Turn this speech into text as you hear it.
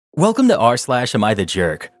Welcome to rSlash Am I the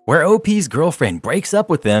Jerk, where OP's girlfriend breaks up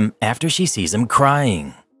with them after she sees him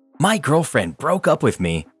crying. My girlfriend broke up with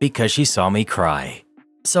me because she saw me cry.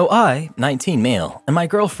 So I, 19 male, and my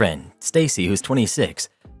girlfriend, Stacy, who's 26,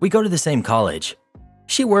 we go to the same college.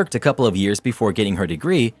 She worked a couple of years before getting her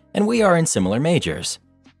degree, and we are in similar majors.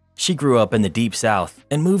 She grew up in the Deep South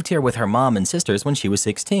and moved here with her mom and sisters when she was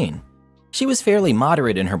 16. She was fairly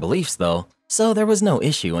moderate in her beliefs though, so there was no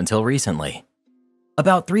issue until recently.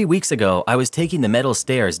 About 3 weeks ago, I was taking the metal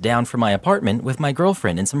stairs down from my apartment with my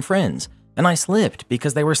girlfriend and some friends, and I slipped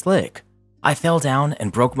because they were slick. I fell down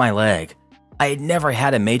and broke my leg. I had never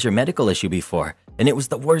had a major medical issue before, and it was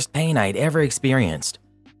the worst pain I had ever experienced.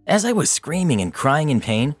 As I was screaming and crying in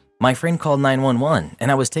pain, my friend called 911 and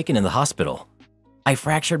I was taken to the hospital. I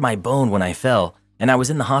fractured my bone when I fell, and I was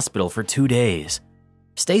in the hospital for 2 days.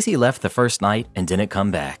 Stacy left the first night and didn't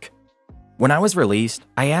come back. When I was released,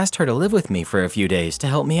 I asked her to live with me for a few days to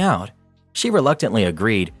help me out. She reluctantly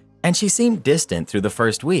agreed, and she seemed distant through the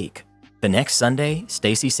first week. The next Sunday,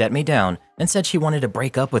 Stacy sat me down and said she wanted to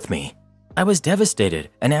break up with me. I was devastated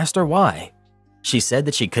and asked her why. She said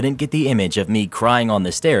that she couldn't get the image of me crying on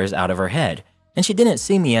the stairs out of her head, and she didn't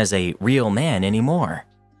see me as a real man anymore.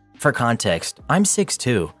 For context, I'm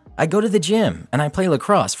 6'2", I go to the gym, and I play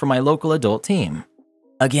lacrosse for my local adult team.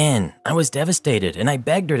 Again, I was devastated and I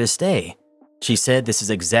begged her to stay. She said this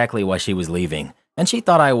is exactly why she was leaving, and she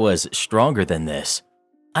thought I was stronger than this.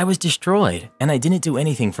 I was destroyed, and I didn't do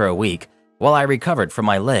anything for a week while I recovered from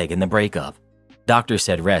my leg in the breakup. Doctors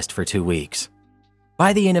said rest for 2 weeks.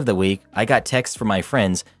 By the end of the week, I got texts from my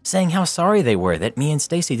friends saying how sorry they were that me and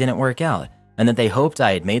Stacy didn't work out, and that they hoped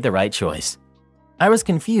I had made the right choice. I was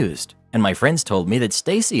confused, and my friends told me that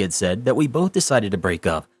Stacy had said that we both decided to break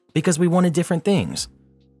up because we wanted different things.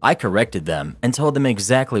 I corrected them and told them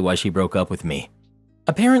exactly why she broke up with me.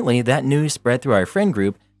 Apparently, that news spread through our friend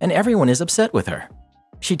group and everyone is upset with her.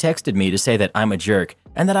 She texted me to say that I'm a jerk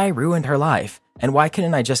and that I ruined her life, and why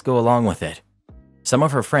couldn't I just go along with it? Some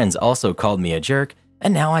of her friends also called me a jerk,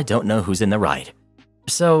 and now I don't know who's in the right.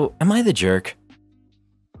 So, am I the jerk?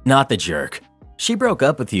 Not the jerk. She broke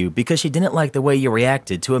up with you because she didn't like the way you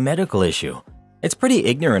reacted to a medical issue. It's pretty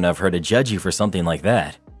ignorant of her to judge you for something like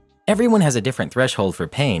that. Everyone has a different threshold for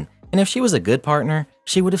pain, and if she was a good partner,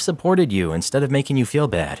 she would have supported you instead of making you feel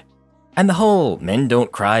bad. And the whole men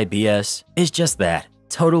don't cry BS is just that,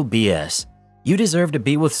 total BS. You deserve to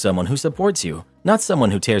be with someone who supports you, not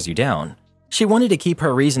someone who tears you down. She wanted to keep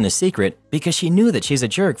her reason a secret because she knew that she's a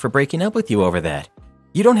jerk for breaking up with you over that.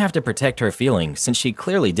 You don't have to protect her feelings since she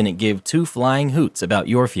clearly didn't give 2 flying hoots about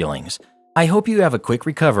your feelings. I hope you have a quick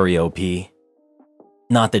recovery, OP.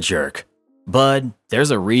 Not the jerk. Bud, there's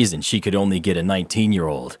a reason she could only get a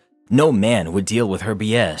 19-year-old. No man would deal with her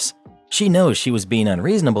BS. She knows she was being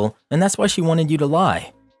unreasonable, and that's why she wanted you to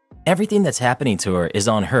lie. Everything that's happening to her is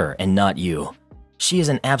on her and not you. She is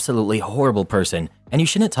an absolutely horrible person, and you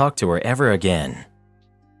shouldn't talk to her ever again.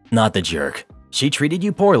 Not the jerk. She treated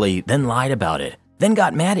you poorly, then lied about it, then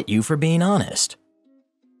got mad at you for being honest.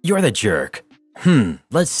 You're the jerk.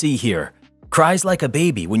 Let's see here. Cries like a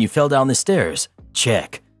baby when you fell down the stairs.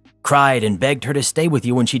 Check. Cried and begged her to stay with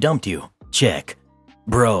you when she dumped you. Check.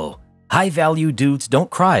 Bro, high-value dudes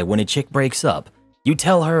don't cry when a chick breaks up. You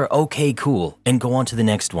tell her, okay, cool, and go on to the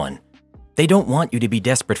next one. They don't want you to be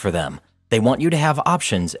desperate for them. They want you to have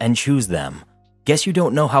options and choose them. Guess you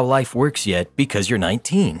don't know how life works yet because you're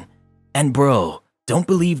 19. And bro, don't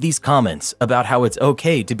believe these comments about how it's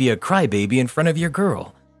okay to be a crybaby in front of your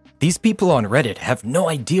girl. These people on Reddit have no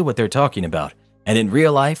idea what they're talking about. And in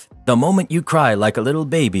real life, the moment you cry like a little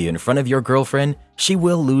baby in front of your girlfriend, she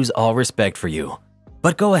will lose all respect for you.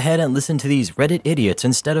 But go ahead and listen to these Reddit idiots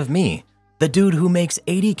instead of me, the dude who makes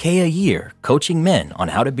 $80K a year coaching men on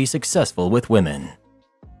how to be successful with women.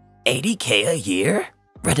 $80K a year?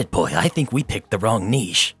 Reddit boy, I think we picked the wrong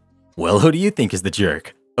niche. Well, who do you think is the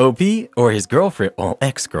jerk? OP or his girlfriend, well,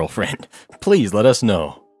 ex-girlfriend? Please let us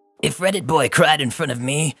know. If Reddit boy cried in front of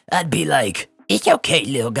me, I'd be like, "It's okay,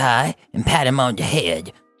 little guy," and pat him on the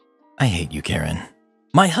head. I hate you, Karen.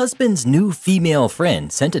 My husband's new female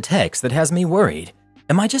friend sent a text that has me worried.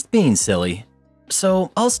 Am I just being silly?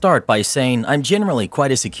 So I'll start by saying I'm generally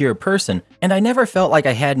quite a secure person, and I never felt like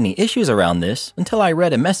I had any issues around this until I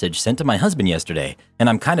read a message sent to my husband yesterday, and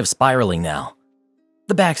I'm kind of spiraling now.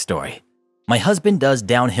 The backstory. My husband does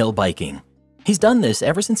downhill biking. He's done this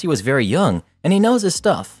ever since he was very young, and he knows his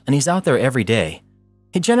stuff, and he's out there every day.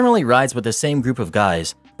 He generally rides with the same group of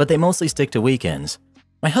guys, but they mostly stick to weekends.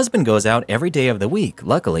 My husband goes out every day of the week,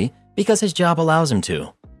 luckily, because his job allows him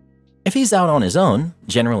to. If he's out on his own,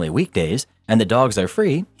 generally weekdays, and the dogs are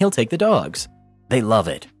free, he'll take the dogs. They love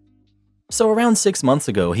it. So around 6 months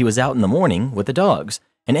ago, he was out in the morning with the dogs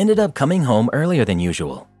and ended up coming home earlier than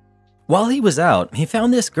usual. While he was out, he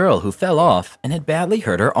found this girl who fell off and had badly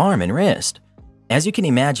hurt her arm and wrist. As you can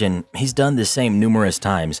imagine, he's done the same numerous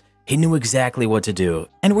times. He knew exactly what to do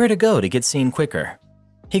and where to go to get seen quicker.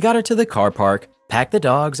 He got her to the car park, packed the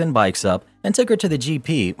dogs and bikes up, and took her to the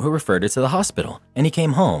GP who referred her to the hospital, and he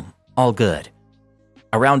came home, all good.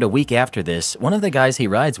 Around a week after this, one of the guys he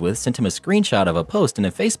rides with sent him a screenshot of a post in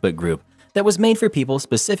a Facebook group that was made for people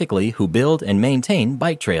specifically who build and maintain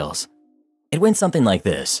bike trails. It went something like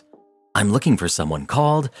this. I'm looking for someone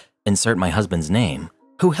called, insert my husband's name,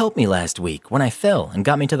 who helped me last week when I fell and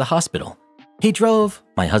got me to the hospital. He drove,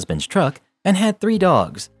 my husband's truck, and had 3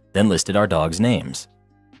 dogs, then listed our dogs' names.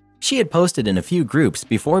 She had posted in a few groups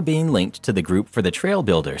before being linked to the group for the trail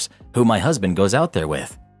builders, who my husband goes out there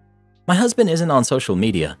with. My husband isn't on social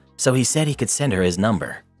media, so he said he could send her his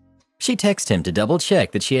number. She texted him to double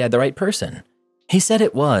check that she had the right person. He said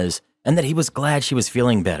it was, and that he was glad she was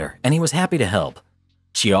feeling better, and he was happy to help.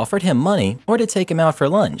 She offered him money or to take him out for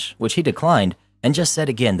lunch, which he declined, and just said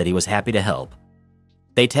again that he was happy to help.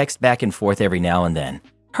 They text back and forth every now and then,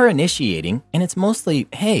 her initiating, and it's mostly,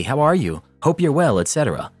 hey, how are you? Hope you're well,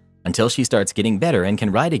 etc. Until she starts getting better and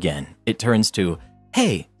can ride again, it turns to,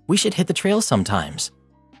 hey, we should hit the trail sometimes.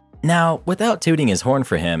 Now, without tooting his horn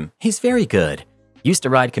for him, he's very good. Used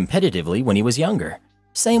to ride competitively when he was younger.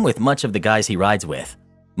 Same with much of the guys he rides with.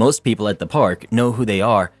 Most people at the park know who they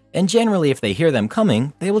are, and generally if they hear them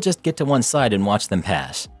coming, they will just get to one side and watch them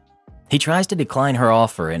pass. He tries to decline her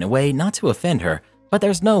offer in a way not to offend her, but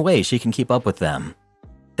there's no way she can keep up with them.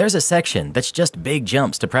 There's a section that's just big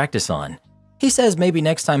jumps to practice on. He says maybe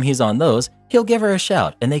next time he's on those, he'll give her a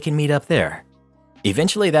shout and they can meet up there.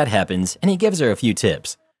 Eventually that happens and he gives her a few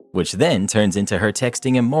tips, which then turns into her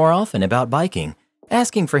texting him more often about biking,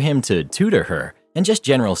 asking for him to tutor her and just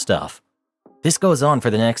general stuff. This goes on for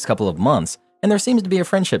the next couple of months and there seems to be a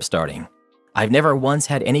friendship starting. I've never once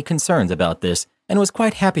had any concerns about this and was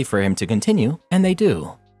quite happy for him to continue, and they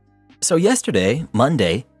do. So yesterday,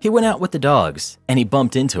 Monday, he went out with the dogs and he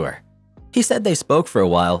bumped into her. He said they spoke for a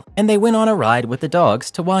while and they went on a ride with the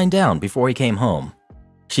dogs to wind down before he came home.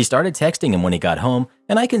 She started texting him when he got home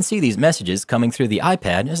and I can see these messages coming through the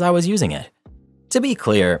iPad as I was using it. To be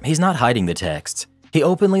clear, he's not hiding the texts. He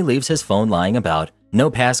openly leaves his phone lying about, no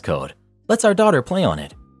passcode, lets our daughter play on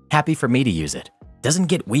it, happy for me to use it, doesn't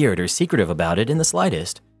get weird or secretive about it in the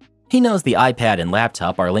slightest. He knows the iPad and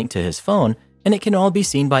laptop are linked to his phone and it can all be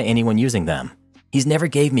seen by anyone using them. He's never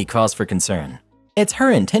gave me cause for concern. It's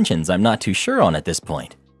her intentions I'm not too sure on at this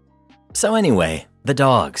point. So anyway, the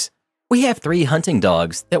dogs. We have 3 hunting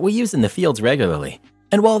dogs that we use in the fields regularly,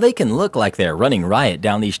 and while they can look like they're running riot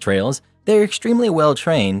down these trails, they're extremely well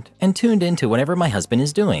trained and tuned into whatever my husband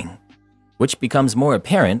is doing, which becomes more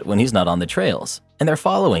apparent when he's not on the trails, and they're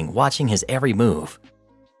following, watching his every move.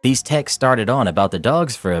 These texts started on about the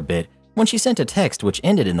dogs for a bit when she sent a text which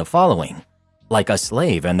ended in the following, like a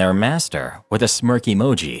slave and their master, with a smirk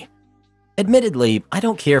emoji. Admittedly, I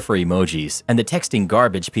don't care for emojis and the texting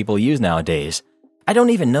garbage people use nowadays. I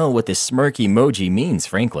don't even know what this smirk emoji means,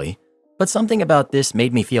 frankly, but something about this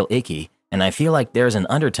made me feel icky, and I feel like there's an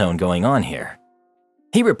undertone going on here.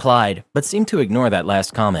 He replied, but seemed to ignore that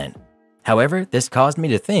last comment. However, this caused me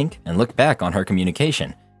to think and look back on her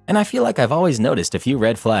communication, and I feel like I've always noticed a few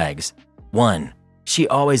red flags. 1. She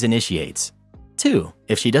always initiates. 2.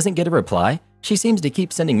 If she doesn't get a reply, she seems to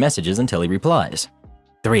keep sending messages until he replies.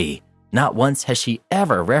 3. Not once has she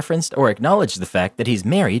ever referenced or acknowledged the fact that he's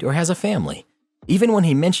married or has a family, even when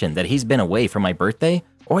he mentioned that he's been away for my birthday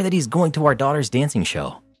or that he's going to our daughter's dancing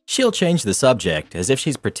show. She'll change the subject as if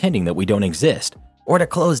she's pretending that we don't exist, or to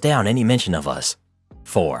close down any mention of us.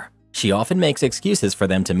 4. She often makes excuses for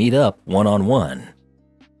them to meet up one-on-one.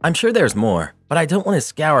 I'm sure there's more, but I don't want to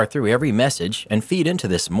scour through every message and feed into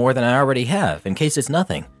this more than I already have in case it's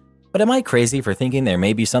nothing. But am I crazy for thinking there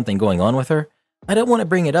may be something going on with her? I don't want to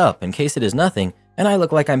bring it up in case it is nothing and I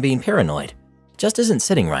look like I'm being paranoid. Just isn't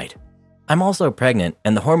sitting right. I'm also pregnant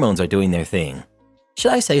and the hormones are doing their thing.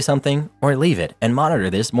 Should I say something or leave it and monitor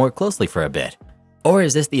this more closely for a bit? Or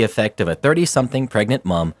is this the effect of a 30-something pregnant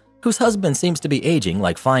mom whose husband seems to be aging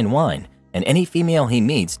like fine wine and any female he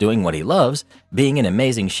meets doing what he loves, being in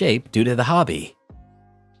amazing shape due to the hobby?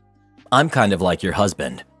 I'm kind of like your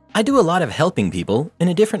husband. I do a lot of helping people in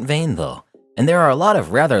a different vein though, and there are a lot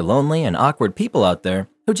of rather lonely and awkward people out there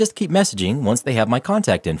who just keep messaging once they have my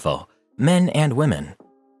contact info, men and women.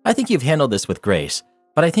 I think you've handled this with grace,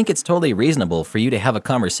 but I think it's totally reasonable for you to have a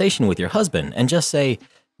conversation with your husband and just say,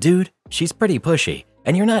 dude, she's pretty pushy,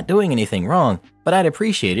 and you're not doing anything wrong, but I'd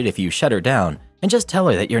appreciate it if you shut her down and just tell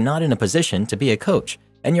her that you're not in a position to be a coach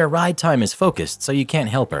and your ride time is focused so you can't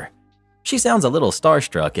help her. She sounds a little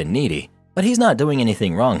starstruck and needy, but he's not doing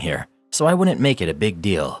anything wrong here, so I wouldn't make it a big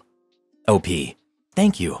deal. OP: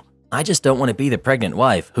 Thank you. I just don't want to be the pregnant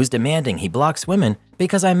wife who's demanding he blocks women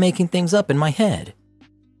because I'm making things up in my head.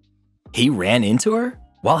 He ran into her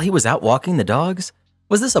while he was out walking the dogs?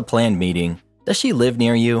 Was this a planned meeting? Does she live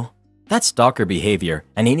near you? That's stalker behavior,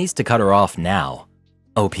 and he needs to cut her off now.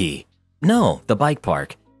 OP: No, the bike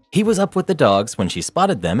park. He was up with the dogs when she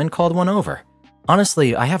spotted them and called one over.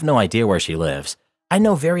 Honestly, I have no idea where she lives. I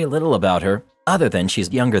know very little about her, other than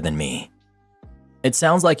she's younger than me. It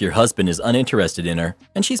sounds like your husband is uninterested in her,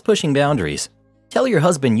 and she's pushing boundaries. Tell your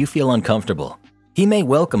husband you feel uncomfortable. He may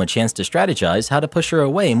welcome a chance to strategize how to push her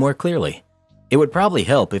away more clearly. It would probably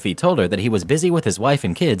help if he told her that he was busy with his wife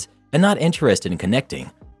and kids and not interested in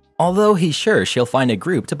connecting, although he's sure she'll find a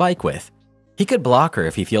group to bike with. He could block her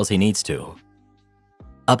if he feels he needs to.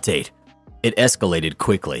 Update: It escalated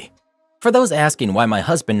quickly. For those asking why my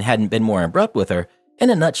husband hadn't been more abrupt with her, in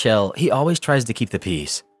a nutshell, he always tries to keep the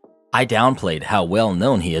peace. I downplayed how well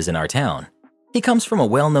known he is in our town. He comes from a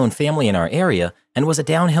well-known family in our area and was a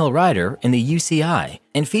downhill rider in the UCI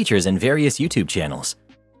and features in various YouTube channels.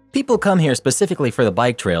 People come here specifically for the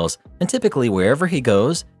bike trails, and typically wherever he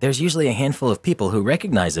goes, there's usually a handful of people who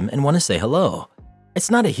recognize him and want to say hello.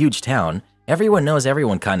 It's not a huge town, everyone knows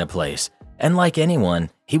everyone kind of place, and like anyone,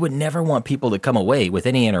 he would never want people to come away with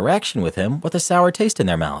any interaction with him with a sour taste in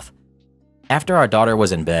their mouth. After our daughter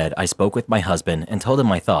was in bed, I spoke with my husband and told him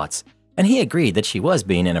my thoughts, and he agreed that she was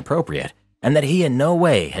being inappropriate and that he in no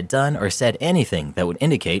way had done or said anything that would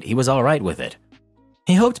indicate he was alright with it.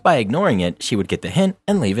 He hoped by ignoring it, she would get the hint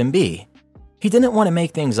and leave him be. He didn't want to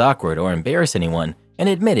make things awkward or embarrass anyone and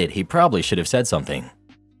admitted he probably should have said something.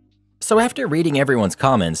 So after reading everyone's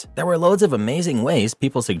comments, there were loads of amazing ways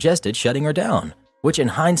people suggested shutting her down, which in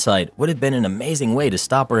hindsight would have been an amazing way to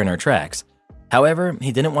stop her in her tracks. However,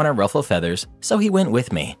 he didn't want to ruffle feathers, so he went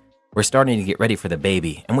with me. We're starting to get ready for the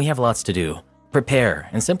baby, and we have lots to do. Prepare,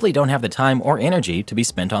 and simply don't have the time or energy to be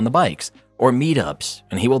spent on the bikes or meetups,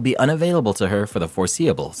 and he will be unavailable to her for the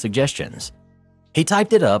foreseeable suggestions. He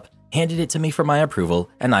typed it up, handed it to me for my approval,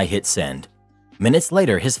 and I hit send. Minutes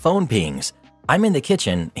later, his phone pings. I'm in the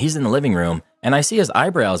kitchen, he's in the living room, and I see his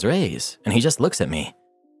eyebrows raise, and he just looks at me.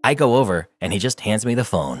 I go over, and he just hands me the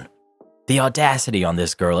phone. The audacity on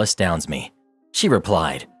this girl astounds me. She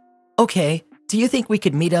replied, "Okay, do you think we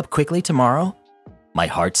could meet up quickly tomorrow?" My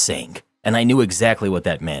heart sank, and I knew exactly what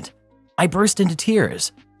that meant. I burst into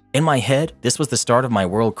tears. In my head, this was the start of my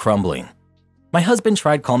world crumbling. My husband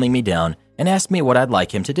tried calming me down and asked me what I'd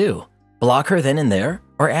like him to do. Block her then and there,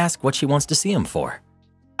 or ask what she wants to see him for.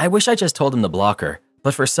 I wish I just told him to block her,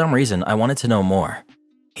 but for some reason I wanted to know more.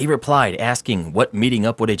 He replied asking what meeting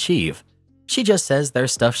up would achieve. She just says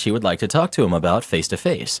there's stuff she would like to talk to him about face to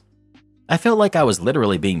face. I felt like I was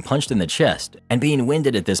literally being punched in the chest and being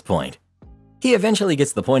winded at this point. He eventually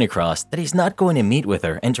gets the point across that he's not going to meet with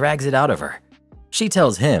her and drags it out of her. She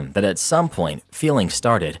tells him that at some point feelings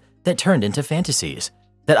started that turned into fantasies,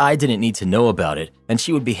 that I didn't need to know about it and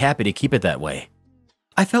she would be happy to keep it that way.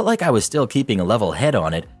 I felt like I was still keeping a level head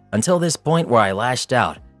on it until this point where I lashed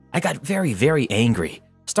out. I got very, very angry,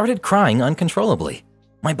 started crying uncontrollably.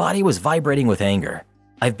 My body was vibrating with anger.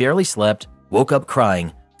 I've barely slept, woke up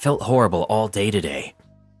crying, felt horrible all day today.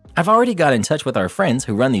 I've already got in touch with our friends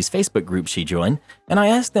who run these Facebook groups she joined, and I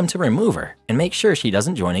asked them to remove her and make sure she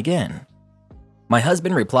doesn't join again. My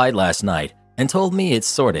husband replied last night and told me it's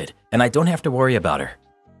sorted and I don't have to worry about her.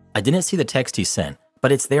 I didn't see the text he sent,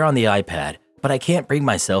 but it's there on the iPad, but I can't bring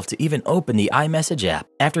myself to even open the iMessage app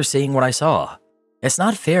after seeing what I saw. It's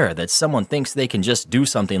not fair that someone thinks they can just do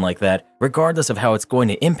something like that regardless of how it's going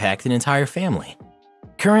to impact an entire family.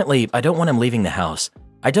 Currently, I don't want him leaving the house.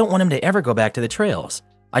 I don't want him to ever go back to the trails.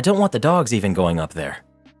 I don't want the dogs even going up there.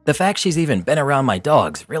 The fact she's even been around my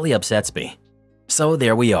dogs really upsets me. So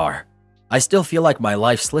there we are. I still feel like my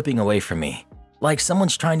life's slipping away from me, like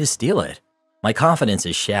someone's trying to steal it. My confidence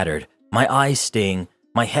is shattered, my eyes sting,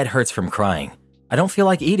 my head hurts from crying. I don't feel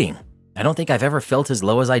like eating. I don't think I've ever felt as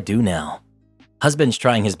low as I do now. Husband's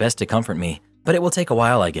trying his best to comfort me, but it will take a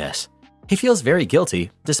while, I guess. He feels very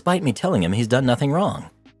guilty, despite me telling him he's done nothing wrong.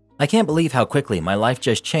 I can't believe how quickly my life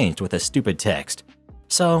just changed with a stupid text.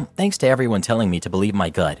 So, thanks to everyone telling me to believe my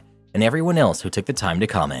gut, and everyone else who took the time to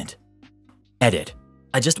comment. Edit.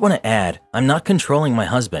 I just want to add, I'm not controlling my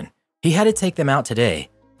husband. He had to take them out today.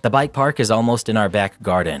 The bike park is almost in our back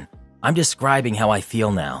garden. I'm describing how I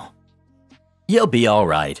feel now. You'll be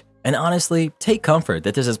alright, and honestly, take comfort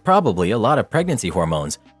that this is probably a lot of pregnancy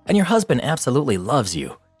hormones, and your husband absolutely loves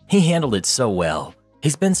you. He handled it so well.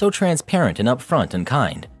 He's been so transparent and upfront and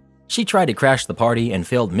kind. She tried to crash the party and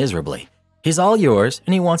failed miserably. He's all yours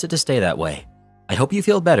and he wants it to stay that way. I hope you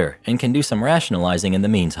feel better and can do some rationalizing in the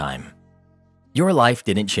meantime. Your life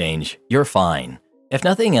didn't change. You're fine. If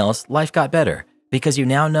nothing else, life got better because you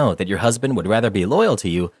now know that your husband would rather be loyal to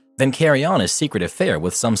you than carry on a secret affair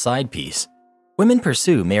with some side piece. Women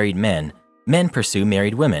pursue married men. Men pursue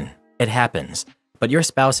married women. It happens. But your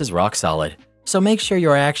spouse is rock solid, so make sure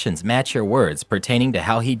your actions match your words pertaining to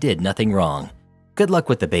how he did nothing wrong. Good luck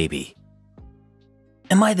with the baby.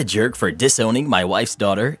 Am I the jerk for disowning my wife's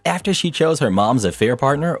daughter after she chose her mom's affair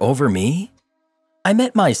partner over me? I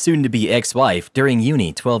met my soon-to-be ex-wife during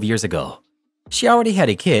uni 12 years ago. She already had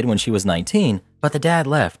a kid when she was 19, but the dad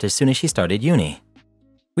left as soon as she started uni.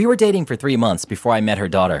 We were dating for 3 months before I met her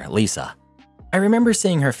daughter, Lisa. I remember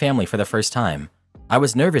seeing her family for the first time. I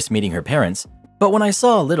was nervous meeting her parents, but when I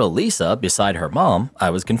saw little Lisa beside her mom, I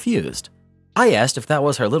was confused. I asked if that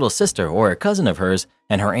was her little sister or a cousin of hers,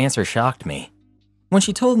 and her answer shocked me. When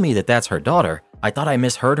she told me that that's her daughter, I thought I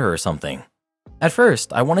misheard her or something. At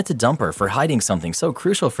first, I wanted to dump her for hiding something so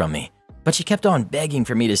crucial from me, but she kept on begging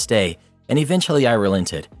for me to stay, and eventually I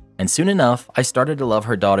relented, and soon enough, I started to love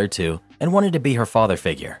her daughter too and wanted to be her father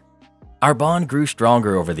figure. Our bond grew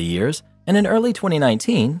stronger over the years, and in early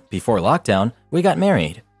 2019, before lockdown, we got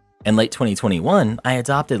married. In late 2021, I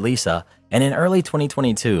adopted Lisa, and in early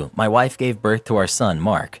 2022, my wife gave birth to our son,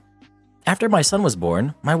 Mark. After my son was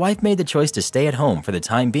born, my wife made the choice to stay at home for the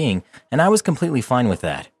time being, and I was completely fine with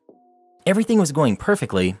that. Everything was going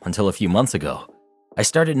perfectly until a few months ago. I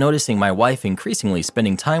started noticing my wife increasingly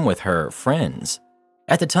spending time with her friends.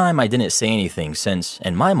 At the time, I didn't say anything since,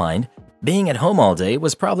 in my mind, being at home all day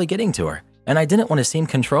was probably getting to her, and I didn't want to seem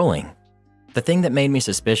controlling. The thing that made me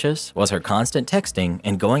suspicious was her constant texting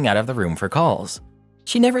and going out of the room for calls.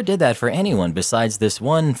 She never did that for anyone besides this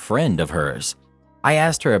one friend of hers. I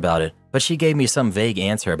asked her about it, but she gave me some vague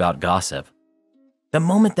answer about gossip. The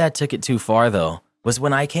moment that took it too far, though, was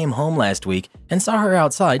when I came home last week and saw her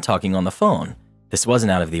outside talking on the phone. This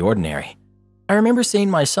wasn't out of the ordinary. I remember seeing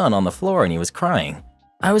my son on the floor and he was crying.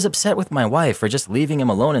 I was upset with my wife for just leaving him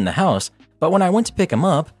alone in the house, but when I went to pick him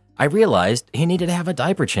up, I realized he needed to have a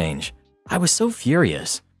diaper change. I was so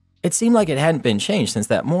furious. It seemed like it hadn't been changed since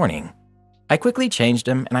that morning. I quickly changed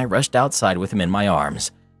him and I rushed outside with him in my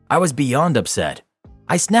arms. I was beyond upset.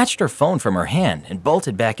 I snatched her phone from her hand and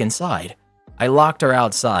bolted back inside. I locked her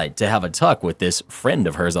outside to have a talk with this friend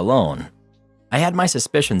of hers alone. I had my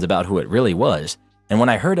suspicions about who it really was, and when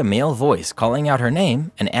I heard a male voice calling out her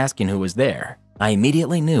name and asking who was there, I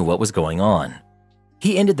immediately knew what was going on.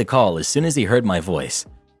 He ended the call as soon as he heard my voice.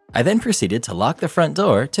 I then proceeded to lock the front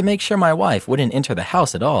door to make sure my wife wouldn't enter the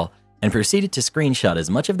house at all, and proceeded to screenshot as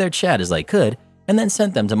much of their chat as I could and then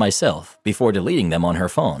sent them to myself before deleting them on her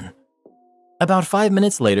phone. About 5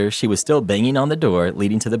 minutes later, she was still banging on the door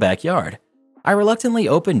leading to the backyard. I reluctantly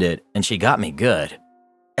opened it and she got me good.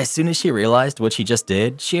 As soon as she realized what she just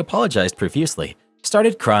did, she apologized profusely,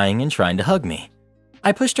 started crying and trying to hug me.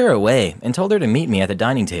 I pushed her away and told her to meet me at the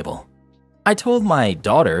dining table. I told my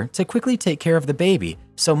daughter to quickly take care of the baby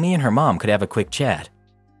so me and her mom could have a quick chat.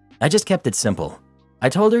 I just kept it simple. I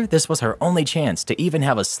told her this was her only chance to even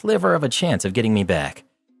have a sliver of a chance of getting me back.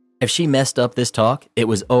 If she messed up this talk, it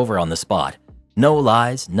was over on the spot. No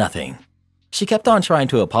lies, nothing. She kept on trying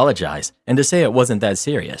to apologize and to say it wasn't that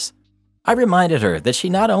serious. I reminded her that she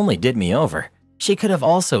not only did me over, she could have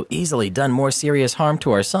also easily done more serious harm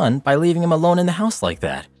to our son by leaving him alone in the house like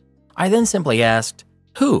that. I then simply asked,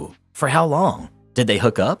 who? For how long? Did they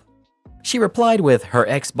hook up? She replied with her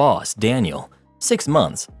ex-boss, Daniel, 6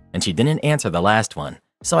 months, and she didn't answer the last one,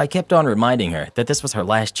 so I kept on reminding her that this was her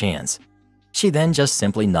last chance. She then just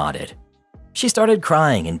simply nodded. She started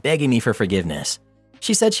crying and begging me for forgiveness.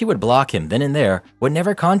 She said she would block him then and there, would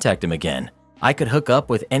never contact him again. I could hook up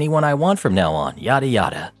with anyone I want from now on, yada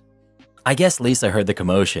yada. I guess Lisa heard the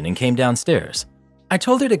commotion and came downstairs. I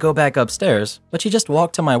told her to go back upstairs, but she just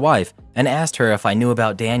walked to my wife and asked her if I knew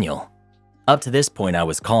about Daniel. Up to this point I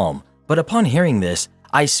was calm, but upon hearing this,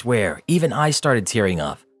 I swear, even I started tearing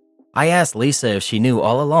up. I asked Lisa if she knew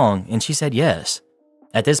all along and she said yes.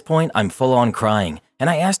 At this point, I'm full on crying and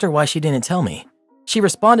I asked her why she didn't tell me. She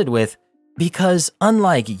responded with, because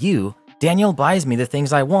unlike you, Daniel buys me the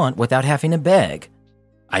things I want without having to beg.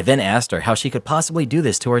 I then asked her how she could possibly do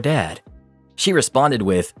this to her dad. She responded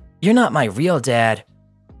with, you're not my real dad.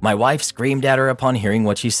 My wife screamed at her upon hearing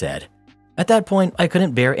what she said. At that point, I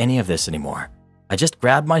couldn't bear any of this anymore. I just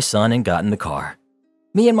grabbed my son and got in the car.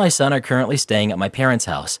 Me and my son are currently staying at my parents'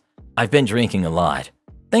 house. I've been drinking a lot.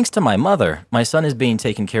 Thanks to my mother, my son is being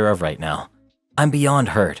taken care of right now. I'm beyond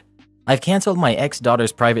hurt. I've canceled my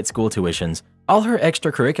ex-daughter's private school tuitions, all her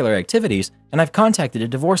extracurricular activities, and I've contacted a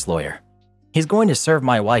divorce lawyer. He's going to serve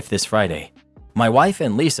my wife this Friday. My wife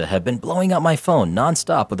and Lisa have been blowing up my phone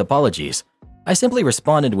nonstop with apologies. I simply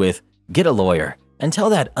responded with, "Get a lawyer, and tell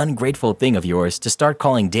that ungrateful thing of yours to start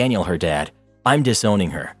calling Daniel her dad. I'm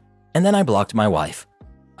disowning her." And then I blocked my wife.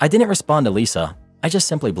 I didn't respond to Lisa, I just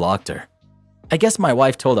simply blocked her. I guess my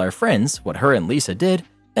wife told our friends what her and Lisa did,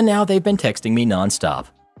 and now they've been texting me nonstop.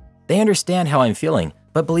 They understand how I'm feeling,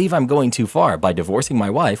 but believe I'm going too far by divorcing my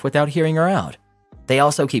wife without hearing her out. They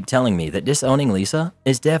also keep telling me that disowning Lisa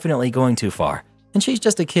is definitely going too far, and she's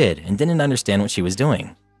just a kid and didn't understand what she was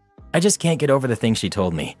doing. I just can't get over the things she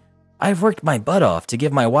told me. I've worked my butt off to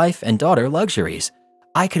give my wife and daughter luxuries.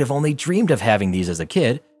 I could have only dreamed of having these as a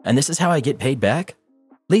kid, and this is how I get paid back?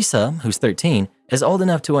 Lisa, who's 13, is old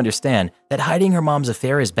enough to understand that hiding her mom's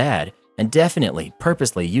affair is bad and definitely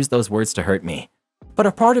purposely used those words to hurt me. But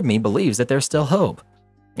a part of me believes that there's still hope.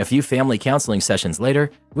 A few family counseling sessions later,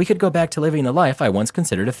 we could go back to living the life I once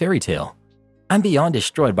considered a fairy tale. I'm beyond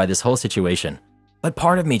destroyed by this whole situation, but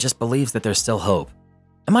part of me just believes that there's still hope.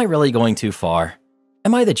 Am I really going too far?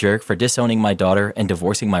 Am I the jerk for disowning my daughter and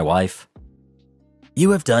divorcing my wife?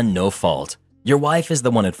 You have done no fault. Your wife is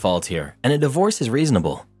the one at fault here, and a divorce is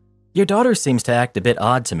reasonable. Your daughter seems to act a bit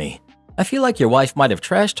odd to me. I feel like your wife might have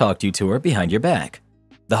trash-talked you to her behind your back.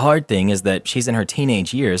 The hard thing is that she's in her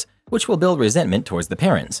teenage years, which will build resentment towards the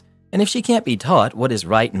parents. And if she can't be taught what is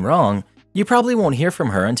right and wrong, you probably won't hear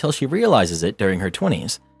from her until she realizes it during her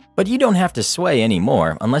 20s. But you don't have to sway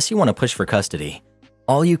anymore unless you want to push for custody.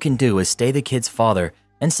 All you can do is stay the kid's father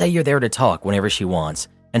and say you're there to talk whenever she wants,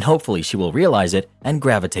 and hopefully she will realize it and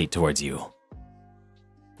gravitate towards you.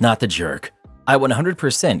 Not the jerk. I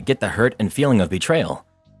 100% get the hurt and feeling of betrayal.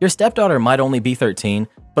 Your stepdaughter might only be 13,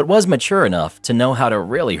 but was mature enough to know how to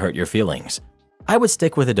really hurt your feelings. I would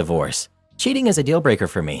stick with a divorce. Cheating is a deal breaker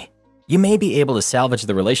for me. You may be able to salvage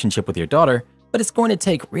the relationship with your daughter, but it's going to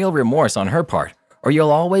take real remorse on her part, or you'll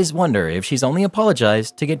always wonder if she's only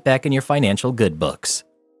apologized to get back in your financial good books.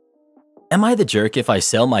 Am I the jerk if I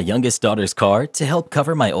sell my youngest daughter's car to help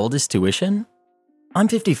cover my oldest tuition? I'm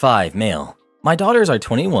 55, male. My daughters are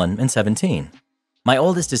 21 and 17. My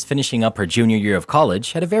oldest is finishing up her junior year of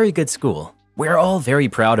college at a very good school. We're all very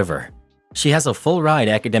proud of her. She has a full-ride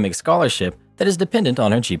academic scholarship that is dependent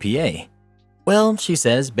on her GPA. Well, she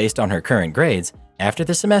says, based on her current grades, after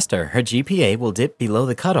the semester, her GPA will dip below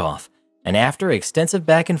the cutoff. And after extensive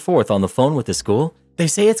back and forth on the phone with the school, they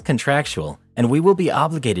say it's contractual and we will be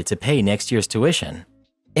obligated to pay next year's tuition.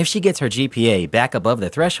 If she gets her GPA back above the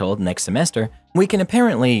threshold next semester, we can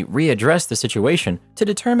apparently readdress the situation to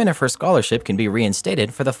determine if her scholarship can be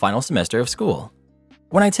reinstated for the final semester of school.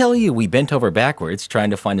 When I tell you we bent over backwards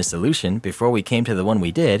trying to find a solution before we came to the one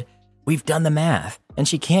we did, we've done the math, and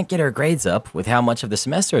she can't get her grades up with how much of the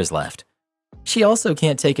semester is left. She also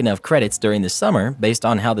can't take enough credits during the summer based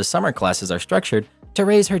on how the summer classes are structured to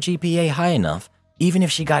raise her GPA high enough, even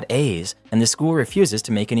if she got A's and the school refuses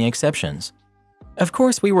to make any exceptions. Of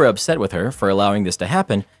course, we were upset with her for allowing this to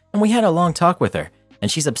happen, and we had a long talk with her,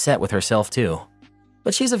 and she's upset with herself too.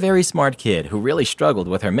 But she's a very smart kid who really struggled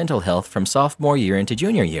with her mental health from sophomore year into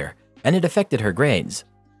junior year, and it affected her grades.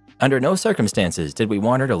 Under no circumstances did we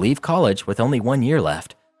want her to leave college with only 1 year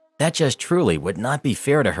left. That just truly would not be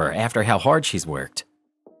fair to her after how hard she's worked.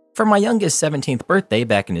 For my youngest 17th birthday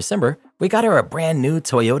back in December, we got her a brand new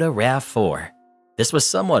Toyota RAV4. This was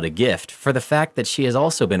somewhat a gift for the fact that she has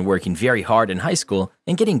also been working very hard in high school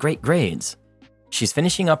and getting great grades. She's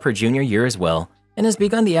finishing up her junior year as well and has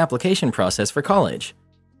begun the application process for college.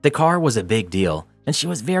 The car was a big deal, and she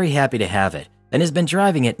was very happy to have it and has been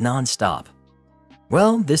driving it non-stop.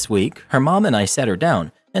 Well, this week, her mom and I sat her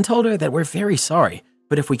down and told her that we're very sorry,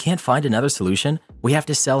 but if we can't find another solution, we have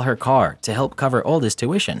to sell her car to help cover oldest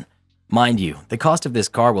tuition. Mind you, the cost of this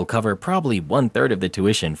car will cover probably 1/3 of the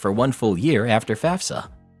tuition for 1 full year after FAFSA,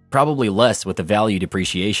 probably less with the value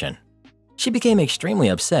depreciation. She became extremely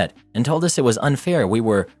upset and told us it was unfair we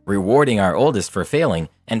were rewarding our oldest for failing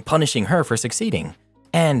and punishing her for succeeding.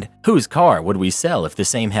 And whose car would we sell if the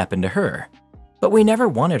same happened to her? But we never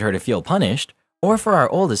wanted her to feel punished or for our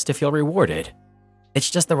oldest to feel rewarded. It's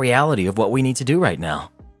just the reality of what we need to do right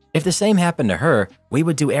now. If the same happened to her, we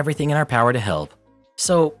would do everything in our power to help.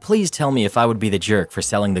 So please tell me if I would be the jerk for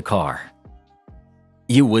selling the car.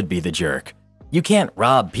 You would be the jerk. You can't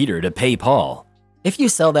rob Peter to pay Paul. If you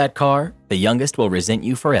sell that car, the youngest will resent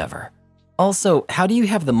you forever. Also, how do you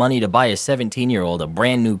have the money to buy a 17-year-old a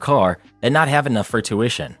brand new car and not have enough for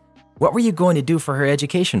tuition? What were you going to do for her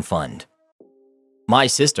education fund? My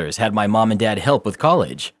sisters had my mom and dad help with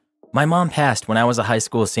college. My mom passed when I was a high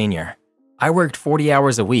school senior. I worked 40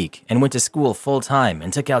 hours a week and went to school full-time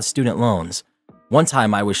and took out student loans. One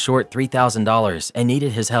time I was short $3,000 and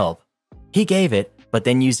needed his help. He gave it, but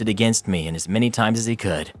then used it against me in as many times as he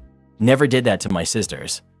could. Never did that to my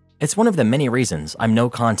sisters. It's one of the many reasons I'm no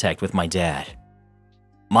contact with my dad.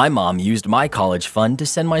 My mom used my college fund to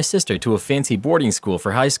send my sister to a fancy boarding school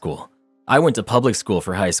for high school. I went to public school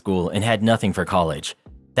for high school and had nothing for college.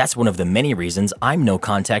 That's one of the many reasons I'm no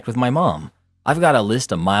contact with my mom. I've got a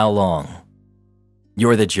list a mile long.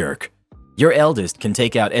 You're the jerk. Your eldest can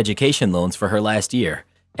take out education loans for her last year,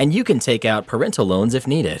 and you can take out parental loans if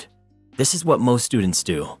needed. This is what most students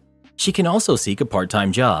do. She can also seek a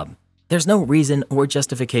part-time job. There's no reason or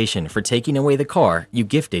justification for taking away the car you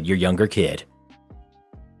gifted your younger kid.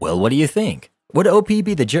 Well, what do you think? Would OP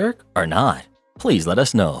be the jerk or not? Please let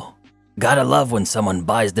us know. Gotta love when someone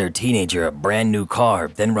buys their teenager a brand new car,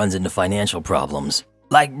 then runs into financial problems.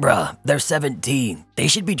 Like, bruh, they're 17. They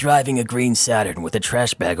should be driving a green Saturn with a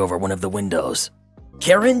trash bag over one of the windows.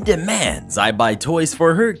 Karen demands I buy toys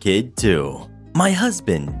for her kid too. My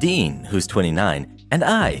husband, Dean, who's 29, and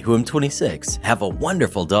I, who am 26, have a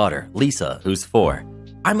wonderful daughter, Lisa, who's 4.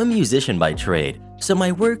 I'm a musician by trade, so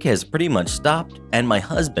my work has pretty much stopped, and my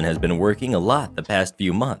husband has been working a lot the past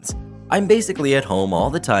few months. I'm basically at home all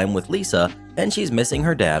the time with Lisa, and she's missing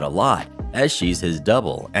her dad a lot, as she's his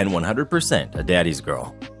double and 100% a daddy's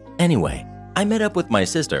girl. Anyway, I met up with my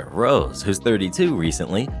sister, Rose, who's 32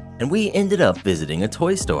 recently, and we ended up visiting a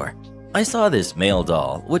toy store. I saw this male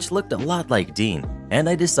doll, which looked a lot like Dean, and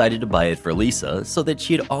I decided to buy it for Lisa so that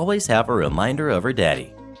she'd always have a reminder of her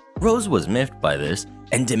daddy. Rose was miffed by this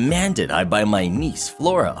and demanded I buy my niece,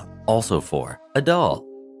 Flora, also 4, a doll.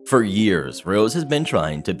 For years, Rose has been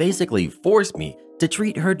trying to basically force me to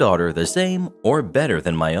treat her daughter the same or better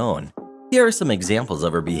than my own. Here are some examples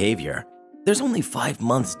of her behavior. There's only 5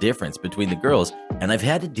 months difference between the girls, and I've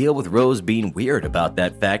had to deal with Rose being weird about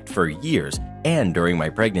that fact for years and during my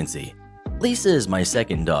pregnancy. Lisa is my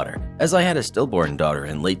second daughter, as I had a stillborn daughter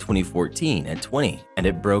in late 2014 at 20, and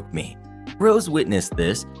it broke me. Rose witnessed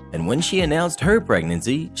this, and when she announced her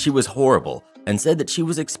pregnancy, she was horrible and said that she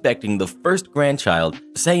was expecting the first grandchild,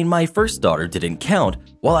 saying my first daughter didn't count,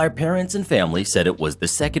 while our parents and family said it was the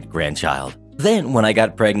second grandchild. Then, when I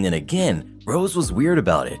got pregnant again, Rose was weird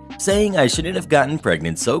about it, saying I shouldn't have gotten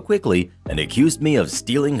pregnant so quickly and accused me of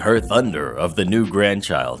stealing her thunder of the new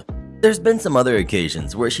grandchild. There's been some other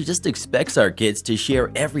occasions where she just expects our kids to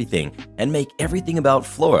share everything and make everything about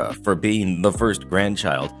Flora for being the first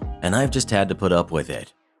grandchild, and I've just had to put up with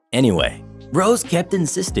it. Anyway, Rose kept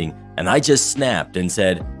insisting, and I just snapped and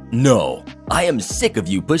said, "No, I am sick of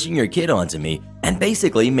you pushing your kid onto me and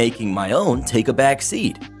basically making my own take a back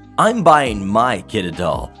seat. I'm buying my kid a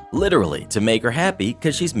doll, literally to make her happy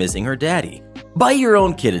because she's missing her daddy. Buy your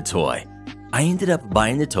own kid a toy." I ended up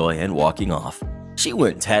buying the toy and walking off. She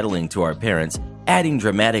went tattling to our parents, adding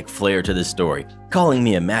dramatic flair to the story, calling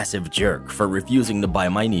me a massive jerk for refusing to buy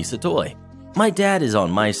my niece a toy. My dad is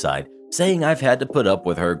on my side, saying I've had to put up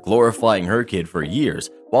with her glorifying her kid for years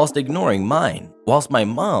whilst ignoring mine, whilst my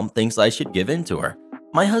mom thinks I should give in to her.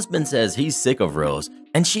 My husband says he's sick of Rose,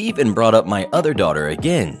 and she even brought up my other daughter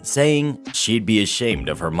again, saying she'd be ashamed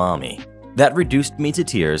of her mommy. That reduced me to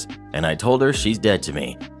tears, and I told her she's dead to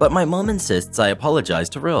me, but my mom insists I apologize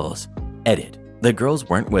to Rose. Edit. The girls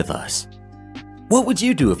weren't with us. What would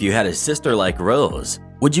you do if you had a sister like Rose?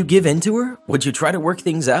 Would you give in to her? Would you try to work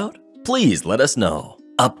things out? Please let us know.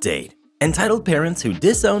 Update. Entitled parents who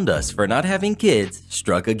disowned us for not having kids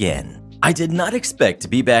struck again. I did not expect to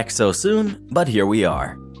be back so soon, but here we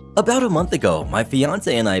are. About a month ago, my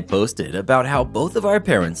fiance and I posted about how both of our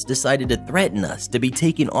parents decided to threaten us to be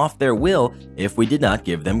taken off their will if we did not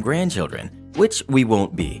give them grandchildren, which we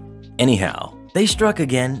won't be. Anyhow, they struck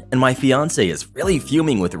again, and my fiance is really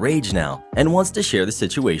fuming with rage now and wants to share the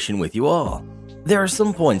situation with you all. There are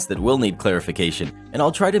some points that will need clarification, and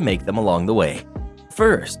I'll try to make them along the way.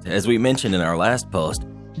 First, as we mentioned in our last post,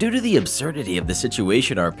 due to the absurdity of the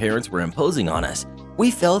situation our parents were imposing on us,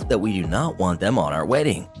 we felt that we do not want them on our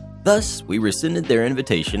wedding. Thus, we rescinded their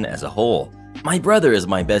invitation as a whole. My brother is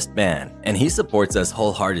my best man, and he supports us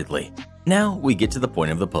wholeheartedly. Now we get to the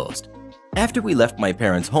point of the post. After we left my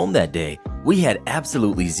parents' home that day, we had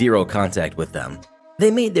absolutely zero contact with them. They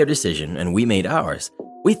made their decision and we made ours.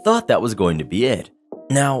 We thought that was going to be it.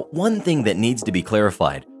 Now, one thing that needs to be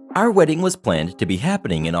clarified, our wedding was planned to be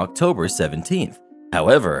happening in October 17th.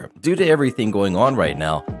 However, due to everything going on right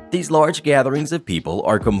now, these large gatherings of people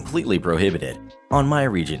are completely prohibited, on my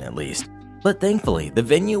region at least. But thankfully, the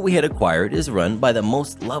venue we had acquired is run by the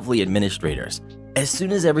most lovely administrators. As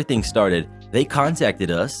soon as everything started, they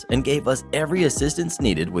contacted us and gave us every assistance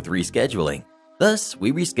needed with rescheduling. Thus,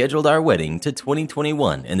 we rescheduled our wedding to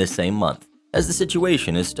 2021 in the same month, as the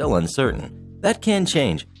situation is still uncertain. That can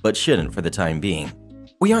change, but shouldn't for the time being.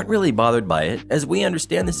 We aren't really bothered by it, as we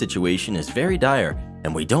understand the situation is very dire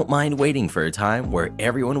and we don't mind waiting for a time where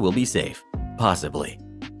everyone will be safe. Possibly.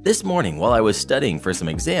 This morning, while I was studying for some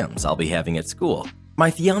exams I'll be having at school,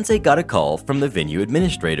 my fiance got a call from the venue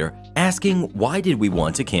administrator asking why did we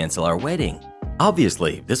want to cancel our wedding.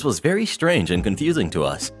 Obviously, this was very strange and confusing to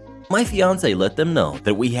us. My fiance let them know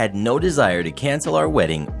that we had no desire to cancel our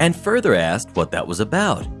wedding and further asked what that was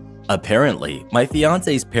about. Apparently, my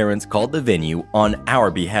fiance's parents called the venue on our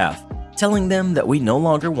behalf, telling them that we no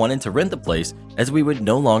longer wanted to rent the place as we would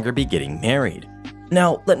no longer be getting married.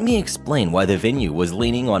 Now, let me explain why the venue was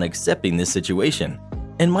leaning on accepting this situation.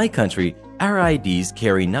 In my country, our IDs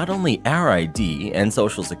carry not only our ID and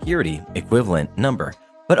social security equivalent number,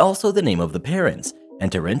 but also the name of the parents.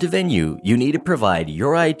 And to rent a venue, you need to provide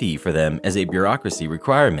your ID for them as a bureaucracy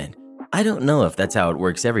requirement. I don't know if that's how it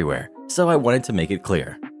works everywhere, so I wanted to make it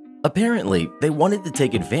clear. Apparently, they wanted to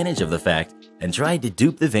take advantage of the fact and tried to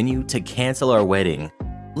dupe the venue to cancel our wedding.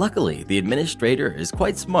 Luckily, the administrator is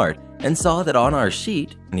quite smart and saw that on our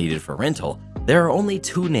sheet, needed for rental, there are only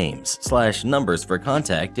 2 names/numbers for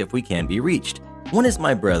contact if we can be reached. One is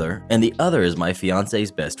my brother and the other is my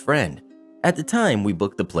fiance's best friend. At the time we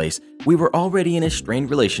booked the place, we were already in a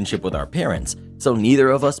strained relationship with our parents, so neither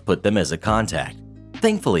of us put them as a contact.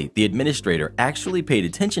 Thankfully, the administrator actually paid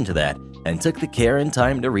attention to that and took the care and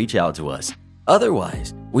time to reach out to us.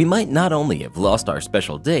 Otherwise, we might not only have lost our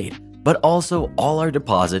special date, but also all our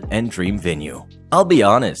deposit and dream venue. I'll be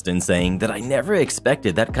honest in saying that I never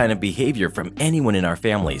expected that kind of behavior from anyone in our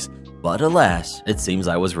families, but alas, it seems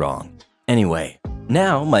I was wrong. Anyway,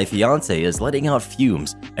 now my fiance is letting out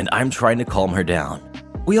fumes and I'm trying to calm her down.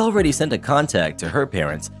 We already sent a contact to her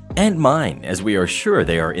parents and mine as we are sure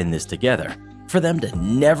they are in this together, for them to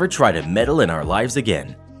never try to meddle in our lives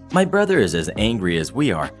again. My brother is as angry as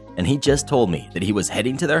we are, and he just told me that he was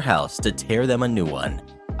heading to their house to tear them a new one.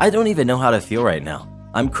 I don't even know how to feel right now.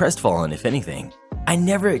 I'm crestfallen if anything. I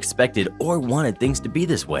never expected or wanted things to be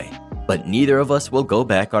this way, but neither of us will go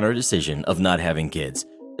back on our decision of not having kids.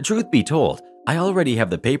 Truth be told, I already have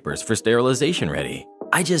the papers for sterilization ready.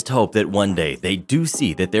 I just hope that one day they do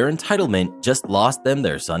see that their entitlement just lost them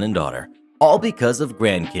their son and daughter, all because of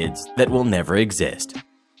grandkids that will never exist.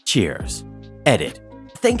 Cheers. Edit.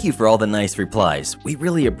 Thank you for all the nice replies. We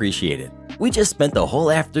really appreciate it. We just spent the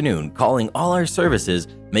whole afternoon calling all our services,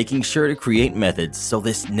 making sure to create methods so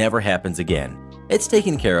this never happens again. It's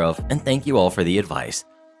taken care of, and thank you all for the advice.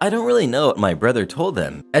 I don't really know what my brother told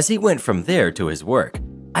them as he went from there to his work.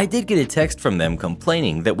 I did get a text from them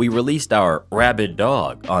complaining that we released our rabid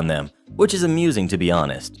dog on them, which is amusing to be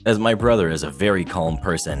honest, as my brother is a very calm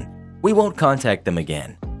person. We won't contact them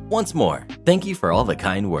again. Once more, thank you for all the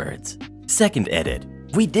kind words. Second edit.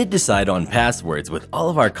 We did decide on passwords with all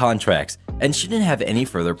of our contracts and shouldn't have any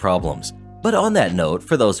further problems. But on that note,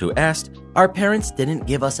 for those who asked, our parents didn't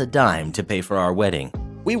give us a dime to pay for our wedding.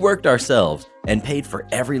 We worked ourselves and paid for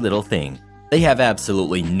every little thing. They have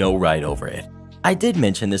absolutely no right over it. I did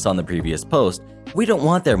mention this on the previous post. We don't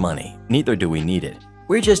want their money, neither do we need it.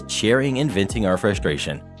 We're just sharing and venting our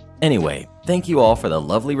frustration. Anyway, thank you all for the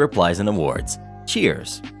lovely replies and awards.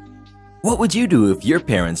 Cheers. What would you do if your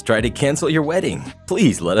parents tried to cancel your wedding?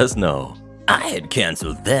 Please let us know. I had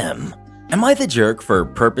canceled them. Am I the jerk for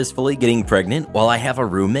purposefully getting pregnant while I have a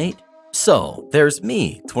roommate? So, there's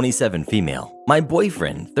me, 27 female, my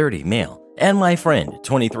boyfriend, 30 male, and my friend,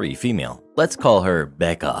 23 female. Let's call her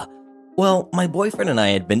Becca. Well, my boyfriend and I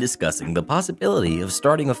had been discussing the possibility of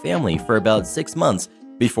starting a family for about 6 months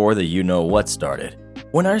before the you-know-what started.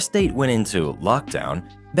 When our state went into lockdown,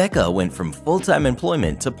 Becca went from full-time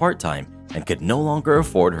employment to part-time and could no longer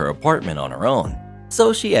afford her apartment on her own.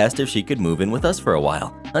 So she asked if she could move in with us for a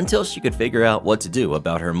while until she could figure out what to do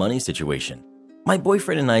about her money situation. My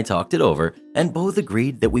boyfriend and I talked it over and both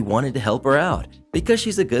agreed that we wanted to help her out because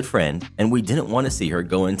she's a good friend and we didn't want to see her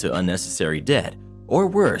go into unnecessary debt or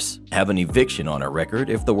worse, have an eviction on her record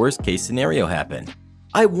if the worst case scenario happened.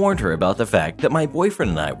 I warned her about the fact that my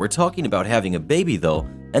boyfriend and I were talking about having a baby though,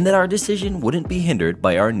 and that our decision wouldn't be hindered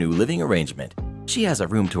by our new living arrangement. She has a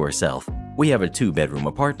room to herself. We have a 2-bedroom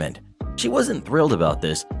apartment. She wasn't thrilled about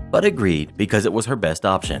this, but agreed because it was her best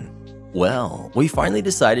option. Well, we finally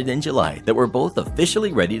decided in July that we're both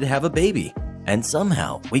officially ready to have a baby. And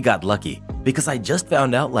somehow we got lucky because I just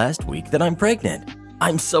found out last week that I'm pregnant.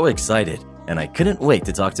 I'm so excited, and I couldn't wait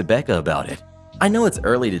to talk to Becca about it. I know it's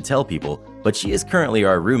early to tell people, but she is currently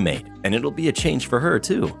our roommate, and it'll be a change for her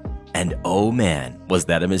too. And oh man, was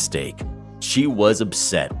that a mistake. She was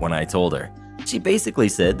upset when I told her. She basically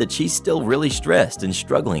said that she's still really stressed and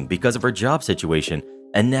struggling because of her job situation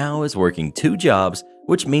and now is working 2 jobs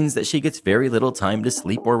which means that she gets very little time to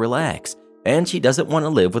sleep or relax, and she doesn't want to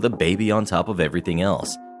live with a baby on top of everything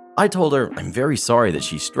else. I told her I'm very sorry that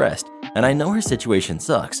she's stressed, and I know her situation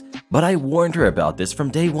sucks, but I warned her about this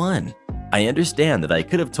from day one. I understand that I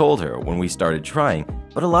could have told her when we started trying,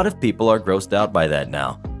 but a lot of people are grossed out by that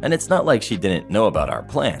now, and it's not like she didn't know about our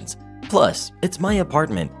plans. Plus, it's my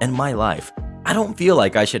apartment and my life. I don't feel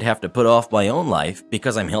like I should have to put off my own life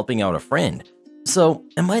because I'm helping out a friend. So,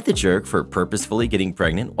 am I the jerk for purposefully getting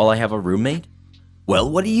pregnant while I have a roommate? Well,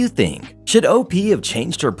 what do you think? Should OP have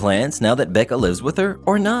changed her plans now that Becca lives with her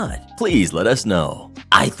or not? Please let us know.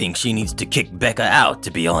 I think she needs to kick Becca out, to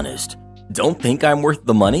be honest. Don't think I'm worth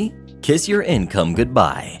the money? Kiss your income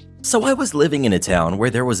goodbye. So I was living in a town where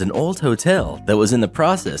there was an old hotel that was in the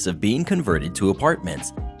process of being converted to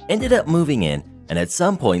apartments. Ended up moving in and at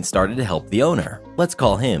some point started to help the owner, let's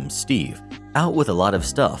call him Steve, out with a lot of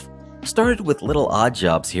stuff. Started with little odd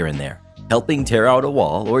jobs here and there, helping tear out a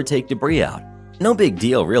wall or take debris out. No big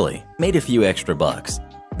deal really, made a few extra bucks.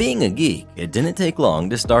 Being a geek, it didn't take long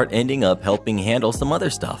to start ending up helping handle some other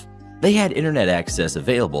stuff. They had internet access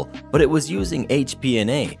available, but it was using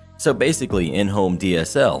HPNA, so basically in-home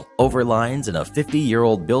DSL, over lines in a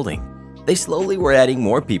 50-year-old building. They slowly were adding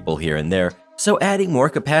more people here and there, so adding more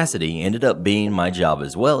capacity ended up being my job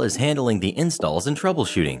as well as handling the installs and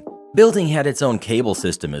troubleshooting. Building had its own cable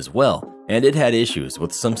system as well, and it had issues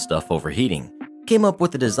with some stuff overheating. Came up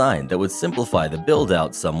with a design that would simplify the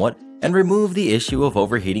build-out somewhat and remove the issue of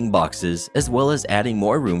overheating boxes, as well as adding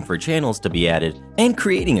more room for channels to be added and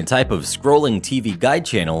creating a type of scrolling TV guide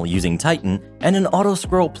channel using Titan and an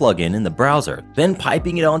auto-scroll plugin in the browser, then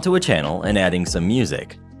piping it onto a channel and adding some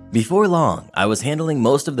music. Before long, I was handling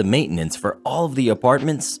most of the maintenance for all of the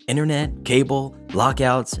apartments, internet, cable,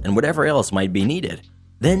 lockouts, and whatever else might be needed.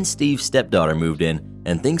 Then Steve's stepdaughter moved in,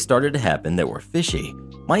 and things started to happen that were fishy.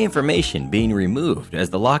 My information being removed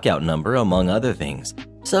as the lockout number, among other things.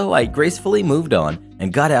 So I gracefully moved on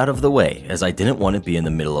and got out of the way as I didn't want to be in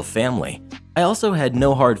the middle of family. I also had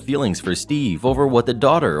no hard feelings for Steve over what the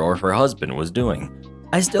daughter or her husband was doing.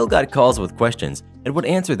 I still got calls with questions and would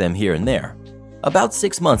answer them here and there. About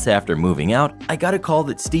 6 months after moving out, I got a call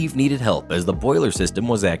that Steve needed help as the boiler system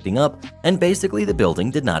was acting up and basically the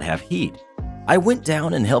building did not have heat. I went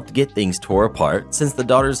down and helped get things tore apart since the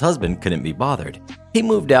daughter's husband couldn't be bothered. He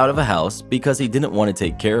moved out of a house because he didn't want to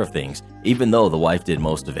take care of things, even though the wife did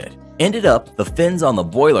most of it. Ended up, the fins on the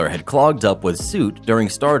boiler had clogged up with soot during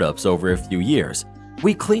startups over a few years.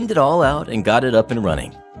 We cleaned it all out and got it up and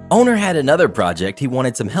running. Owner had another project he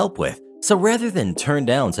wanted some help with, so rather than turn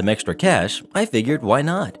down some extra cash, I figured why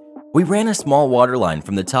not? We ran a small water line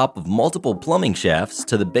from the top of multiple plumbing shafts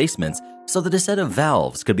to the basements so that a set of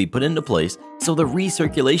valves could be put into place so the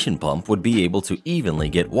recirculation pump would be able to evenly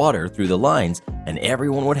get water through the lines and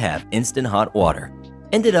everyone would have instant hot water.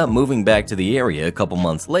 Ended up moving back to the area a couple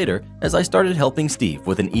months later as I started helping Steve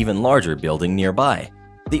with an even larger building nearby.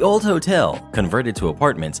 The old hotel, converted to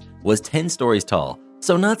apartments, was 10 stories tall,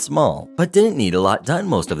 so not small, but didn't need a lot done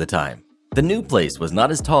most of the time. The new place was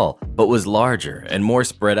not as tall, but was larger and more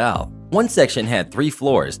spread out. One section had 3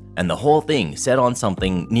 floors, and the whole thing sat on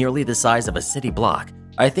something nearly the size of a city block.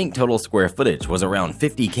 I think total square footage was around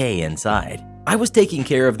 50K inside. I was taking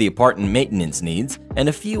care of the apartment maintenance needs and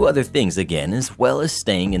a few other things again, as well as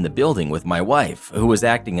staying in the building with my wife, who was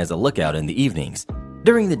acting as a lookout in the evenings.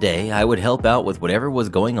 During the day, I would help out with whatever was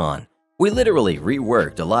going on. We literally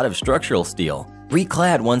reworked a lot of structural steel,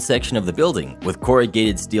 reclad one section of the building with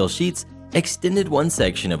corrugated steel sheets, extended one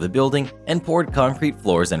section of the building, and poured concrete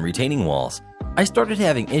floors and retaining walls. I started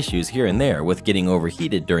having issues here and there with getting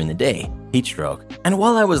overheated during the day, heat stroke, and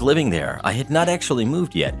while I was living there, I had not actually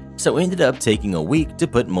moved yet, so ended up taking a week to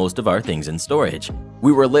put most of our things in storage.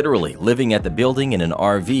 We were literally living at the building in an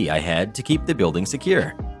RV I had to keep the building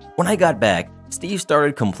secure. When I got back, Steve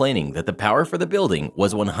started complaining that the power for the building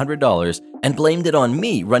was $100 and blamed it on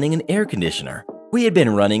me running an air conditioner. We had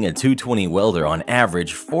been running a 220 welder on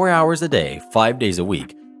average 4 hours a day, 5 days a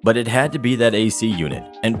week, but it had to be that AC unit,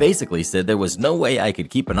 and basically said there was no way I could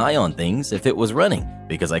keep an eye on things if it was running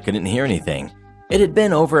because I couldn't hear anything. It had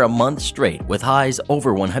been over a month straight with highs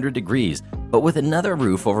over 100 degrees, but with another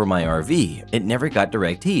roof over my RV, it never got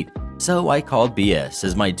direct heat. So I called BS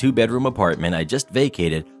as my 2-bedroom apartment I just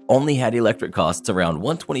vacated only had electric costs around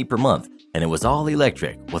 $120 per month, and it was all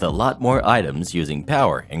electric with a lot more items using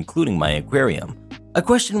power, including my aquarium. A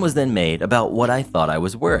question was then made about what I thought I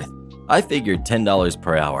was worth. I figured $10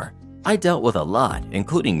 per hour. I dealt with a lot,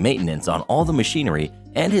 including maintenance on all the machinery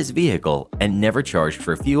and his vehicle, and never charged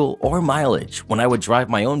for fuel or mileage when I would drive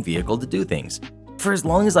my own vehicle to do things. For as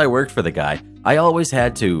long as I worked for the guy, I always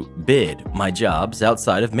had to bid my jobs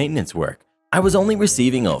outside of maintenance work. I was only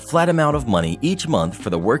receiving a flat amount of money each month for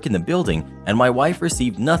the work in the building, and my wife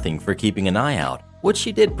received nothing for keeping an eye out, which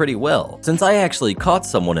she did pretty well, since I actually caught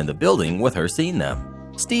someone in the building with her seeing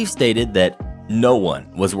them. Steve stated that no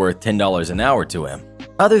one was worth $10 an hour to him.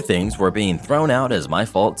 Other things were being thrown out as my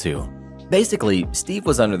fault too. Basically, Steve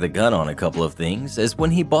was under the gun on a couple of things, as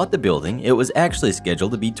when he bought the building, it was actually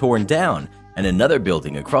scheduled to be torn down, and another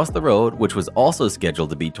building across the road, which was also scheduled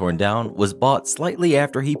to be torn down, was bought slightly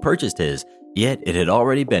after he purchased his, yet it had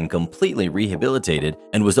already been completely rehabilitated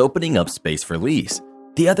and was opening up space for lease.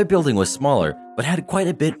 The other building was smaller, but had quite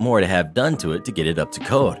a bit more to have done to it to get it up to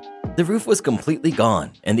code. The roof was completely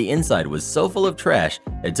gone, and the inside was so full of trash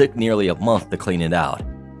it took nearly a month to clean it out.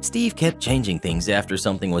 Steve kept changing things after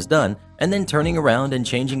something was done, and then turning around and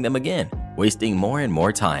changing them again, wasting more and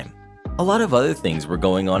more time. A lot of other things were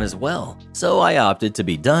going on as well, so I opted to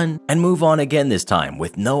be done and move on again this time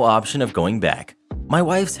with no option of going back. My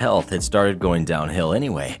wife's health had started going downhill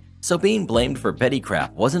anyway, so being blamed for petty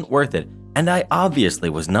crap wasn't worth it, and I obviously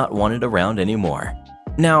was not wanted around anymore.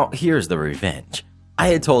 Now, here's the revenge. I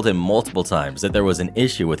had told him multiple times that there was an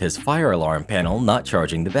issue with his fire alarm panel not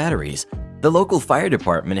charging the batteries. The local fire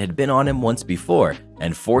department had been on him once before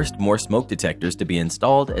and forced more smoke detectors to be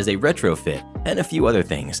installed as a retrofit and a few other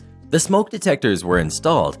things. The smoke detectors were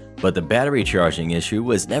installed, but the battery charging issue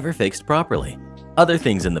was never fixed properly. Other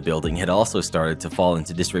things in the building had also started to fall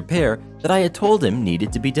into disrepair that I had told him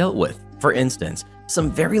needed to be dealt with. For instance,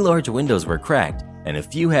 some very large windows were cracked and a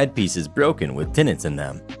few had pieces broken with tenants in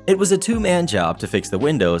them. It was a two-man job to fix the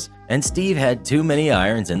windows, and Steve had too many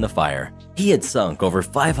irons in the fire. He had sunk over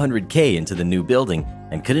 $500K into the new building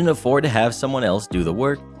and couldn't afford to have someone else do the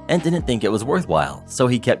work and didn't think it was worthwhile, so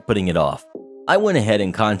he kept putting it off. I went ahead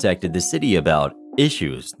and contacted the city about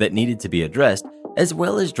issues that needed to be addressed, as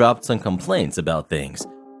well as dropped some complaints about things.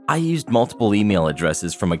 I used multiple email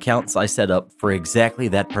addresses from accounts I set up for exactly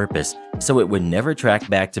that purpose, so it would never track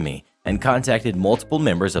back to me, and contacted multiple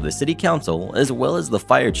members of the city council as well as the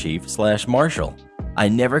fire chief/marshal. I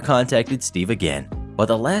never contacted Steve again, but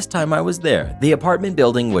the last time I was there, the apartment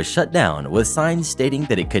building was shut down with signs stating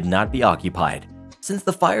that it could not be occupied. Since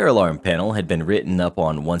the fire alarm panel had been written up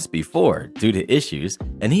on once before due to issues,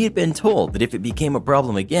 and he had been told that if it became a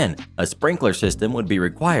problem again, a sprinkler system would be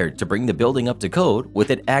required to bring the building up to code with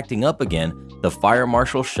it acting up again, the fire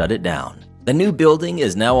marshal shut it down. The new building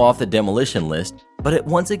is now off the demolition list, but it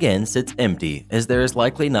once again sits empty as there is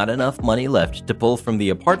likely not enough money left to pull from the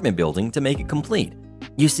apartment building to make it complete.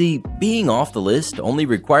 You see, being off the list only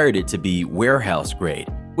required it to be warehouse grade,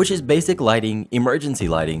 which is basic lighting, emergency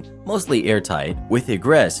lighting, mostly airtight, with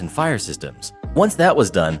egress and fire systems. Once that was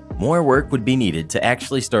done, more work would be needed to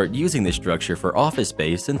actually start using the structure for office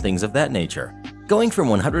space and things of that nature. Going from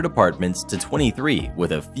 100 apartments to 23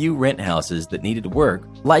 with a few rent houses that needed work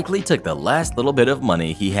likely took the last little bit of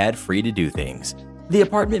money he had free to do things. The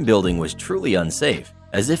apartment building was truly unsafe,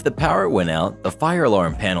 as if the power went out, the fire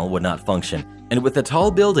alarm panel would not function, and with a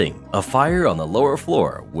tall building, a fire on the lower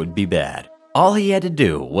floor would be bad. All he had to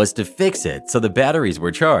do was to fix it so the batteries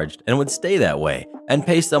were charged and would stay that way, and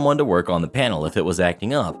pay someone to work on the panel if it was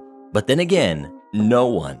acting up. But then again, no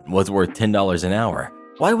one was worth $10 an hour.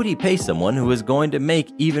 Why would he pay someone who was going to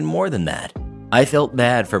make even more than that? I felt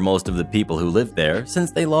bad for most of the people who lived there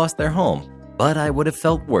since they lost their home, but I would have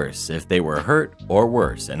felt worse if they were hurt or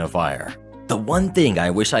worse in a fire. The one thing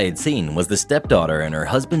I wish I had seen was the stepdaughter and her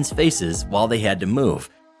husband's faces while they had to move.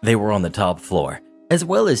 They were on the top floor, as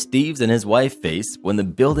well as Steve's and his wife's face when the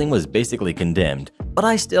building was basically condemned. But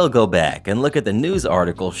I still go back and look at the news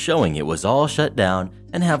article showing it was all shut down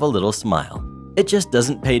and have a little smile. It just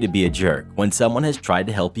doesn't pay to be a jerk when someone has tried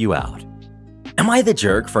to help you out. Am I the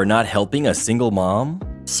jerk for not helping a single mom?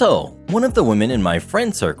 So, one of the women in my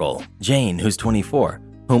friend circle, Jane, who's 24,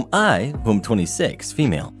 whom 26,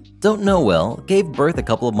 female, don't know well, gave birth a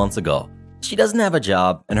couple of months ago. She doesn't have a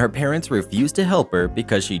job, and her parents refused to help her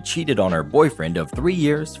because she cheated on her boyfriend of 3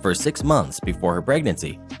 years for 6 months before her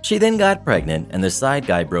pregnancy. She then got pregnant, and the side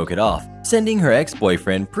guy broke it off, sending her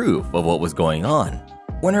ex-boyfriend proof of what was going on.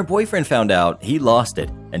 When her boyfriend found out, he lost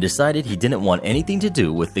it and decided he didn't want anything to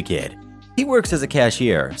do with the kid. He works as a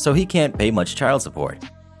cashier, so he can't pay much child support.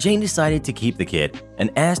 Jane decided to keep the kid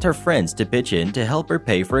and asked her friends to pitch in to help her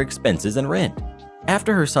pay for expenses and rent.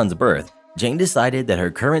 After her son's birth, Jane decided that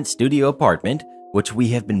her current studio apartment, which we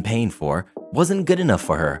have been paying for, wasn't good enough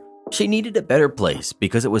for her. She needed a better place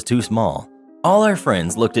because it was too small. All our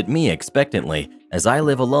friends looked at me expectantly as I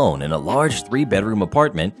live alone in a large 3-bedroom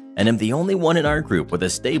apartment and am the only one in our group with a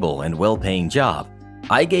stable and well-paying job.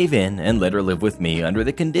 I gave in and let her live with me under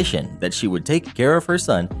the condition that she would take care of her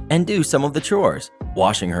son and do some of the chores,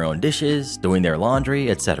 washing her own dishes, doing their laundry,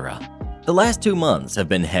 etc. The last 2 months have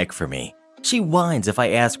been heck for me. She whines if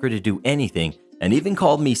I ask her to do anything and even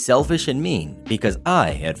called me selfish and mean because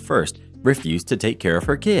I, at first, refused to take care of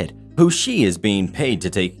her kid, who she is being paid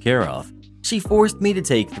to take care of. She forced me to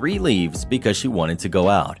take 3 leaves because she wanted to go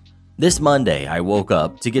out. This Monday, I woke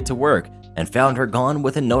up to get to work and found her gone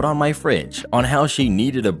with a note on my fridge on how she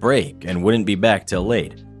needed a break and wouldn't be back till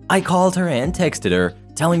late. I called her and texted her,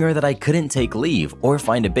 telling her that I couldn't take leave or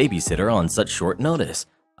find a babysitter on such short notice.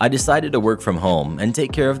 I decided to work from home and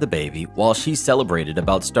take care of the baby while she celebrated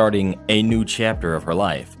about starting a new chapter of her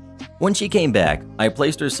life. When she came back, I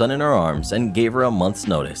placed her son in her arms and gave her a month's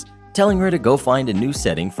notice, telling her to go find a new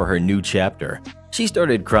setting for her new chapter. She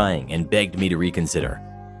started crying and begged me to reconsider.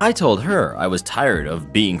 I told her I was tired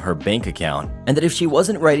of being her bank account and that if she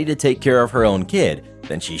wasn't ready to take care of her own kid,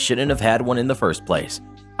 then she shouldn't have had one in the first place.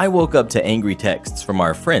 I woke up to angry texts from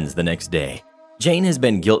our friends the next day. Jane has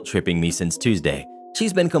been guilt-tripping me since Tuesday.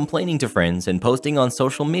 She's been complaining to friends and posting on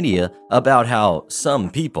social media about how some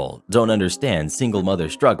people don't understand single mother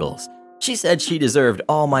struggles. She said she deserved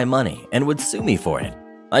all my money and would sue me for it.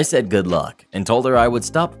 I said good luck and told her I would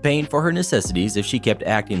stop paying for her necessities if she kept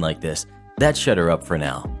acting like this. That shut her up for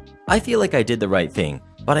now. I feel like I did the right thing,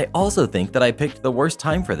 but I also think that I picked the worst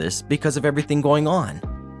time for this because of everything going on.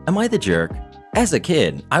 Am I the jerk? As a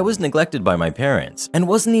kid, I was neglected by my parents and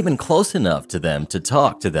wasn't even close enough to them to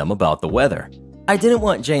talk to them about the weather. I didn't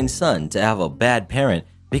want Jane's son to have a bad parent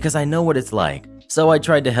because I know what it's like, so I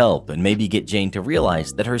tried to help and maybe get Jane to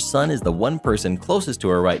realize that her son is the one person closest to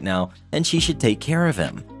her right now and she should take care of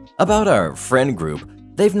him. About our friend group,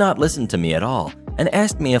 they've not listened to me at all and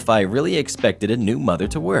asked me if I really expected a new mother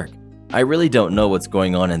to work. I really don't know what's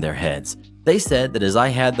going on in their heads. They said that as I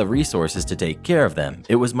had the resources to take care of them,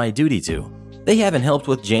 it was my duty to. They haven't helped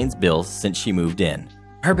with Jane's bills since she moved in.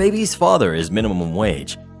 Her baby's father is minimum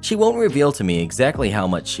wage. She won't reveal to me exactly how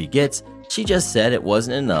much she gets. She just said it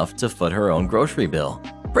wasn't enough to foot her own grocery bill.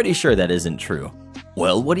 Pretty sure that isn't true.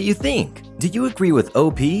 Well, what do you think? Do you agree with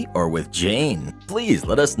OP or with Jane? Please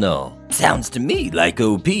let us know. Sounds to me like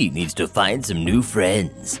OP needs to find some new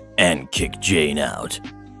friends and kick Jane out.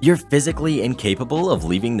 You're physically incapable of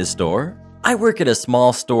leaving the store? I work at a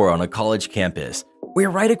small store on a college campus. We're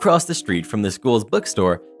right across the street from the school's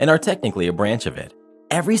bookstore and are technically a branch of it.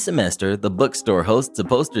 Every semester, the bookstore hosts a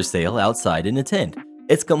poster sale outside in a tent.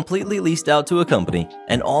 It's completely leased out to a company,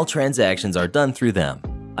 and all transactions are done through them.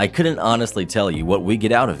 I couldn't honestly tell you what we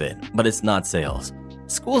get out of it, but it's not sales.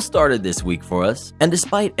 School started this week for us, and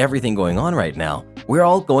despite everything going on right now, we're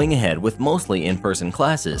all going ahead with mostly in-person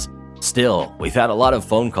classes. Still, we've had a lot of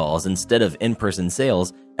phone calls instead of in-person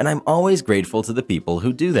sales, and I'm always grateful to the people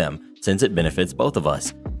who do them since it benefits both of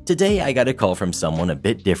us. Today, I got a call from someone a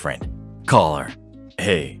bit different. Caller.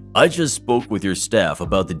 Hey, I just spoke with your staff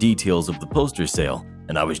about the details of the poster sale,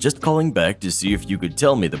 and I was just calling back to see if you could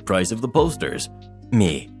tell me the price of the posters.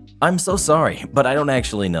 Me. I'm so sorry, but I don't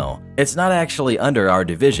actually know. It's not actually under our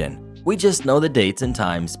division. We just know the dates and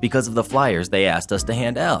times because of the flyers they asked us to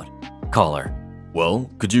hand out. Caller. Well,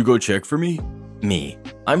 could you go check for me? Me.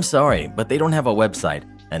 I'm sorry, but they don't have a website,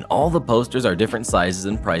 and all the posters are different sizes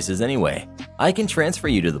and prices anyway. I can transfer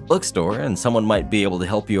you to the bookstore and someone might be able to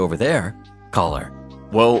help you over there. Caller.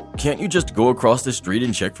 Well, can't you just go across the street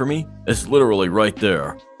and check for me? It's literally right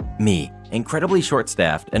there. Me, incredibly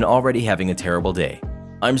short-staffed and already having a terrible day.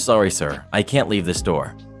 I'm sorry, sir. I can't leave the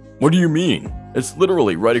store. What do you mean? It's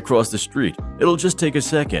literally right across the street. It'll just take a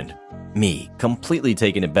second. Me, completely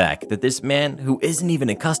taken aback that this man, who isn't even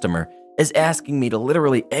a customer, is asking me to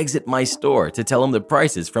literally exit my store to tell him the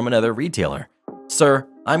prices from another retailer. Sir,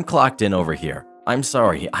 I'm clocked in over here. I'm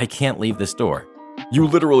sorry, I can't leave the store. You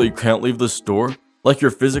literally can't leave the store? Like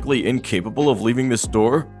you're physically incapable of leaving the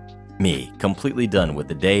store? Me, completely done with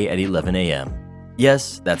the day at 11 a.m.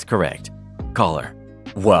 Yes, that's correct. Caller.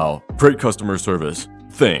 Wow, great customer service.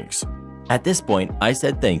 Thanks. At this point, I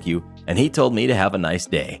said thank you, and he told me to have a nice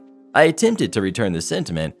day. I attempted to return the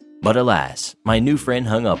sentiment, but alas, my new friend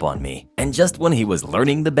hung up on me, and just when he was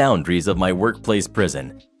learning the boundaries of my workplace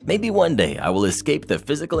prison. Maybe one day I will escape the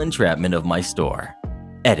physical entrapment of my store.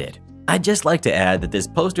 Edit. I'd just like to add that this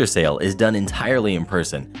poster sale is done entirely in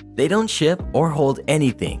person. They don't ship or hold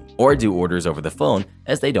anything or do orders over the phone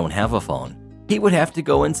as they don't have a phone. He would have to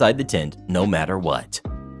go inside the tent no matter what.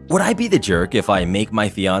 Would I be the jerk if I make my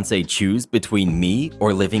fiance choose between me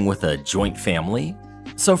or living with a joint family?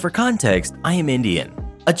 So for context, I am Indian.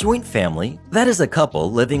 A joint family, that is a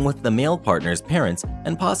couple living with the male partner's parents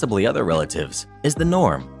and possibly other relatives, is the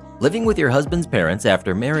norm. Living with your husband's parents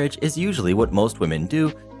after marriage is usually what most women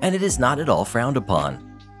do, and it is not at all frowned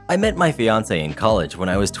upon. I met my fiance in college when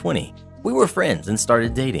I was 20. We were friends and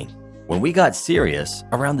started dating. When we got serious,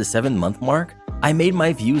 around the 7-month mark, I made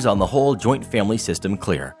my views on the whole joint family system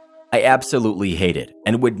clear. I absolutely hate it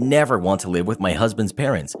and would never want to live with my husband's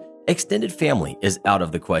parents. Extended family is out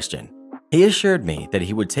of the question. He assured me that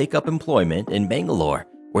he would take up employment in Bangalore,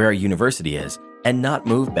 where our university is, and not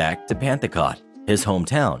move back to Panthakot, his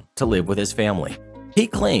hometown, to live with his family. He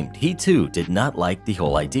claimed he too did not like the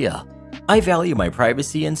whole idea. I value my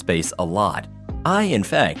privacy and space a lot. I, in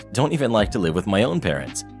fact, don't even like to live with my own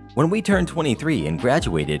parents. When we turned 23 and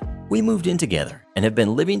graduated, we moved in together and have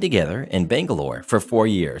been living together in Bangalore for 4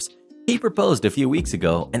 years. He proposed a few weeks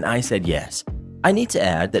ago and I said yes. I need to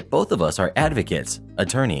add that both of us are advocates,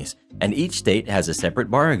 attorneys, and each state has a separate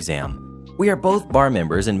bar exam. We are both bar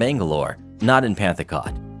members in Bangalore, not in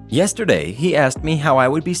Panthakot. Yesterday, he asked me how I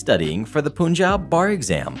would be studying for the Punjab bar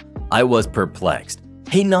exam. I was perplexed.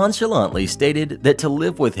 He nonchalantly stated that to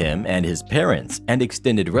live with him and his parents and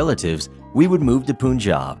extended relatives, we would move to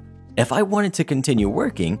Punjab. If I wanted to continue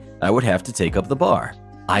working, I would have to take up the bar.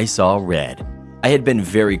 I saw red. I had been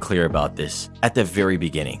very clear about this at the very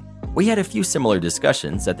beginning. We had a few similar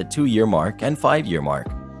discussions at the 2-year mark and 5-year mark.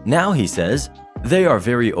 Now he says, they are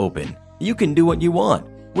very open. You can do what you want.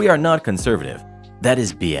 We are not conservative. That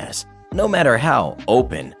is BS. No matter how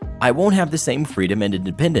open, I won't have the same freedom and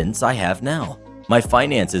independence I have now. My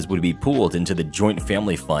finances would be pooled into the joint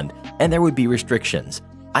family fund and there would be restrictions.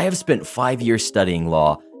 I have spent 5 years studying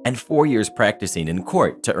law and 4 years practicing in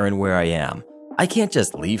court to earn where I am. I can't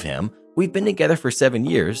just leave him. We've been together for 7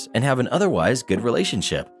 years and have an otherwise good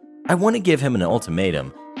relationship. I want to give him an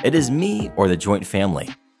ultimatum. It is me or the joint family.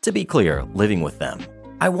 To be clear, living with them.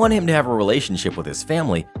 I want him to have a relationship with his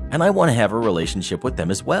family and I want to have a relationship with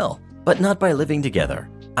them as well, but not by living together.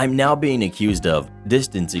 I'm now being accused of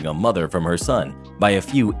distancing a mother from her son by a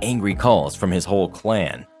few angry calls from his whole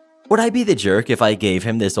clan. Would I be the jerk if I gave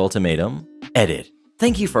him this ultimatum? Edit.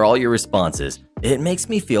 Thank you for all your responses. It makes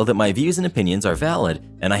me feel that my views and opinions are valid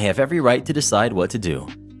and I have every right to decide what to do.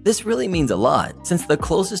 This really means a lot since the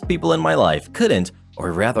closest people in my life couldn't,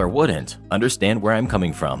 or rather wouldn't, understand where I'm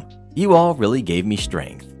coming from. You all really gave me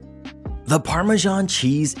strength. The Parmesan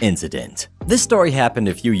cheese incident. This story happened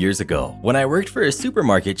a few years ago when I worked for a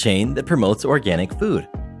supermarket chain that promotes organic food.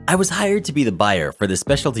 I was hired to be the buyer for the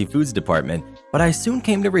specialty foods department, but I soon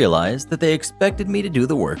came to realize that they expected me to do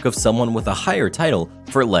the work of someone with a higher title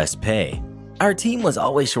for less pay. Our team was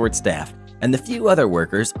always short-staffed, and the few other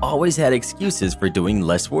workers always had excuses for doing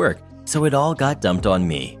less work, so it all got dumped on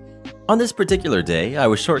me. On this particular day, I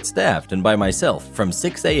was short-staffed and by myself from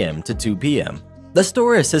 6 a.m. to 2 p.m. The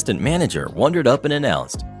store assistant manager wandered up and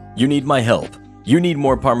announced, "You need my help. You need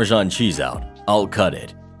more Parmesan cheese out. I'll cut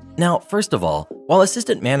it." Now, first of all, while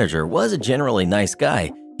assistant manager was a generally nice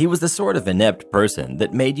guy, he was the sort of inept person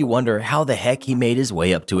that made you wonder how the heck he made his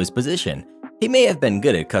way up to his position. He may have been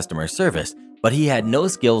good at customer service, but he had no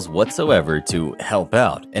skills whatsoever to help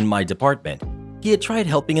out in my department. He had tried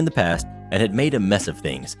helping in the past and had made a mess of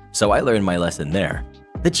things, so I learned my lesson there.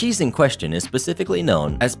 The cheese in question is specifically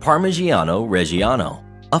known as Parmigiano Reggiano.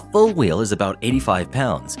 A full wheel is about 85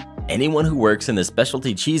 pounds. Anyone who works in the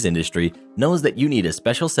specialty cheese industry knows that you need a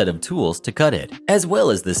special set of tools to cut it, as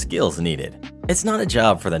well as the skills needed. It's not a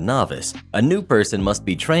job for the novice. A new person must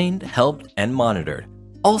be trained, helped, and monitored.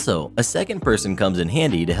 Also, a second person comes in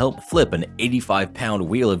handy to help flip an 85-pound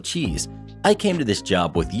wheel of cheese. I came to this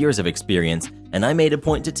job with years of experience, and I made a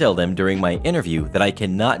point to tell them during my interview that I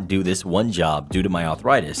cannot do this one job due to my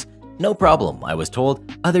arthritis. No problem, I was told,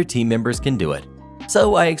 other team members can do it.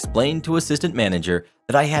 So I explained to assistant manager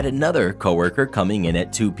that I had another coworker coming in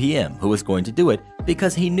at 2 p.m. who was going to do it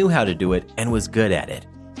because he knew how to do it and was good at it.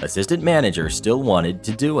 Assistant manager still wanted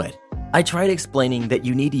to do it. I tried explaining that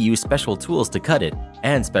you need to use special tools to cut it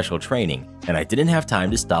and special training, and I didn't have time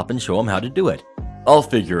to stop and show him how to do it. "I'll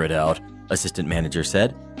figure it out," assistant manager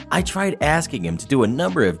said. I tried asking him to do a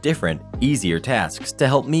number of different, easier tasks to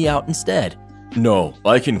help me out instead. "No,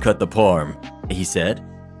 I can cut the parm," he said.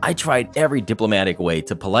 I tried every diplomatic way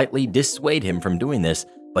to politely dissuade him from doing this,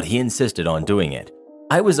 but he insisted on doing it.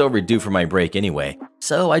 I was overdue for my break anyway,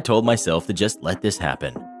 so I told myself to just let this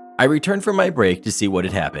happen. I returned from my break to see what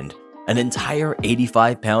had happened. An entire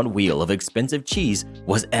 85-pound wheel of expensive cheese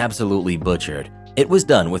was absolutely butchered. It was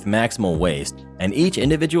done with maximal waste, and each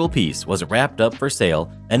individual piece was wrapped up for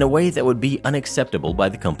sale in a way that would be unacceptable by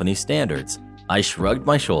the company's standards. I shrugged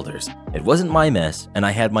my shoulders. It wasn't my mess, and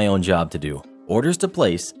I had my own job to do. Orders to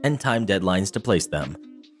place, and time deadlines to place them.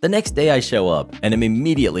 The next day I show up and am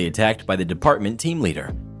immediately attacked by the department team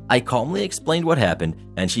leader. I calmly explained what happened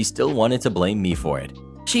and she still wanted to blame me for it.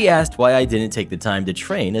 She asked why I didn't take the time to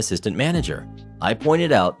train assistant manager. I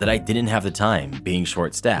pointed out that I didn't have the time, being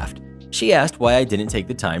short-staffed. She asked why I didn't take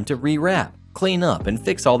the time to rewrap, clean up, and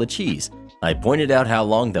fix all the cheese. I pointed out how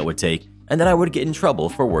long that would take and that I would get in trouble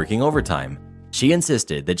for working overtime. She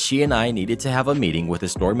insisted that she and I needed to have a meeting with the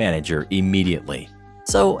store manager immediately.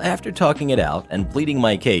 So after talking it out and pleading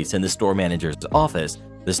my case in the store manager's office,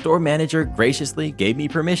 the store manager graciously gave me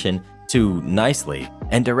permission to nicely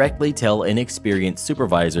and directly tell inexperienced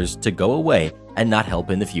supervisors to go away and not help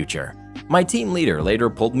in the future. My team leader later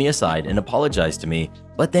pulled me aside and apologized to me,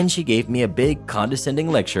 but then she gave me a big condescending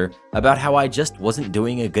lecture about how I just wasn't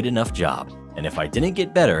doing a good enough job, and if I didn't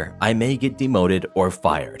get better, I may get demoted or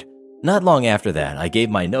fired. Not long after that, I gave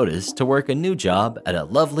my notice to work a new job at a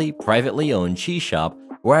lovely, privately owned cheese shop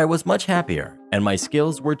where I was much happier and my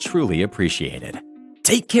skills were truly appreciated.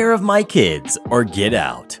 Take care of my kids or get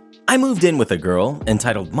out. I moved in with a girl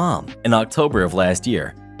entitled Mom in October of last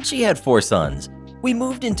year. She had 4 sons. We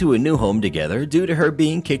moved into a new home together due to her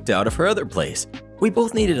being kicked out of her other place. We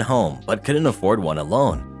both needed a home but couldn't afford one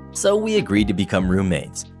alone, so we agreed to become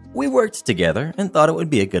roommates. We worked together and thought it would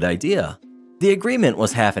be a good idea. The agreement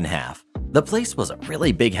was half and half. The place was a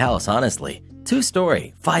really big house, honestly.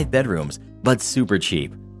 2-story, 5 bedrooms, but super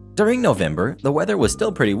cheap. During November, the weather was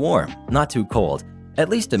still pretty warm, not too cold, at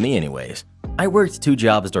least to me anyways. I worked 2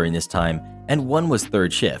 jobs during this time and one was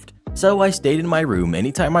 3rd shift, so I stayed in my room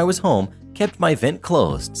anytime I was home, kept my vent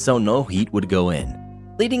closed so no heat would go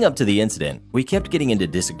in. Leading up to the incident, we kept getting into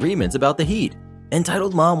disagreements about the heat.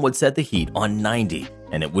 Entitled Mom would set the heat on 90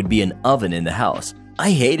 and it would be an oven in the house.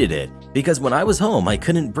 I hated it because when I was home I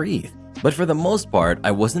couldn't breathe, but for the most part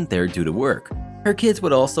I wasn't there due to work. Her kids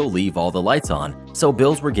would also leave all the lights on, so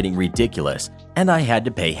bills were getting ridiculous and I had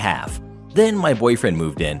to pay half. Then my boyfriend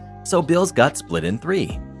moved in, so bills got split in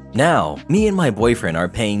 3. Now, me and my boyfriend are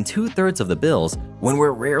paying 2/3 of the bills when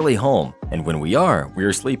we're rarely home, and when we are,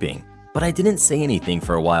 we're sleeping. But I didn't say anything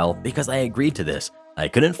for a while because I agreed to this. I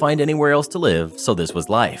couldn't find anywhere else to live, so this was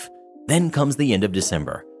life. Then comes the end of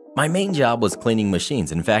December. My main job was cleaning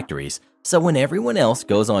machines in factories, so when everyone else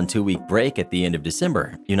goes on 2-week break at the end of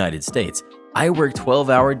December, United States, I work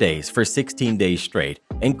 12-hour days for 16 days straight,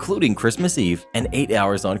 including Christmas Eve and 8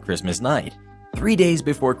 hours on Christmas night. 3 days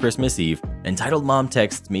before Christmas Eve, Entitled Mom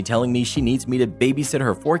texts me telling me she needs me to babysit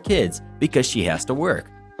her 4 kids because she has to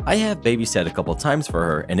work. I have babysat a couple times for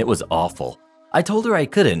her and it was awful. I told her I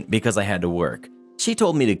couldn't because I had to work. She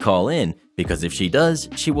told me to call in because if she does,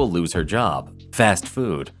 she will lose her job. Fast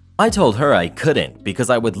food. I told her I couldn't because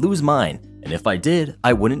I would lose mine, and if I did,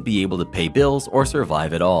 I wouldn't be able to pay bills or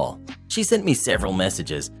survive at all. She sent me several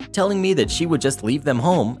messages telling me that she would just leave them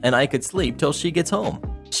home and I could sleep till she gets home.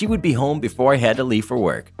 She would be home before I had to leave for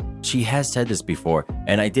work. She has said this before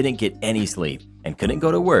and I didn't get any sleep and couldn't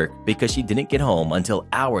go to work because she didn't get home until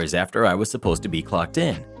hours after I was supposed to be clocked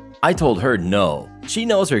in. I told her no. She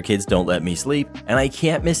knows her kids don't let me sleep and I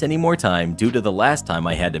can't miss any more time due to the last time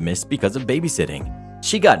I had to miss because of babysitting.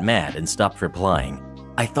 She got mad and stopped replying.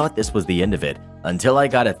 I thought this was the end of it until I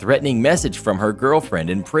got a threatening message from her girlfriend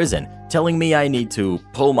in prison telling me I need to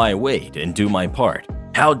pull my weight and do my part.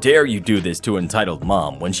 "How dare you do this to Entitled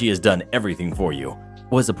Mom when she has done everything for you,"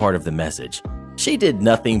 was a part of the message. She did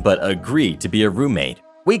nothing but agree to be a roommate.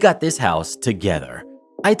 We got this house together.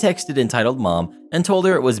 I texted Entitled Mom and told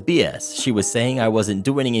her it was BS. She was saying I wasn't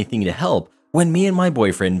doing anything to help when me and my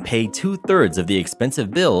boyfriend pay 2/3 of the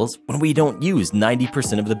expensive bills when we don't use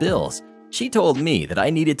 90% of the bills. She told me that I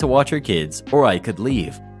needed to watch her kids or I could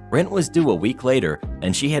leave. Rent was due a week later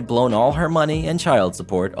and she had blown all her money and child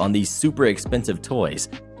support on these super expensive toys.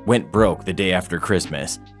 Went broke the day after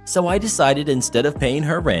Christmas. So I decided instead of paying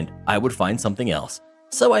her rent, I would find something else.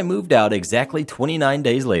 So I moved out exactly 29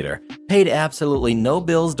 days later, paid absolutely no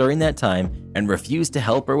bills during that time, and refused to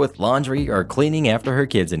help her with laundry or cleaning after her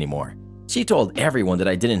kids anymore. She told everyone that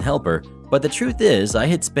I didn't help her, but the truth is I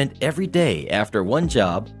had spent every day after one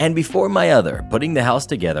job and before my other putting the house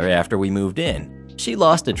together after we moved in. She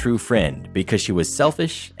lost a true friend because she was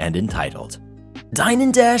selfish and entitled. Dine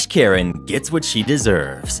and Dash Karen gets what she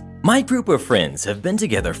deserves. My group of friends have been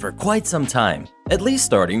together for quite some time, at least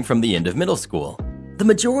starting from the end of middle school. The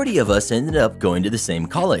majority of us ended up going to the same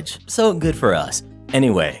college, so good for us.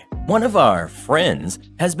 Anyway, one of our friends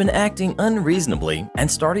has been acting unreasonably and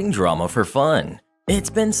starting drama for fun. It's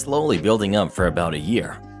been slowly building up for about a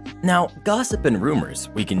year. Now, gossip and rumors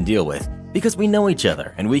we can deal with because we know each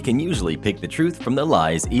other and we can usually pick the truth from the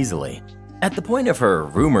lies easily. At the point of her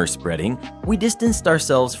rumor spreading, we distanced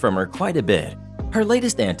ourselves from her quite a bit. Her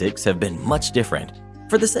latest antics have been much different.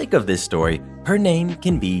 For the sake of this story, her name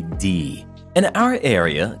can be D. In our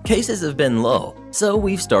area, cases have been low, so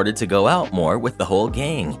we've started to go out more with the whole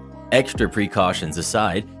gang. Extra precautions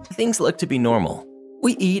aside, things look to be normal.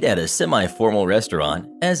 We eat at a semi-formal restaurant,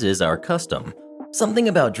 as is our custom. Something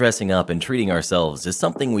about dressing up and treating ourselves is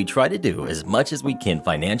something we try to do as much as we can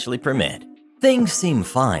financially permit. Things seem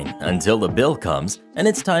fine until the bill comes and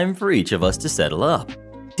it's time for each of us to settle up.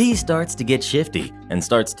 Dee starts to get shifty and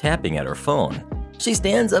starts tapping at her phone. She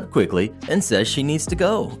stands up quickly and says she needs to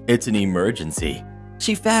go. It's an emergency.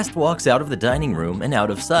 She fast walks out of the dining room and out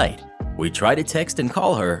of sight. We try to text and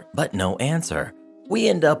call her, but no answer. We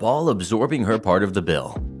end up all absorbing her part of the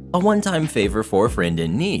bill. A one-time favor for a friend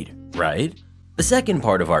in need, right? The second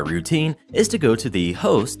part of our routine is to go to the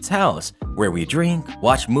host's house, where we drink,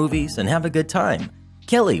 watch movies, and have a good time.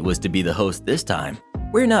 Kelly was to be the host this time.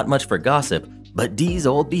 We're not much for gossip, but Dee's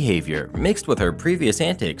old behavior mixed with her previous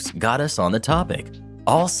antics got us on the topic.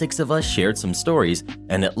 All 6 of us shared some stories,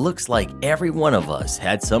 and it looks like every one of us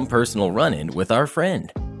had some personal run-in with our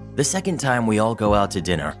friend. The second time we all go out to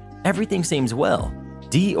dinner, everything seems well.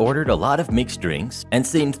 Dee ordered a lot of mixed drinks and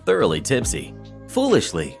seemed thoroughly tipsy.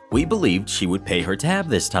 Foolishly, we believed she would pay her tab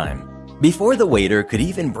this time. Before the waiter could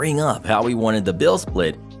even bring up how we wanted the bill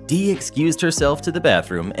split, Dee excused herself to the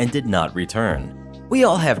bathroom and did not return. We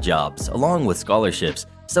all have jobs, along with scholarships,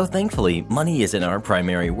 so thankfully money isn't our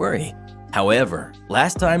primary worry. However,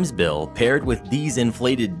 last time's bill paired with Dee's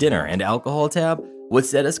inflated dinner and alcohol tab would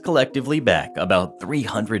set us collectively back about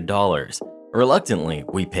 $300. Reluctantly,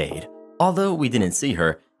 we paid. Although we didn't see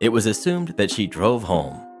her, it was assumed that she drove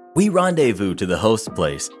home. We rendezvous to the host's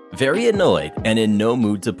place, very annoyed and in no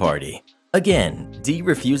mood to party. Again, Dee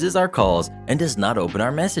refuses our calls and does not open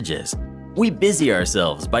our messages. We busy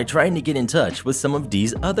ourselves by trying to get in touch with some of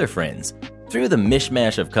Dee's other friends. Through the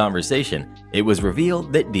mishmash of conversation, it was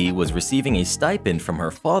revealed that Dee was receiving a stipend from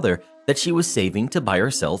her father that she was saving to buy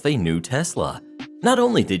herself a new Tesla. Not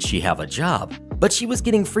only did she have a job, but she was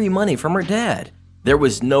getting free money from her dad. There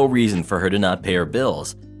was no reason for her to not pay her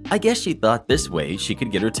bills. I guess she thought this way she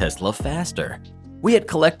could get her Tesla faster. We had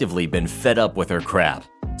collectively been fed up with her crap.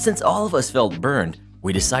 Since all of us felt burned,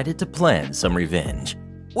 we decided to plan some revenge.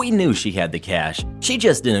 We knew she had the cash, she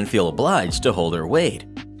just didn't feel obliged to hold her weight.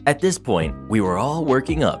 At this point, we were all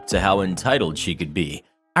working up to how entitled she could be.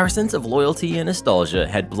 Our sense of loyalty and nostalgia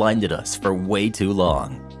had blinded us for way too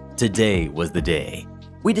long. Today was the day.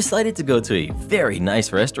 We decided to go to a very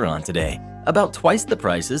nice restaurant today, about twice the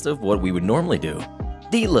prices of what we would normally do.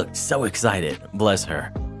 Dee looked so excited, bless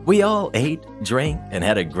her. We all ate, drank, and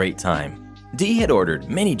had a great time. Dee had ordered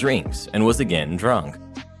many drinks and was again drunk.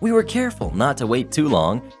 We were careful not to wait too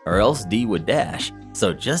long or else Dee would dash,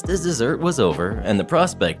 so just as dessert was over and the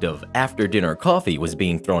prospect of after-dinner coffee was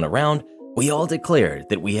being thrown around, we all declared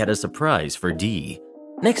that we had a surprise for Dee.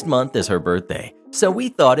 Next month is her birthday, so we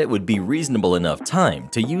thought it would be reasonable enough time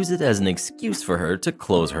to use it as an excuse for her to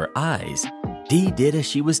close her eyes. Dee did as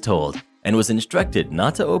she was told and was instructed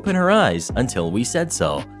not to open her eyes until we said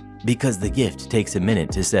so, because the gift takes a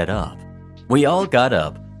minute to set up. We all got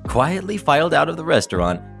up, quietly filed out of the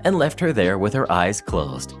restaurant, and left her there with her eyes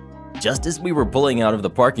closed. Just as we were pulling out of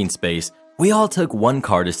the parking space, we all took one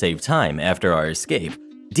car to save time after our escape.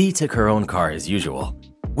 Dee took her own car as usual.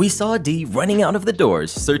 We saw Dee running out of the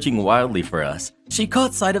doors, searching wildly for us. She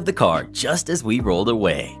caught sight of the car just as we rolled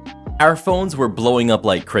away. Our phones were blowing up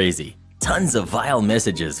like crazy. Tons of vile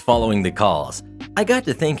messages following the calls. I got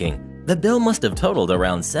to thinking, the bill must have totaled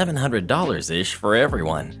around $700-ish for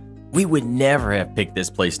everyone. We would never have picked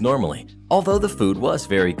this place normally, although the food was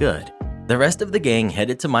very good. The rest of the gang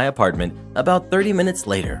headed to my apartment. About 30 minutes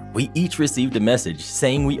later, we each received a message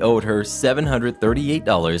saying we owed her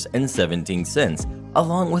 $738.17,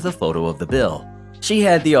 along with a photo of the bill. She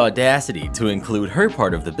had the audacity to include her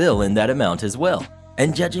part of the bill in that amount as well,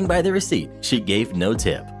 and judging by the receipt, she gave no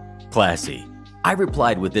tip. Classy. I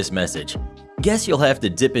replied with this message: guess you'll have to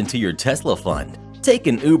dip into your Tesla fund. Take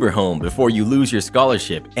an Uber home before you lose your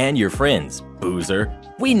scholarship and your friends, boozer.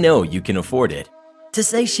 We know you can afford it. To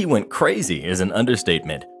say she went crazy is an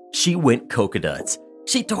understatement. She went coconuts.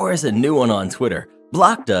 She tore us a new one on Twitter,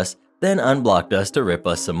 blocked us, then unblocked us to rip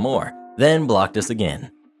us some more, then blocked us again.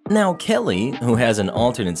 Now Kelly, who has an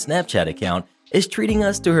alternate Snapchat account, is treating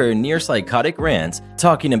us to her near-psychotic rants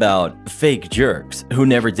talking about fake jerks who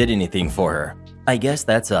never did anything for her. I guess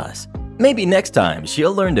that's us. Maybe next time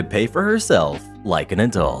she'll learn to pay for herself like an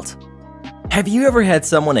adult. Have you ever had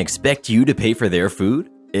someone expect you to pay for their food?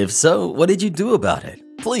 If so, what did you do about it?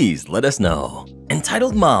 Please let us know.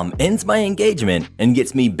 Entitled Mom ends my engagement and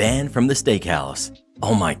gets me banned from the steakhouse.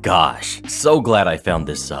 Oh my gosh, so glad I found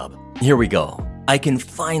this sub. Here we go. I can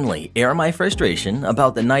finally air my frustration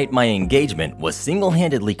about the night my engagement was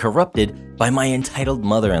single-handedly corrupted by my entitled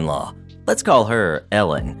mother-in-law. Let's call her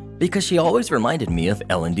Ellen, because she always reminded me of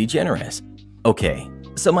Ellen DeGeneres. Okay,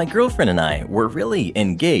 So my girlfriend and I were really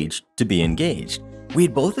engaged to be engaged. We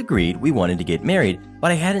had both agreed we wanted to get married,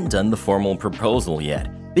 but I hadn't done the formal proposal yet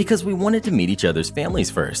because we wanted to meet each other's families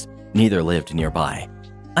first. Neither lived nearby.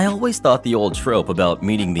 I always thought the old trope about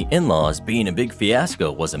meeting the in-laws being a big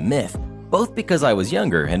fiasco was a myth, both because I was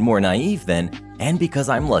younger and more naive then, and because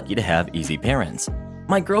I'm lucky to have easy parents.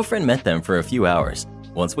 My girlfriend met them for a few hours.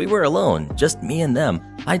 Once we were alone, just me and them,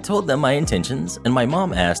 I told them my intentions, and my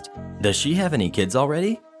mom asked, "Does she have any kids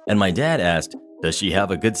already?" And my dad asked, "Does she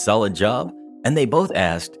have a good solid job?" And they both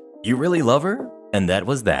asked, "You really love her?" And that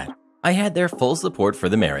was that. I had their full support for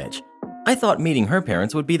the marriage. I thought meeting her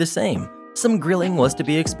parents would be the same. Some grilling was to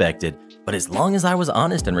be expected, but as long as I was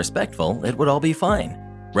honest and respectful, it would all be fine.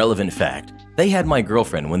 Relevant fact, they had my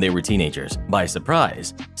girlfriend when they were teenagers, by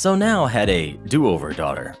surprise, so now had a do-over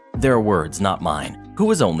daughter, their words not mine, who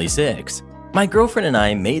was only 6. My girlfriend and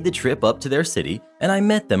I made the trip up to their city, and I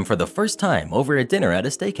met them for the first time over a dinner at a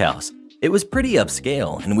steakhouse. It was pretty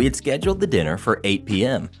upscale, and we had scheduled the dinner for 8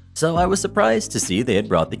 p.m., so I was surprised to see they had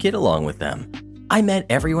brought the kid along with them. I met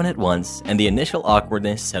everyone at once, and the initial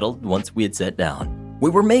awkwardness settled once we had sat down. We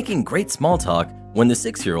were making great small talk when the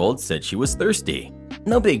 6-year-old said she was thirsty.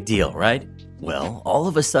 No big deal, right? Well, all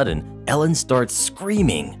of a sudden, Ellen starts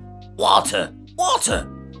screaming, "Water! Water!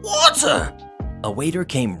 Water!" A waiter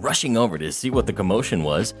came rushing over to see what the commotion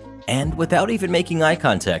was, and without even making eye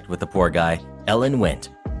contact with the poor guy, Ellen went,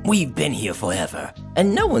 "We've been here forever,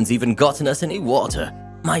 and no one's even gotten us any water.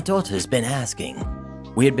 My daughter's been asking."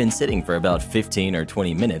 We had been sitting for about 15 or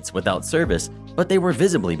 20 minutes without service, but they were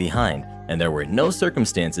visibly behind, and there were no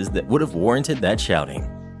circumstances that would have warranted that shouting.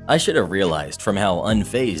 I should have realized from how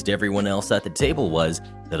unfazed everyone else at the table was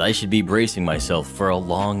that I should be bracing myself for a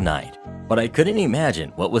long night, but I couldn't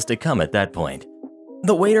imagine what was to come at that point.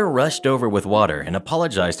 The waiter rushed over with water and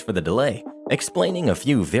apologized for the delay, explaining a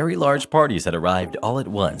few very large parties had arrived all at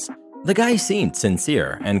once. The guy seemed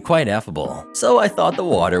sincere and quite affable, so I thought the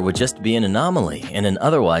water would just be an anomaly in an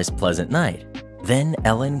otherwise pleasant night. Then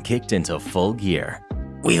Ellen kicked into full gear.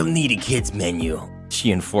 "We'll need a kids menu," she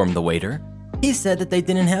informed the waiter. He said that they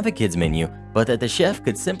didn't have a kids menu, but that the chef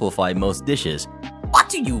could simplify most dishes. "What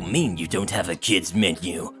do you mean you don't have a kids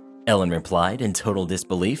menu?" Ellen replied in total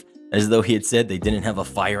disbelief, as though he had said they didn't have a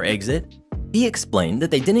fire exit. He explained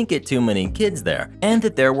that they didn't get too many kids there, and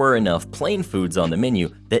that there were enough plain foods on the menu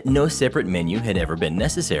that no separate menu had ever been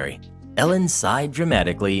necessary. Ellen sighed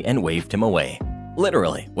dramatically and waved him away.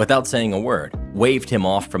 Literally, without saying a word, waved him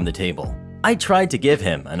off from the table. I tried to give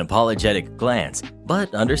him an apologetic glance,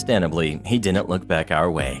 but understandably, he didn't look back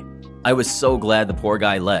our way. I was so glad the poor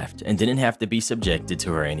guy left and didn't have to be subjected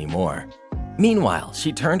to her anymore. Meanwhile,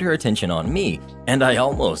 she turned her attention on me, and I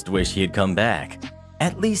almost wish he had come back.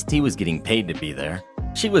 At least he was getting paid to be there.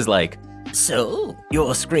 She was like, "So, you're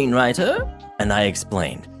a screenwriter?" And I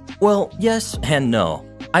explained, "Well, yes and no.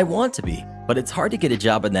 I want to be, but it's hard to get a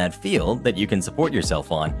job in that field that you can support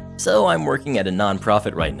yourself on, so I'm working at a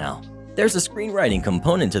nonprofit right now. There's a screenwriting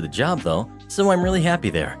component to the job though, so I'm really happy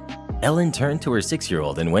there." Ellen turned to her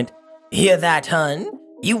 6-year-old and went, "Hear that, hun?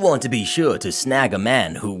 You want to be sure to snag a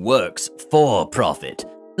man who works for profit.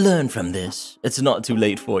 Learn from this. It's not too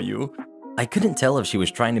late for you." I couldn't tell if she was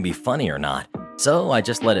trying to be funny or not, so I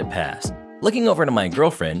just let it pass, looking over to my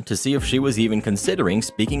girlfriend to see if she was even considering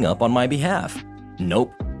speaking up on my behalf.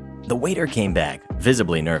 Nope. The waiter came back,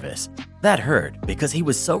 visibly nervous. That hurt because he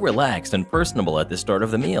was so relaxed and personable at the start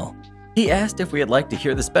of the meal. He asked if we had like to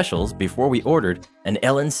hear the specials before we ordered, and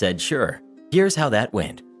Ellen said sure. Here's how that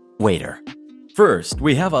went. Waiter: "First,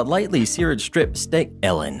 we have a lightly seared strip steak."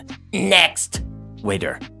 Ellen: "Next."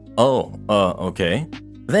 Waiter: "Oh, okay.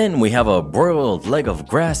 Then we have a broiled leg of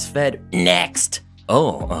grass-fed." "Next."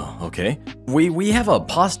 "Oh, okay. We have a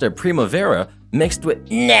pasta primavera mixed with."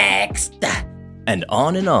 "Next." And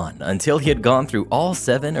on until he had gone through all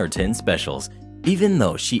 7 or 10 specials, even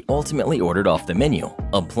though she ultimately ordered off the menu,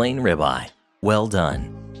 a plain ribeye. Well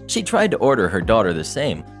done. She tried to order her daughter the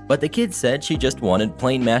same, but the kid said she just wanted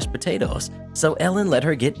plain mashed potatoes, so Ellen let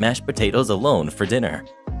her get mashed potatoes alone for dinner.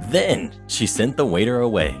 Then she sent the waiter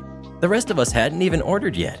away. The rest of us hadn't even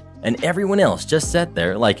ordered yet, and everyone else just sat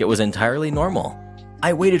there like it was entirely normal.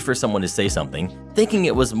 I waited for someone to say something, thinking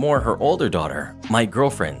it was more her older daughter, my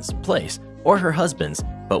girlfriend's, place, or her husband's,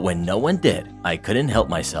 but when no one did, I couldn't help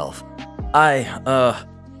myself.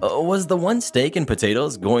 Was the one steak and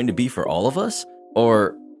potatoes going to be for all of us?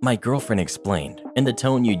 Or, my girlfriend explained, in the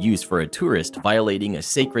tone you'd use for a tourist violating a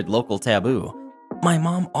sacred local taboo. "My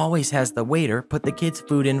mom always has the waiter put the kids'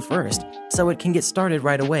 food in first, so it can get started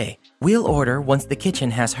right away. We'll order once the kitchen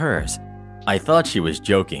has hers." I thought she was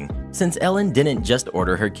joking, since Ellen didn't just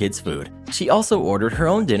order her kids' food, she also ordered her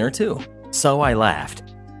own dinner too. So I laughed.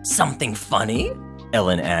 Something funny?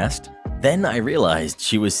 Ellen asked. Then I realized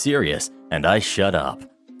she was serious, and I shut up.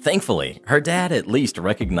 Thankfully, her dad at least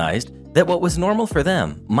recognized that what was normal for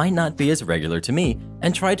them might not be as regular to me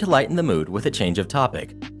and tried to lighten the mood with a change of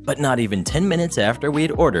topic. But not even 10 minutes after we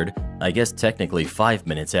had ordered, I guess technically 5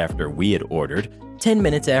 minutes after we had ordered, 10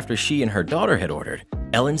 minutes after she and her daughter had ordered,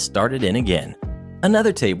 Ellen started in again.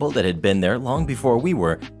 Another table that had been there long before we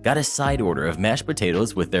were got a side order of mashed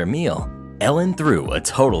potatoes with their meal. Ellen threw a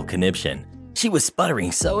total conniption. She was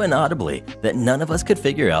sputtering so inaudibly that none of us could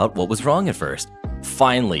figure out what was wrong at first.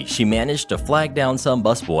 Finally, she managed to flag down some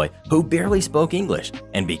busboy who barely spoke English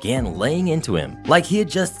and began laying into him like he had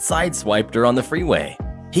just sideswiped her on the freeway.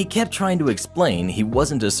 He kept trying to explain he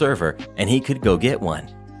wasn't a server and he could go get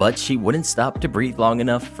one, but she wouldn't stop to breathe long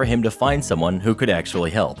enough for him to find someone who could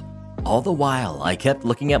actually help. All the while, I kept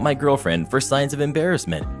looking at my girlfriend for signs of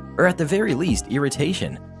embarrassment, or at the very least,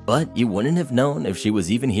 irritation. But you wouldn't have known if she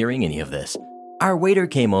was even hearing any of this. Our waiter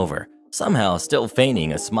came over, somehow still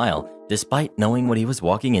feigning a smile despite knowing what he was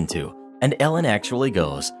walking into, and Ellen actually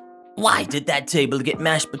goes, "Why did that table get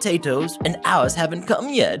mashed potatoes and ours haven't come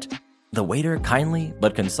yet?" The waiter kindly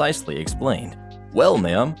but concisely explained, "Well,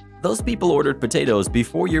 ma'am, those people ordered potatoes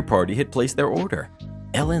before your party had placed their order."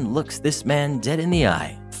 Ellen looks this man dead in the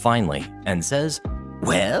eye, finally, and says,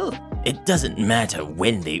 "Well, it doesn't matter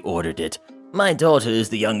when they ordered it. My daughter is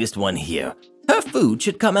the youngest one here. Her food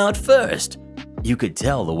should come out first." You could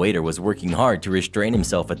tell the waiter was working hard to restrain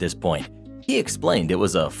himself at this point. He explained it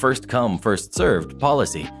was a first-come, first-served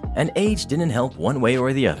policy, and age didn't help one way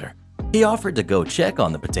or the other. He offered to go check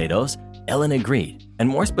on the potatoes. Ellen agreed, and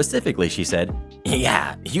more specifically she said,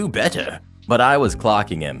 "Yeah, you better." But I was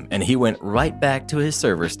clocking him, and he went right back to his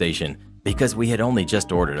server station because we had only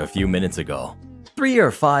just ordered a few minutes ago. 3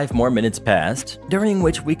 or 5 more minutes passed, during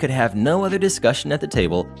which we could have no other discussion at the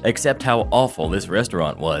table except how awful this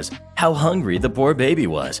restaurant was, how hungry the poor baby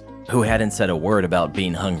was, who hadn't said a word about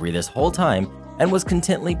being hungry this whole time and was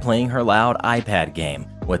contently playing her loud iPad game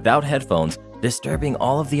without headphones, disturbing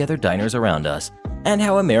all of the other diners around us, and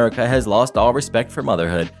how America has lost all respect for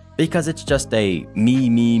motherhood because it's just a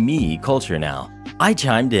me culture now. I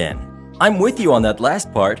chimed in, "I'm with you on that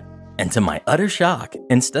last part." And to my utter shock,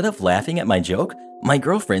 instead of laughing at my joke, my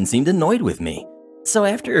girlfriend seemed annoyed with me. So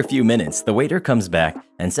after a few minutes, the waiter comes back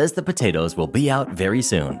and says the potatoes will be out very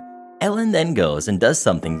soon. Ellen then goes and does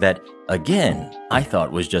something that, again, I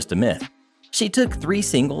thought was just a myth. She took 3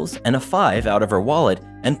 singles and a 5 out of her wallet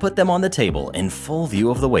and put them on the table in full view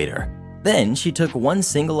of the waiter. Then she took 1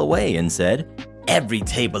 single away and said, "Every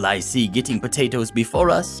table I see getting potatoes before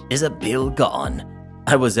us is a bill gone."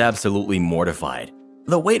 I was absolutely mortified.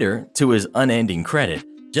 The waiter, to his unending credit,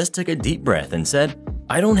 just took a deep breath and said,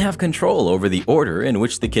 "I don't have control over the order in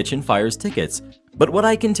which the kitchen fires tickets, but what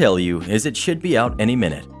I can tell you is it should be out any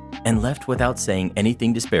minute," and left without saying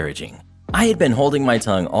anything disparaging. I had been holding my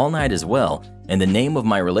tongue all night as well in the name of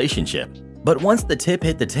my relationship, but once the tip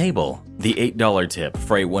hit the table, the $8 tip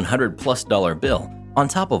for a $100+ bill, on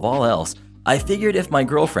top of all else, I figured if my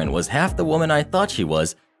girlfriend was half the woman I thought she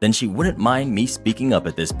was, then she wouldn't mind me speaking up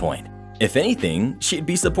at this point. If anything, she'd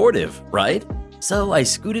be supportive, right? So I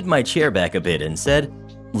scooted my chair back a bit and said,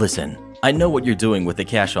 "Listen, I know what you're doing with the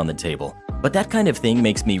cash on the table, but that kind of thing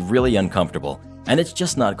makes me really uncomfortable, and it's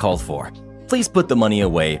just not called for. Please put the money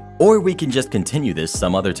away, or we can just continue this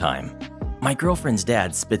some other time." My girlfriend's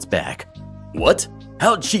dad spits back, "What?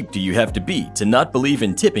 How cheap do you have to be to not believe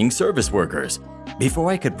in tipping service workers?"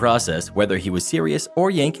 Before I could process whether he was serious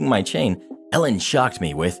or yanking my chain, Ellen shocked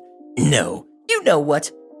me with, "No, you know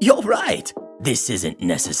what? You're right. This isn't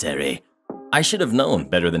necessary." I should have known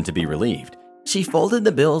better than to be relieved. She folded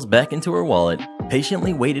the bills back into her wallet,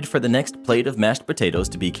 patiently waited for the next plate of mashed potatoes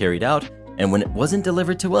to be carried out, and when it wasn't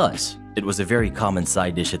delivered to us, it was a very common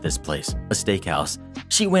side dish at this place, a steakhouse,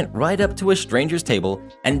 she went right up to a stranger's table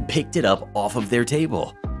and picked it up off of their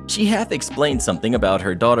table. She half explained something about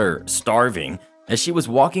her daughter starving as she was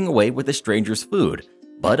walking away with the stranger's food,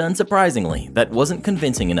 but unsurprisingly, that wasn't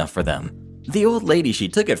convincing enough for them. The old lady she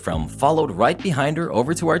took it from followed right behind her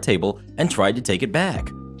over to our table and tried to take it back.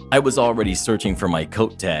 I was already searching for my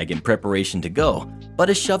coat tag in preparation to go, but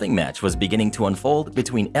a shoving match was beginning to unfold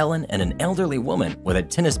between Ellen and an elderly woman with a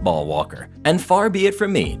tennis ball walker, and far be it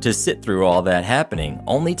from me to sit through all that happening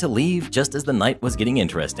only to leave just as the night was getting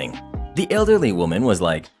interesting. The elderly woman was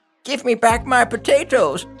like, "Give me back my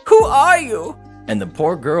potatoes. Who are you?" And the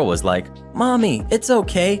poor girl was like, "Mommy, it's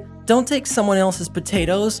okay. Don't take someone else's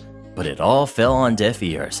potatoes." But it all fell on deaf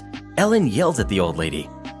ears. Ellen yelled at the old lady,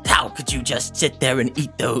 "How could you just sit there and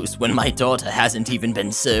eat those when my daughter hasn't even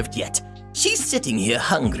been served yet? She's sitting here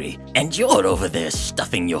hungry, and you're over there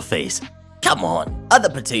stuffing your face. Come on, other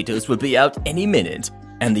potatoes will be out any minute.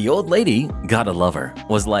 And the old lady, gotta love her,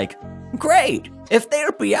 was like, great, if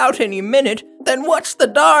they'll be out any minute, then what's the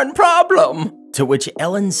darn problem? To which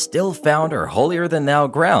Ellen still found her holier-than-thou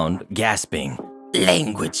ground, gasping,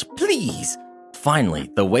 language, please. Finally,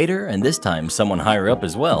 the waiter, and this time someone higher up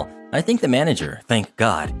as well, I think the manager, thank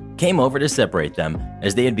God, came over to separate them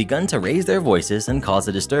as they had begun to raise their voices and cause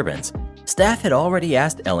a disturbance. Staff had already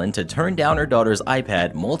asked Ellen to turn down her daughter's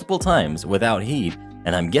iPad multiple times without heed,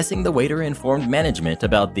 and I'm guessing the waiter informed management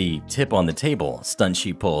about the tip on the table stunt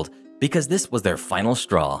she pulled because this was their final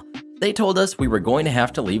straw. They told us we were going to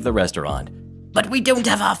have to leave the restaurant. But we don't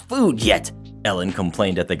have our food yet, Ellen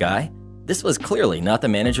complained at the guy. This was clearly not the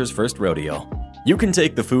manager's first rodeo. You can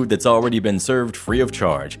take the food that's already been served free of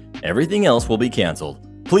charge. Everything else will be canceled.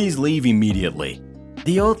 Please leave immediately.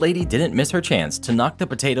 The old lady didn't miss her chance to knock the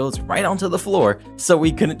potatoes right onto the floor so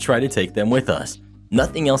we couldn't try to take them with us.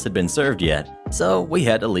 Nothing else had been served yet, so we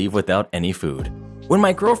had to leave without any food. When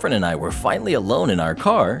my girlfriend and I were finally alone in our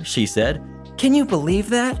car, she said, "Can you believe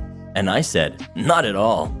that?" And I said, "Not at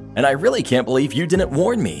all. And I really can't believe you didn't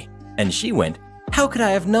warn me." And she went, "How could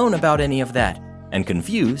I have known about any of that?" And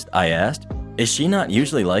confused, I asked, "Is she not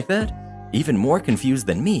usually like that?" Even more confused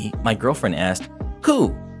than me, my girlfriend asked,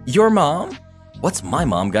 "Who? Your mom?" What's my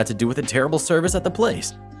mom got to do with a terrible service at the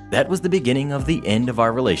place? That was the beginning of the end of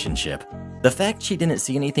our relationship. The fact she didn't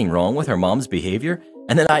see anything wrong with her mom's behavior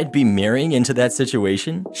and that I'd be marrying into that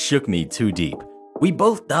situation shook me too deep. We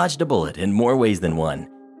both dodged a bullet in more ways than one.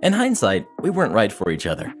 In hindsight, we weren't right for each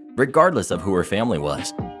other, regardless of who her family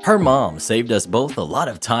was. Her mom saved us both a lot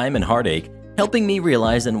of time and heartache, helping me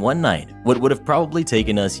realize in one night what would have probably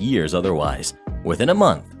taken us years otherwise. Within a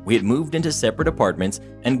month, we had moved into separate apartments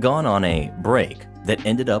and gone on a break that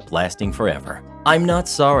ended up lasting forever. I'm not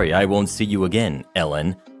sorry I won't see you again,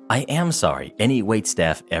 Ellen. I am sorry any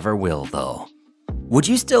waitstaff ever will, though. Would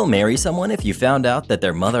you still marry someone if you found out that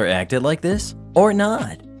their mother acted like this? Or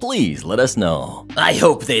not? Please let us know. I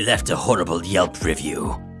hope they left a horrible Yelp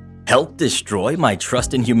review. Helped destroy my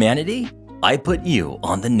trust in humanity? I put you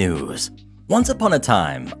on the news. Once upon a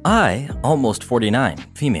time, I, almost 49,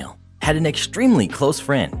 female, had an extremely close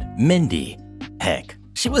friend, Mindy. Heck,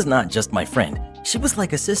 she was not just my friend, she was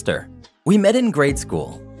like a sister. We met in grade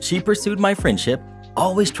school. She pursued my friendship,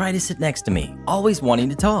 always tried to sit next to me, always wanting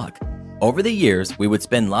to talk. Over the years, we would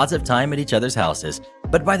spend lots of time at each other's houses,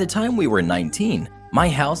 but by the time we were 19, my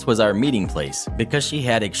house was our meeting place because she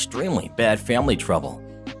had extremely bad family trouble.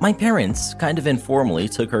 My parents kind of informally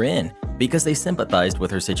took her in because they sympathized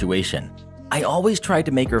with her situation. I always tried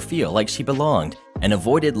to make her feel like she belonged and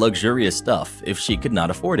avoided luxurious stuff if she could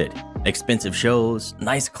not afford it. Expensive shows,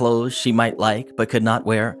 nice clothes she might like but could not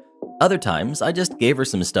wear. Other times, I just gave her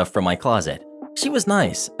some stuff from my closet. She was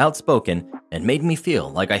nice, outspoken, and made me feel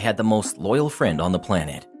like I had the most loyal friend on the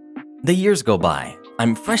planet. The years go by.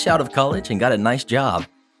 I'm fresh out of college and got a nice job.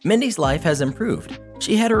 Mindy's life has improved.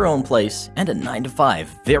 She had her own place and a 9-to-5,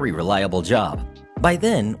 very reliable job. By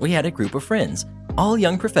then, we had a group of friends, all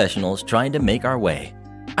young professionals trying to make our way.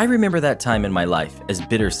 I remember that time in my life as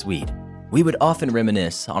bittersweet. We would often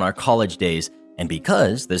reminisce on our college days, and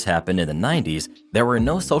because this happened in the 90s, there were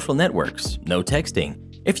no social networks, no texting.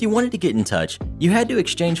 If you wanted to get in touch, you had to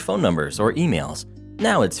exchange phone numbers or emails.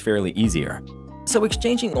 Now it's fairly easier. So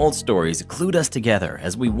exchanging old stories glued us together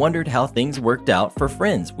as we wondered how things worked out for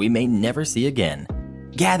friends we may never see again.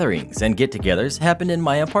 Gatherings and get-togethers happened in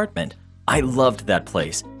my apartment. I loved that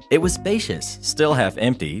place. It was spacious, still half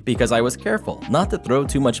empty because I was careful not to throw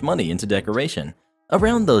too much money into decoration.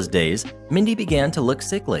 Around those days, Mindy began to look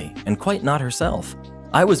sickly and quite not herself.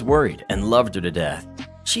 I was worried and loved her to death.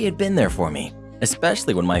 She had been there for me,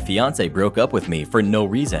 especially when my fiance broke up with me for no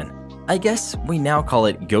reason. I guess we now call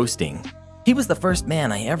it ghosting. He was the first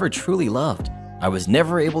man I ever truly loved. I was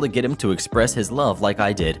never able to get him to express his love like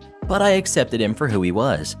I did, but I accepted him for who he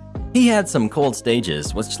was. He had some cold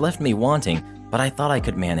stages, which left me wanting, but I thought I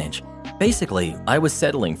could manage. Basically, I was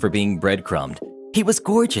settling for being breadcrumbed. He was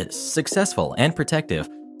gorgeous, successful, and protective,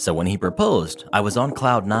 so when he proposed, I was on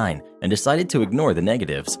cloud 9 and decided to ignore the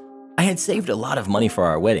negatives. I had saved a lot of money for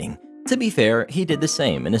our wedding. To be fair, he did the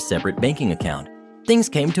same in a separate banking account. Things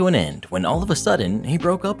came to an end when all of a sudden he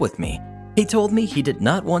broke up with me. He told me he did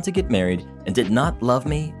not want to get married and did not love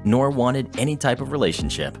me nor wanted any type of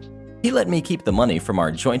relationship. He let me keep the money from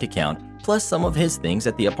our joint account plus some of his things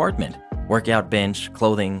at the apartment. Workout bench,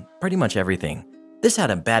 clothing, pretty much everything. This had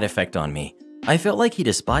a bad effect on me. I felt like he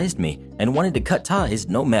despised me and wanted to cut ties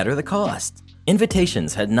no matter the cost.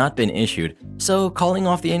 Invitations had not been issued, so calling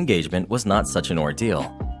off the engagement was not such an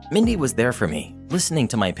ordeal. Mindy was there for me, listening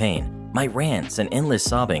to my pain, my rants and endless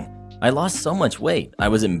sobbing. I lost so much weight, I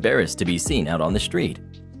was embarrassed to be seen out on the street.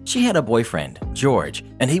 She had a boyfriend, George,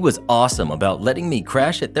 and he was awesome about letting me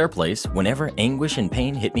crash at their place whenever anguish and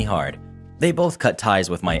pain hit me hard. They both cut ties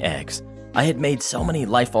with my ex. I had made so many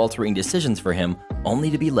life-altering decisions for him, only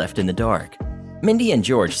to be left in the dark. Mindy and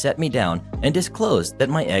George sat me down and disclosed that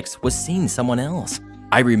my ex was seeing someone else.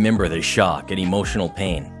 I remember the shock and emotional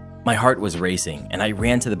pain. My heart was racing, and I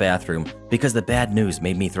ran to the bathroom because the bad news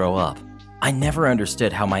made me throw up. I never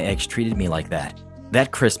understood how my ex treated me like that.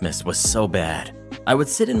 That Christmas was so bad. I would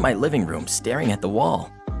sit in my living room staring at the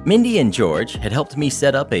wall. Mindy and George had helped me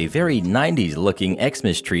set up a very 90s-looking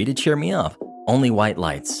Xmas tree to cheer me up. Only white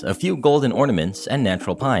lights, a few golden ornaments, and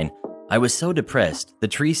natural pine. I was so depressed, the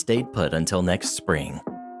tree stayed put until next spring.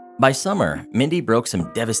 By summer, Mindy broke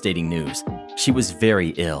some devastating news. She was very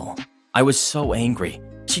ill. I was so angry.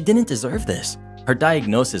 She didn't deserve this. Her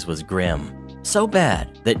diagnosis was grim. So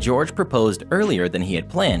bad that George proposed earlier than he had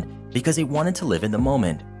planned because he wanted to live in the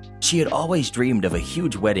moment. She had always dreamed of a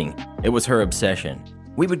huge wedding. It was her obsession.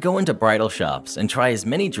 We would go into bridal shops and try as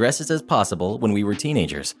many dresses as possible when we were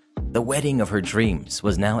teenagers. The wedding of her dreams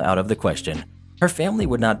was now out of the question. Her family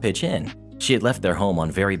would not pitch in. She had left their home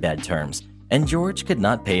on very bad terms, and George could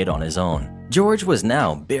not pay it on his own. George was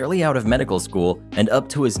now barely out of medical school and up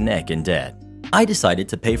to his neck in debt. I decided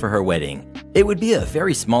to pay for her wedding. It would be a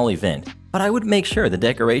very small event, but I would make sure the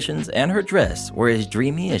decorations and her dress were as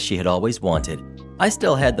dreamy as she had always wanted. I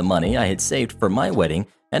still had the money I had saved for my wedding,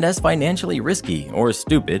 and as financially risky or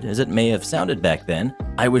stupid as it may have sounded back then,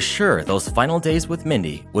 I was sure those final days with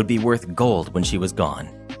Mindy would be worth gold when she was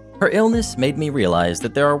gone. Her illness made me realize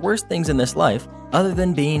that there are worse things in this life other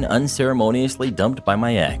than being unceremoniously dumped by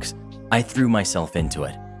my ex. I threw myself into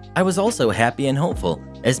it. I was also happy and hopeful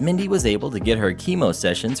as Mindy was able to get her chemo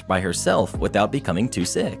sessions by herself without becoming too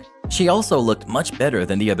sick. She also looked much better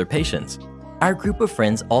than the other patients. Our group of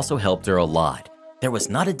friends also helped her a lot. There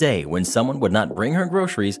was not a day when someone would not bring her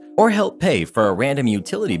groceries or help pay for a random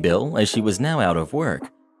utility bill as she was now out of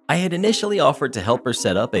work. I had initially offered to help her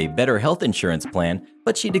set up a better health insurance plan,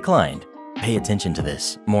 but she declined. Pay attention to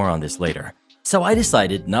this, more on this later. So I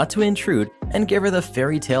decided not to intrude and give her the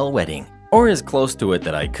fairy tale wedding, or as close to it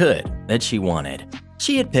that I could, that she wanted.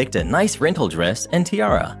 She had picked a nice rental dress and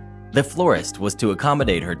tiara. The florist was to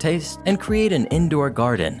accommodate her taste and create an indoor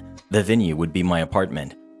garden. The venue would be my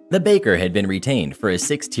apartment. The baker had been retained for a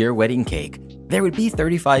 6-tier wedding cake. There would be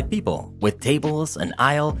 35 people, with tables, an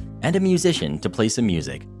aisle, and a musician to play some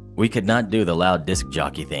music. We could not do the loud disc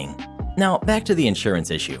jockey thing. Now, back to the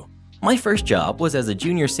insurance issue. My first job was as a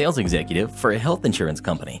junior sales executive for a health insurance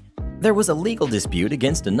company. There was a legal dispute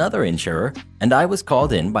against another insurer, and I was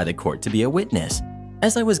called in by the court to be a witness.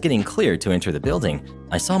 As I was getting cleared to enter the building,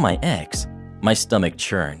 I saw my ex. My stomach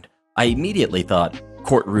churned. I immediately thought,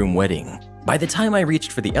 courtroom wedding. By the time I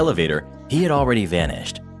reached for the elevator, he had already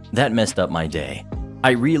vanished. That messed up my day.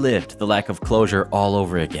 I relived the lack of closure all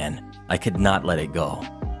over again. I could not let it go.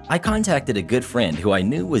 I contacted a good friend who I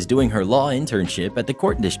knew was doing her law internship at the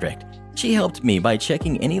court district. She helped me by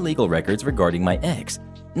checking any legal records regarding my ex.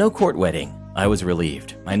 No court wedding. I was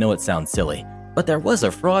relieved. I know it sounds silly, but there was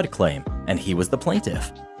a fraud claim, and he was the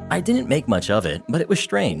plaintiff. I didn't make much of it, but it was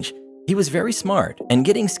strange. He was very smart, and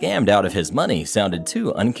getting scammed out of his money sounded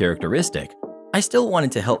too uncharacteristic. I still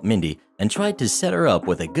wanted to help Mindy and tried to set her up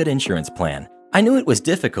with a good insurance plan. I knew it was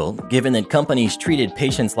difficult, given that companies treated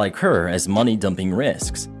patients like her as money-dumping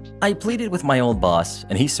risks. I pleaded with my old boss,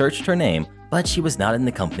 and he searched her name, but she was not in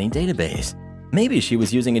the company database. Maybe she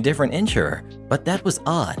was using a different insurer, but that was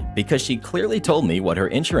odd because she clearly told me what her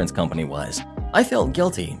insurance company was. I felt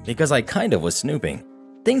guilty because I kind of was snooping.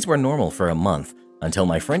 Things were normal for a month until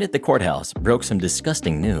my friend at the courthouse broke some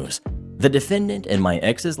disgusting news. The defendant in my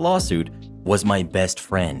ex's lawsuit was my best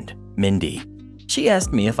friend, Mindy. She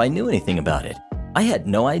asked me if I knew anything about it. I had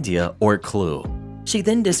no idea or clue. She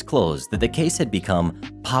then disclosed that the case had become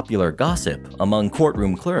popular gossip among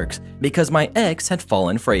courtroom clerks because my ex had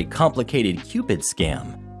fallen for a complicated Cupid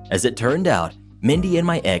scam. As it turned out, Mindy and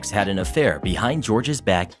my ex had an affair behind George's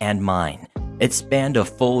back and mine. It spanned a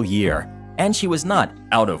full year, and she was not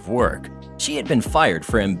out of work. She had been fired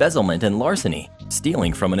for embezzlement and larceny,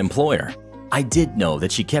 stealing from an employer. I did know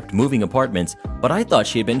that she kept moving apartments, but I thought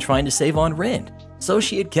she had been trying to save on rent, so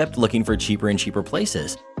she had kept looking for cheaper and cheaper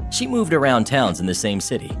places. She moved around towns in the same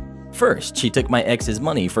city. First, she took my ex's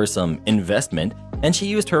money for some investment, and she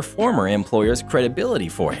used her former employer's credibility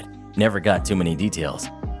for it. Never got too many details.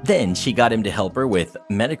 Then she got him to help her with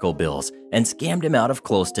medical bills and scammed him out of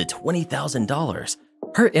close to $20,000.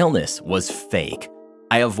 Her illness was fake.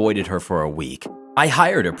 I avoided her for a week. I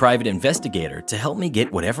hired a private investigator to help me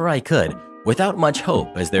get whatever I could without much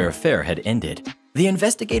hope as their affair had ended. The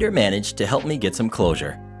investigator managed to help me get some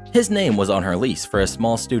closure. His name was on her lease for a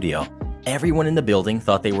small studio. Everyone in the building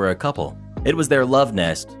thought they were a couple. It was their love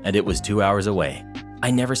nest, and it was 2 hours away.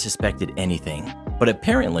 I never suspected anything, but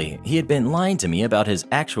apparently he had been lying to me about his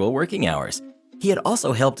actual working hours. He had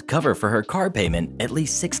also helped cover for her car payment at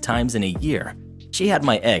least 6 times in a year. She had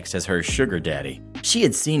my ex as her sugar daddy. She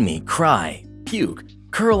had seen me cry, puke,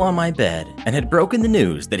 curl on my bed, and had broken the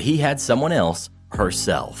news that he had someone else,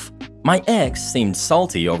 herself. My ex seemed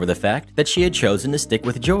salty over the fact that she had chosen to stick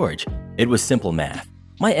with George. It was simple math.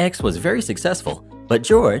 My ex was very successful, but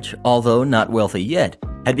George, although not wealthy yet,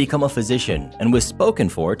 had become a physician and was spoken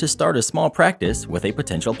for to start a small practice with a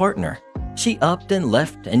potential partner. She upped and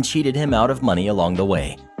left and cheated him out of money along the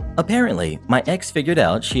way. Apparently, my ex figured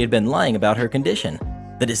out she had been lying about her condition.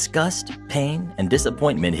 The disgust, pain, and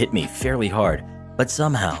disappointment hit me fairly hard, but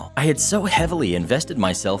somehow I had so heavily invested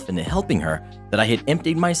myself in helping her that I had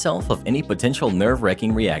emptied myself of any potential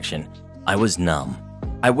nerve-wracking reaction. I was numb.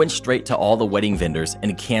 I went straight to all the wedding vendors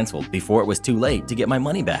and canceled before it was too late to get my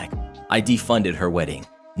money back. I defunded her wedding.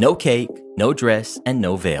 No cake, no dress, and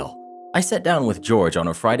no veil. I sat down with George on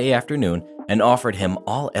a Friday afternoon and offered him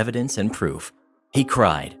all evidence and proof. He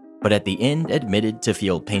cried, but at the end admitted to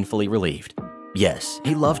feel painfully relieved. Yes,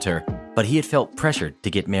 he loved her, but he had felt pressured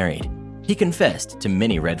to get married. He confessed to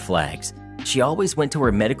many red flags. She always went to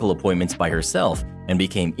her medical appointments by herself and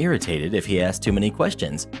became irritated if he asked too many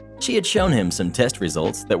questions. She had shown him some test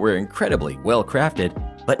results that were incredibly well crafted,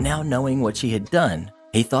 but now knowing what she had done,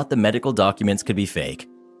 he thought the medical documents could be fake.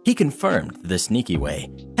 He confirmed the sneaky way,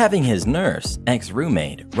 having his nurse,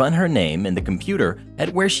 ex-roommate, run her name in the computer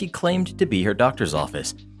at where she claimed to be her doctor's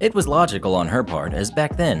office. It was logical on her part, as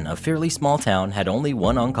back then a fairly small town had only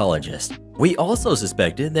one oncologist. We also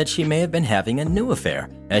suspected that she may have been having a new affair,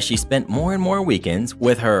 as she spent more and more weekends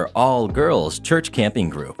with her all-girls church camping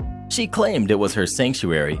group. She claimed it was her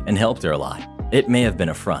sanctuary and helped her a lot. It may have been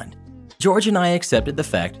a front. George and I accepted the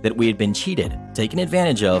fact that we had been cheated, taken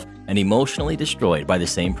advantage of, and emotionally destroyed by the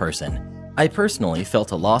same person. I personally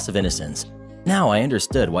felt a loss of innocence. Now I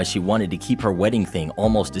understood why she wanted to keep her wedding thing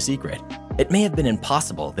almost a secret. It may have been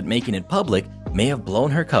impossible that making it public may have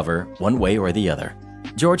blown her cover one way or the other.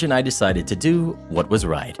 George and I decided to do what was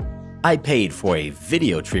right. I paid for a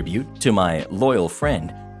video tribute to my loyal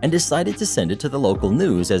friend and decided to send it to the local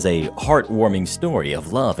news as a heartwarming story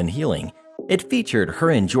of love and healing. It featured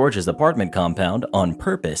her in George's apartment compound on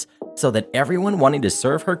purpose so that everyone wanting to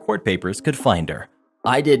serve her court papers could find her.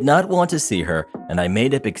 I did not want to see her, and I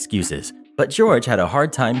made up excuses, but George had a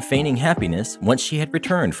hard time feigning happiness once she had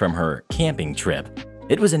returned from her camping trip.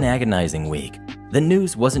 It was an agonizing week. The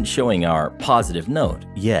news wasn't showing our positive note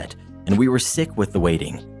yet, and we were sick with the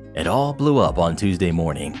waiting. It all blew up on Tuesday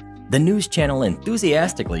morning. The news channel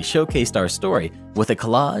enthusiastically showcased our story with a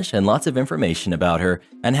collage and lots of information about her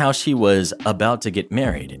and how she was about to get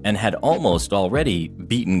married and had almost already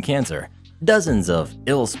beaten cancer. Dozens of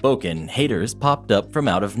ill-spoken haters popped up from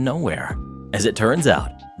out of nowhere. As it turns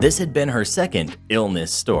out, this had been her second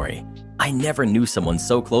illness story. I never knew someone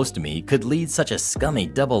so close to me could lead such a scummy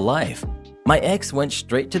double life. My ex went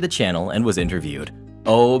straight to the channel and was interviewed.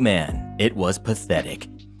 Oh man, it was pathetic.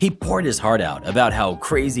 He poured his heart out about how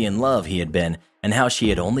crazy in love he had been and how she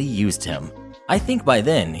had only used him. I think by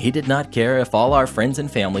then he did not care if all our friends and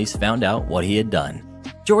families found out what he had done.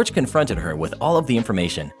 George confronted her with all of the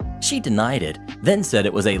information. She denied it, then said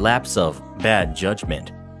it was a lapse of bad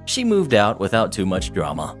judgment. She moved out without too much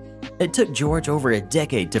drama. It took George over a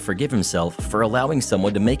decade to forgive himself for allowing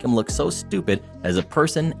someone to make him look so stupid as a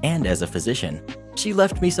person and as a physician. She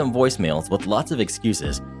left me some voicemails with lots of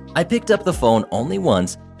excuses. I picked up the phone only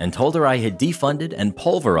once and told her I had defunded and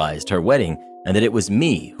pulverized her wedding and that it was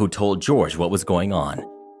me who told George what was going on.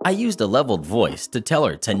 I used a leveled voice to tell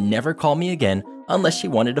her to never call me again unless she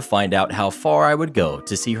wanted to find out how far I would go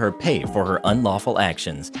to see her pay for her unlawful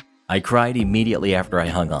actions. I cried immediately after I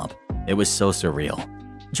hung up. It was so surreal.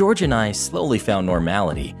 George and I slowly found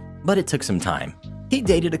normality, but it took some time. He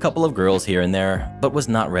dated a couple of girls here and there, but was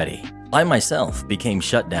not ready. I myself became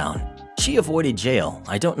shut down. She avoided jail,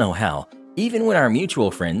 I don't know how, even when our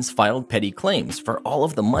mutual friends filed petty claims for all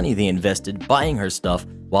of the money they invested buying her stuff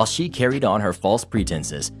while she carried on her false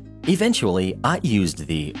pretenses. Eventually, I used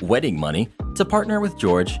the wedding money to partner with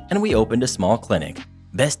George and we opened a small clinic.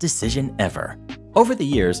 Best decision ever. Over the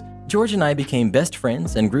years, George and I became best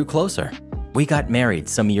friends and grew closer. We got married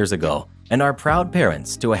some years ago and are proud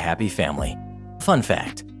parents to a happy family. Fun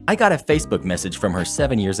fact, I got a Facebook message from her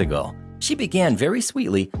 7 years ago. She began very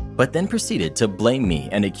sweetly, but then proceeded to blame me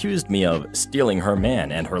and accused me of stealing her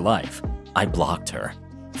man and her life. I blocked her.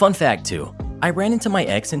 Fun fact too, I ran into my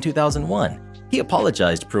ex in 2001. He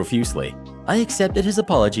apologized profusely. I accepted his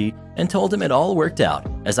apology and told him it all worked out,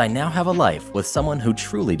 as I now have a life with someone who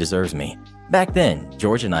truly deserves me. Back then,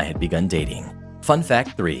 George and I had begun dating. Fun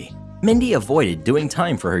fact 3. Mindy avoided doing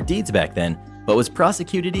time for her deeds back then, but was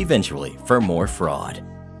prosecuted eventually for more fraud.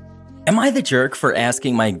 Am I the jerk for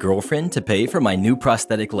asking my girlfriend to pay for my new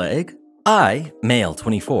prosthetic leg? I, male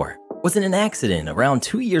 24, was in an accident around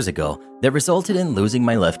 2 years ago that resulted in losing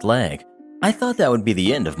my left leg. I thought that would be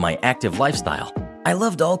the end of my active lifestyle. I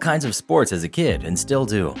loved all kinds of sports as a kid and still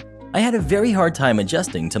do. I had a very hard time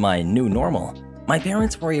adjusting to my new normal. My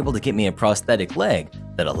parents were able to get me a prosthetic leg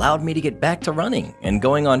that allowed me to get back to running and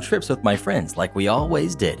going on trips with my friends like we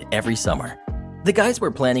always did every summer. The guys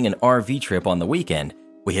were planning an RV trip on the weekend.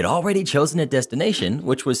 We had already chosen a destination,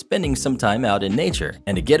 which was spending some time out in nature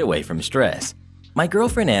and a getaway from stress. My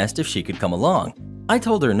girlfriend asked if she could come along. I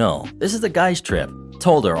told her no, this is a guy's trip.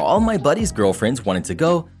 Told her all my buddies' girlfriends wanted to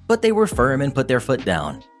go, but they were firm and put their foot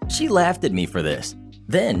down. She laughed at me for this,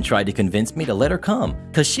 then tried to convince me to let her come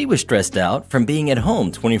because she was stressed out from being at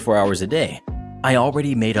home 24 hours a day. I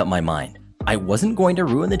already made up my mind. I wasn't going to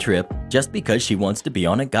ruin the trip just because she wants to be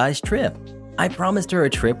on a guy's trip. I promised her a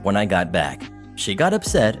trip when I got back. She got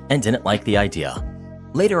upset and didn't like the idea.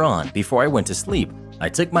 Later on, before I went to sleep, I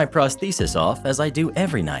took my prosthesis off as I do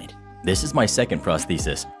every night. This is my second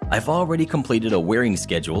prosthesis. I've already completed a wearing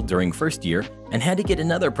schedule during first year and had to get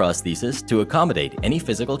another prosthesis to accommodate any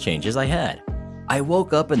physical changes I had. I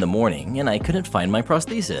woke up in the morning and I couldn't find my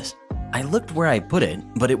prosthesis. I looked where I put it,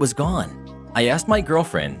 but it was gone. I asked my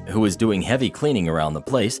girlfriend, who was doing heavy cleaning around the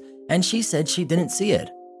place, and she said she didn't see it.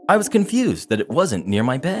 I was confused that it wasn't near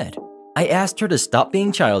my bed. I asked her to stop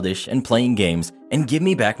being childish and playing games and give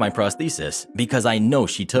me back my prosthesis because I know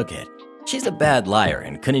she took it. She's a bad liar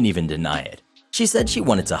and couldn't even deny it. She said she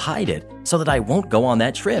wanted to hide it so that I won't go on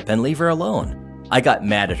that trip and leave her alone. I got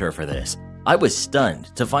mad at her for this. I was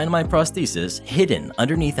stunned to find my prosthesis hidden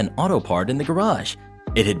underneath an auto part in the garage.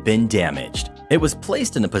 It had been damaged. It was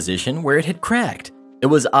placed in a position where it had cracked. It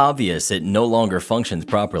was obvious it no longer functions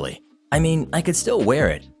properly. I mean, I could still wear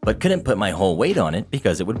it, but couldn't put my whole weight on it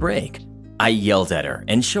because it would break. I yelled at her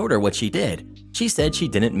and showed her what she did. She said she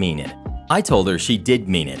didn't mean it. I told her she did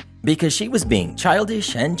mean it because she was being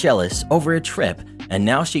childish and jealous over a trip, and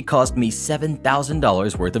now she caused me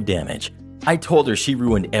 $7,000 worth of damage. I told her she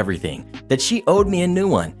ruined everything, that she owed me a new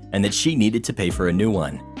one, and that she needed to pay for a new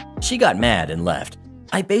one. She got mad and left.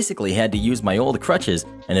 I basically had to use my old crutches,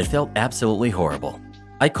 and it felt absolutely horrible.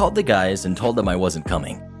 I called the guys and told them I wasn't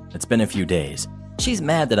coming. It's been a few days. She's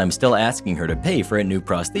mad that I'm still asking her to pay for a new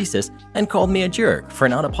prosthesis and called me a jerk for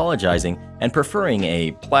not apologizing and preferring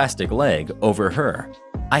a plastic leg over her.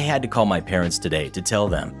 I had to call my parents today to tell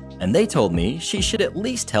them, and they told me she should at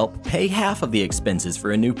least help pay half of the expenses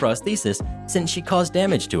for a new prosthesis since she caused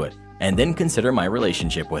damage to it, and then consider my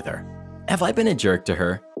relationship with her. Have I been a jerk to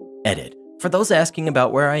her? Edit. For those asking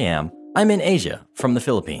about where I am, I'm in Asia from the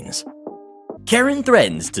Philippines. Karen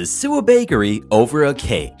threatens to sue a bakery over a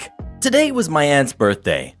cake. Today was my aunt's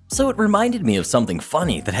birthday, so it reminded me of something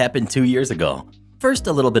funny that happened 2 years ago. First,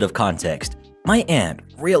 a little bit of context. My aunt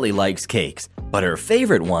really likes cakes, but her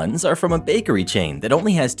favorite ones are from a bakery chain that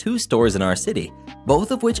only has 2 stores in our city,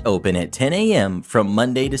 both of which open at 10 a.m. from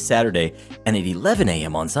Monday to Saturday and at 11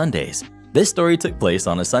 a.m. on Sundays. This story took place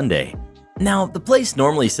on a Sunday. Now, the place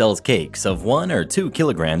normally sells cakes of 1 or 2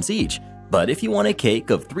 kilograms each, but if you want a cake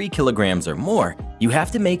of 3 kilograms or more, you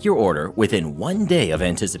have to make your order within 1 day of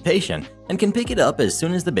anticipation and can pick it up as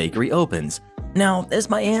soon as the bakery opens. Now, as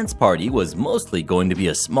my aunt's party was mostly going to be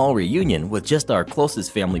a small reunion with just our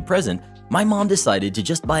closest family present, my mom decided to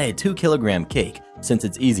just buy a 2-kilogram cake since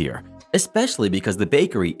it's easier, especially because the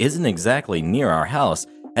bakery isn't exactly near our house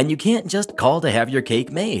and you can't just call to have your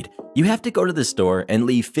cake made. You have to go to the store and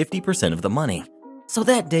leave 50% of the money. So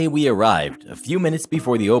that day we arrived a few minutes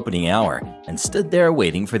before the opening hour and stood there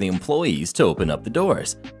waiting for the employees to open up the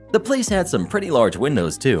doors. The place had some pretty large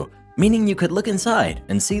windows too, meaning you could look inside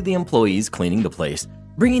and see the employees cleaning the place,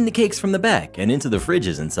 bringing the cakes from the back and into the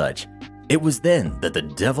fridges and such. It was then that the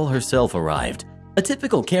devil herself arrived. A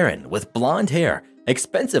typical Karen with blonde hair,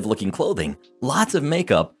 expensive looking clothing, lots of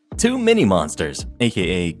makeup, 2 mini monsters,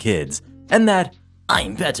 aka kids, and that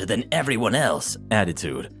 "I'm better than everyone else"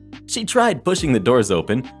 attitude. She tried pushing the doors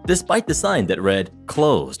open despite the sign that read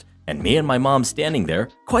 "closed" and me and my mom standing there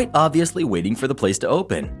quite obviously waiting for the place to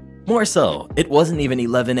open. More so, it wasn't even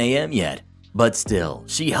 11 a.m. yet, but still,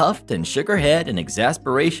 she huffed and shook her head in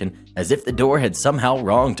exasperation as if the door had somehow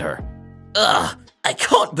wronged her. "Ugh, I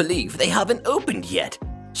can't believe they haven't opened yet,"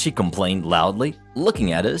 she complained loudly,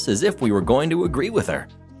 looking at us as if we were going to agree with her.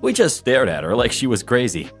 We just stared at her like she was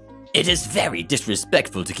crazy. "It is very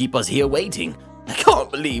disrespectful to keep us here waiting. I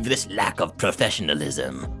can't believe this lack of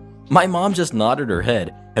professionalism. My mom just nodded her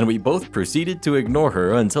head, and we both proceeded to ignore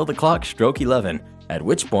her until the clock struck 11, at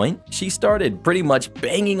which point she started pretty much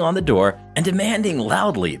banging on the door and demanding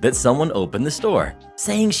loudly that someone open the store,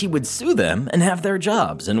 saying she would sue them and have their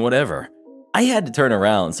jobs and whatever. I had to turn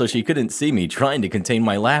around so she couldn't see me trying to contain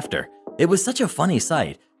my laughter. It was such a funny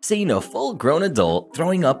sight, seeing a full-grown adult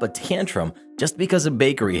throwing up a tantrum just because a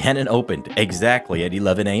bakery hadn't opened exactly at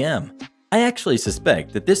 11 a.m. I actually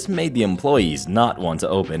suspect that this made the employees not want to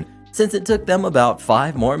open, since it took them about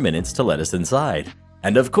 5 more minutes to let us inside.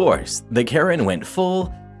 And of course, the Karen went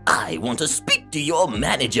full, I want to speak to your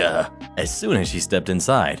manager, as soon as she stepped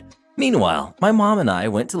inside. Meanwhile, my mom and I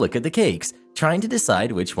went to look at the cakes, trying to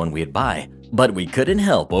decide which one we'd buy, but we couldn't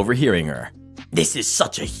help overhearing her. This is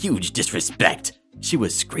such a huge disrespect, she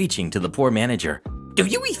was screeching to the poor manager. Do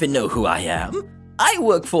you even know who I am? I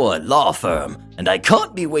work for a law firm, and I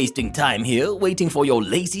can't be wasting time here waiting for your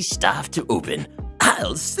lazy staff to open.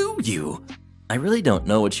 I'll sue you. I really don't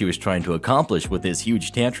know what she was trying to accomplish with this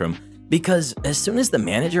huge tantrum, because as soon as the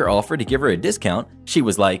manager offered to give her a discount, she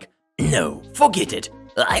was like, no, forget it.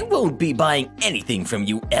 I won't be buying anything from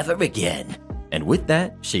you ever again. And with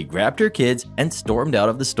that, she grabbed her kids and stormed out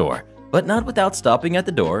of the store, but not without stopping at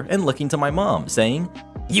the door and looking to my mom, saying,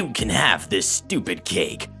 you can have this stupid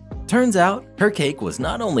cake. Turns out, her cake was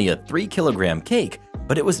not only a 3-kilogram cake,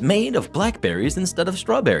 but it was made of blackberries instead of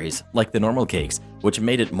strawberries, like the normal cakes, which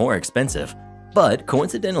made it more expensive. But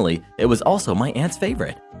coincidentally, it was also my aunt's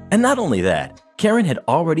favorite. And not only that, Karen had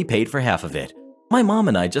already paid for half of it. My mom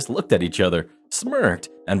and I just looked at each other, smirked,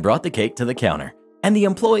 and brought the cake to the counter. And the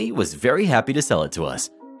employee was very happy to sell it to us.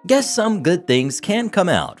 Guess some good things can come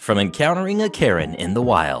out from encountering a Karen in the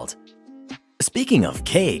wild. Speaking of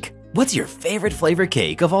cake, what's your favorite flavor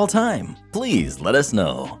cake of all time? Please let us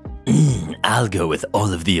know. I'll go with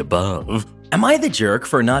all of the above. Am I the jerk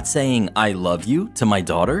for not saying I love you to my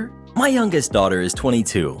daughter? My youngest daughter is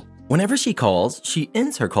 22. Whenever she calls, she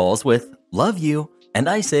ends her calls with love you, and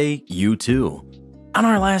I say you too. On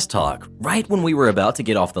our last talk, right when we were about to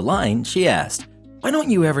get off the line, she asked, why don't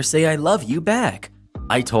you ever say I love you back?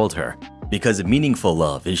 I told her, because meaningful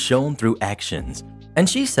love is shown through actions. And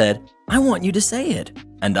she said, I want you to say it.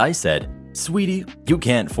 And I said, sweetie, you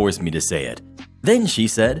can't force me to say it. Then she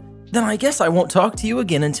said, then I guess I won't talk to you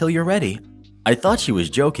again until you're ready. I thought she was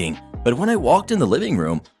joking, but when I walked in the living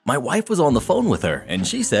room, my wife was on the phone with her and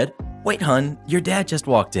she said, wait hun, your dad just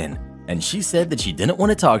walked in. And she said that she didn't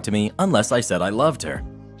want to talk to me unless I said I loved her.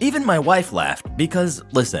 Even my wife laughed because,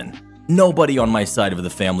 listen, nobody on my side of the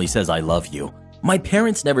family says I love you. My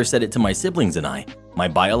parents never said it to my siblings and I. My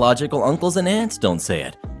biological uncles and aunts don't say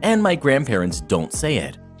it, and my grandparents don't say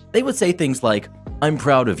it. They would say things like, I'm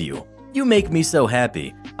proud of you. You make me so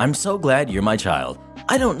happy. I'm so glad you're my child.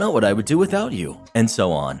 I don't know what I would do without you, and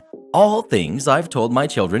so on. All things I've told my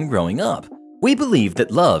children growing up. We believe that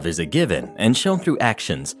love is a given and shown through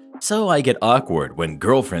actions, so I get awkward when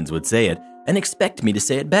girlfriends would say it and expect me to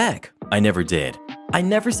say it back. I never did. I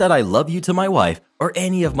never said I love you to my wife or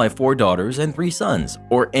any of my 4 daughters and 3 sons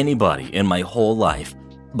or anybody in my whole life.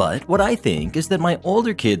 But what I think is that my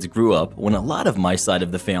older kids grew up when a lot of my side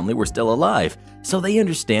of the family were still alive, so they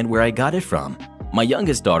understand where I got it from. My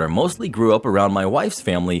youngest daughter mostly grew up around my wife's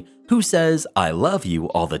family, who says I love you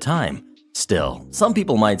all the time. Still, some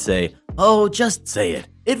people might say, oh, just say it.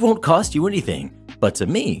 It won't cost you anything. But to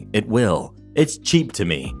me, it will. It's cheap to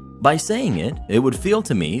me. By saying it, it would feel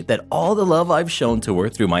to me that all the love I've shown to her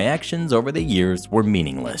through my actions over the years were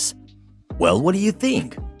meaningless. Well, what do you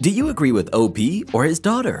think? Do you agree with OP or his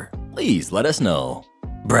daughter? Please let us know.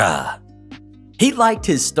 Bruh. He liked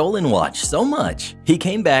his stolen watch so much, he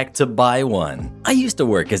came back to buy one. I used to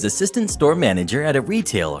work as assistant store manager at a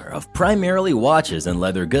retailer of primarily watches and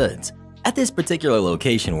leather goods. At this particular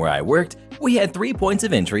location where I worked, we had 3 points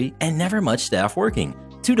of entry and never much staff working,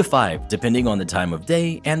 2 to 5 depending on the time of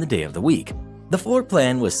day and the day of the week. The floor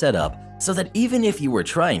plan was set up so that even if you were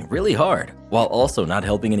trying really hard, while also not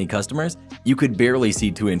helping any customers, you could barely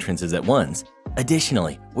see 2 entrances at once.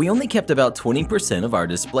 Additionally, we only kept about 20% of our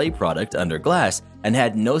display product under glass and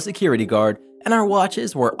had no security guard, and our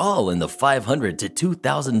watches were all in the $500 to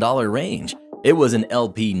 $2,000 range. It was an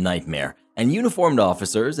LP nightmare, and uniformed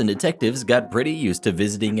officers and detectives got pretty used to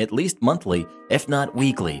visiting at least monthly, if not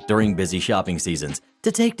weekly, during busy shopping seasons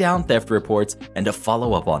to take down theft reports and to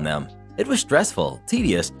follow up on them. It was stressful,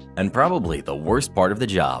 tedious, and probably the worst part of the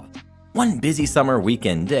job. One busy summer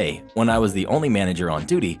weekend day, when I was the only manager on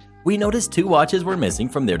duty, we noticed 2 watches were missing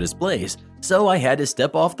from their displays, so I had to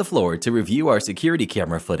step off the floor to review our security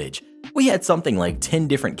camera footage. We had something like 10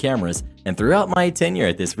 different cameras, and throughout my tenure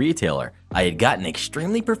at this retailer, I had gotten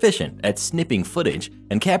extremely proficient at snipping footage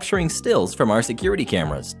and capturing stills from our security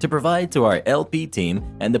cameras to provide to our LP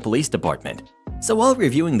team and the police department. So while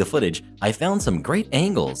reviewing the footage, I found some great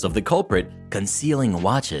angles of the culprit concealing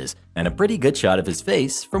watches and a pretty good shot of his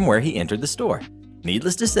face from where he entered the store.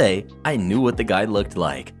 Needless to say, I knew what the guy looked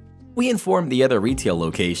like. We informed the other retail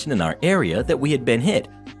location in our area that we had been hit,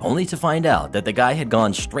 only to find out that the guy had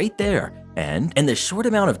gone straight there, and in the short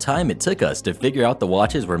amount of time it took us to figure out the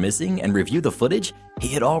watches were missing and review the footage, he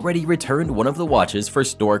had already returned one of the watches for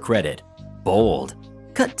store credit. Bold.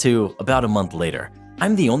 Cut to about a month later.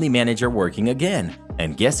 I'm the only manager working again,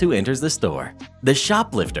 and guess who enters the store? The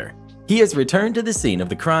shoplifter. He has returned to the scene of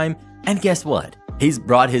the crime, and guess what? He's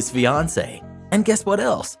brought his fiancée. And guess what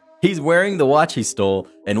else? He's wearing the watch he stole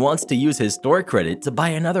and wants to use his store credit to buy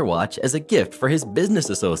another watch as a gift for his business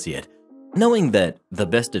associate. Knowing that the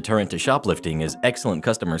best deterrent to shoplifting is excellent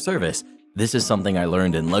customer service, this is something I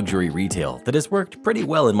learned in luxury retail that has worked pretty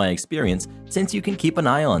well in my experience, since you can keep an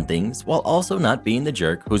eye on things while also not being the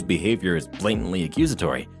jerk whose behavior is blatantly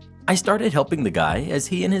accusatory. I started helping the guy as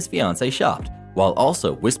he and his fiancée shopped, while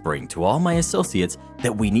also whispering to all my associates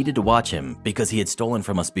that we needed to watch him because he had stolen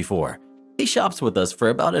from us before. He shops with us for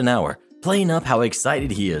about an hour, playing up how excited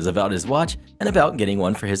he is about his watch and about getting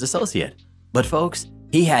one for his associate. But folks,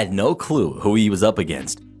 he had no clue who he was up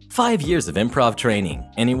against. 5 years of improv training,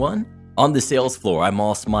 anyone? On the sales floor, I'm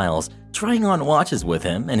all smiles, trying on watches with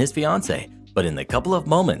him and his fiancée. But in the couple of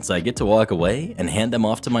moments I get to walk away and hand them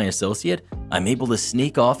off to my associate, I'm able to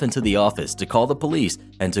sneak off into the office to call the police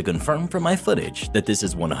and to confirm from my footage that this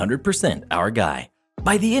is 100% our guy.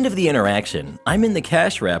 By the end of the interaction, I'm in the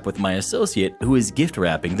cash wrap with my associate who is gift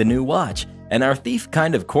wrapping the new watch, and our thief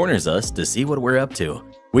kind of corners us to see what we're up to.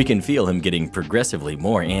 We can feel him getting progressively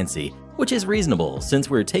more antsy, which is reasonable since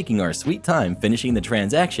we're taking our sweet time finishing the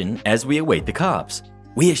transaction as we await the cops.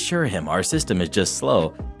 We assure him our system is just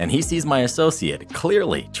slow, and he sees my associate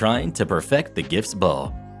clearly trying to perfect the gift's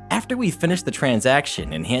bow. After we finish the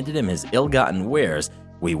transaction and handed him his ill-gotten wares,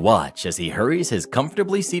 we watch as he hurries his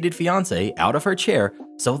comfortably seated fiancée out of her chair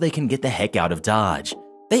so they can get the heck out of Dodge.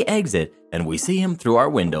 They exit, and we see him through our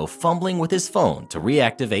window fumbling with his phone to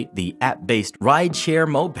reactivate the app-based ride-share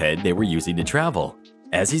moped they were using to travel.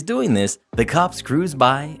 As he's doing this, the cops cruise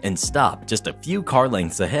by and stop just a few car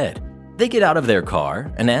lengths ahead. They get out of their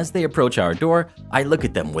car, and as they approach our door, I look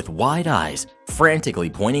at them with wide eyes,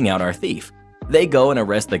 frantically pointing out our thief. They go and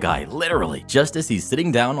arrest the guy literally just as he's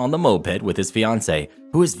sitting down on the moped with his fiancée,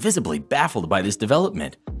 who is visibly baffled by this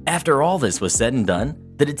development. After all this was said and done,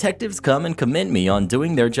 the detectives come and commend me on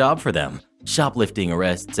doing their job for them. Shoplifting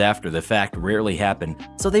arrests after the fact rarely happen,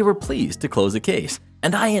 so they were pleased to close the case,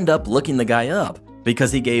 and I end up looking the guy up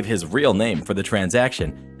because he gave his real name for the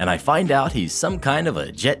transaction, and I find out he's some kind of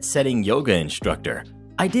a jet-setting yoga instructor.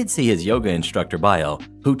 I did see his yoga instructor bio,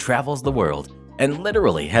 who travels the world, and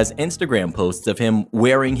literally has Instagram posts of him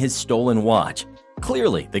wearing his stolen watch.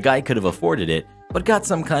 Clearly, the guy could have afforded it, but got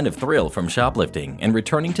some kind of thrill from shoplifting and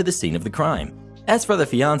returning to the scene of the crime. As for the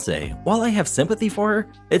fiancée, while I have sympathy for her,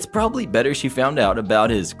 it's probably better she found out about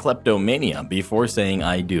his kleptomania before saying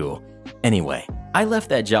I do. Anyway, I left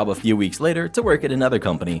that job a few weeks later to work at another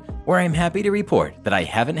company where I'm happy to report that I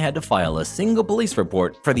haven't had to file a single police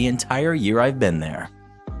report for the entire year I've been there.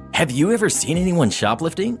 Have you ever seen anyone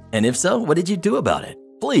shoplifting? And if so, what did you do about it?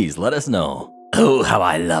 Please let us know. Oh, how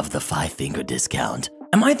I love the 5-finger discount.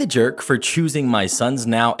 Am I the jerk for choosing my son's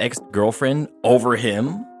now ex-girlfriend over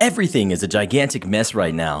him? Everything is a gigantic mess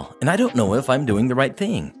right now, and I don't know if I'm doing the right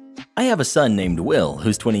thing. I have a son named Will,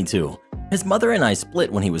 who's 22. His mother and I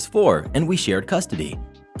split when he was 4, and we shared custody.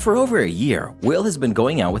 For over a year, Will has been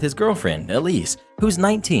going out with his girlfriend, Elise, who's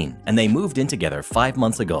 19, and they moved in together 5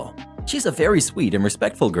 months ago. She's a very sweet and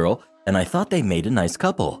respectful girl, and I thought they made a nice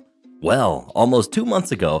couple. Well, almost 2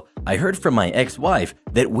 months ago, I heard from my ex-wife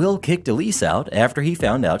that Will kicked Elise out after he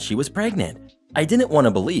found out she was pregnant. I didn't want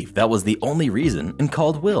to believe that was the only reason and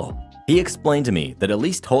called Will. He explained to me that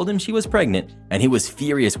Elise told him she was pregnant and he was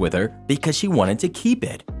furious with her because she wanted to keep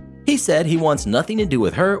it. He said he wants nothing to do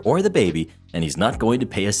with her or the baby and he's not going to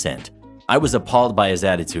pay a cent. I was appalled by his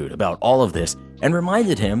attitude about all of this and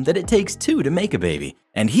reminded him that it takes 2 to make a baby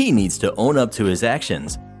and he needs to own up to his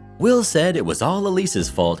actions. Will said it was all Elise's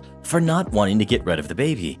fault for not wanting to get rid of the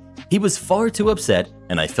baby. He was far too upset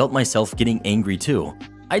and I felt myself getting angry too.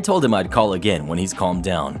 I told him I'd call again when he's calmed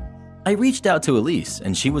down. I reached out to Elise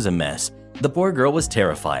and she was a mess. The poor girl was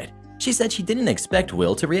terrified. She said she didn't expect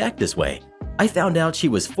Will to react this way. I found out she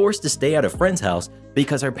was forced to stay at a friend's house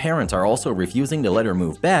because her parents are also refusing to let her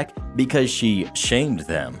move back because she shamed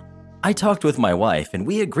them. I talked with my wife and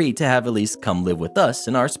we agreed to have Elise come live with us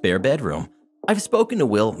in our spare bedroom. I've spoken to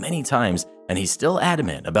Will many times and he's still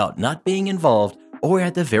adamant about not being involved or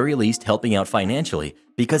at the very least helping out financially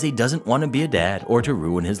because he doesn't want to be a dad or to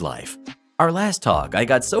ruin his life. Our last talk, I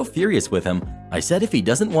got so furious with him, I said if he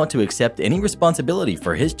doesn't want to accept any responsibility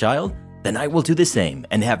for his child, then I will do the same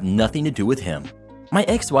and have nothing to do with him. My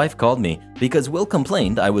ex-wife called me because Will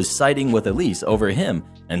complained I was siding with Elise over him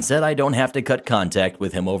and said I don't have to cut contact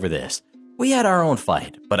with him over this. We had our own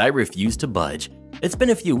fight, but I refused to budge. It's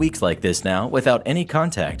been a few weeks like this now without any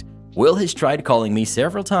contact. Will has tried calling me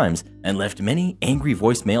several times and left many angry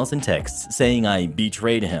voicemails and texts saying I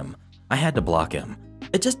betrayed him. I had to block him.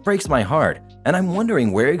 It just breaks my heart, and I'm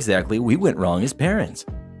wondering where exactly we went wrong as parents.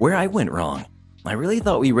 Where I went wrong. I really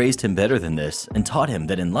thought we raised him better than this and taught him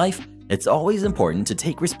that in life, it's always important to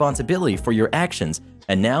take responsibility for your actions,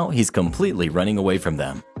 and now he's completely running away from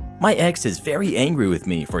them. My ex is very angry with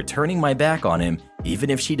me for turning my back on him, even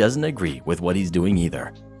if she doesn't agree with what he's doing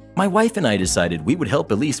either. My wife and I decided we would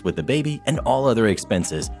help Elise with the baby and all other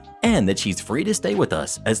expenses, and that she's free to stay with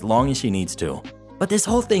us as long as she needs to. But this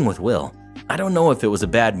whole thing with Will, I don't know if it was a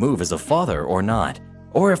bad move as a father or not,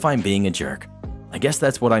 or if I'm being a jerk. I guess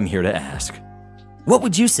that's what I'm here to ask. What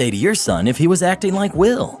would you say to your son if he was acting like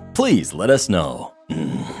Will? Please let us know.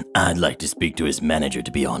 I'd like to speak to his manager,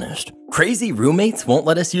 to be honest. Crazy roommates won't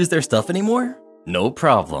let us use their stuff anymore? No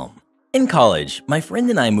problem. In college, my friend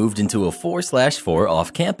and I moved into a 4/4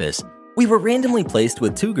 off campus. We were randomly placed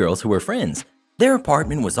with two girls who were friends. Their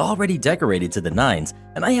apartment was already decorated to the nines,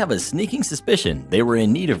 and I have a sneaking suspicion they were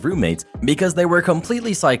in need of roommates because they were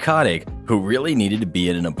completely psychotic who really needed to be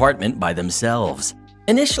in an apartment by themselves.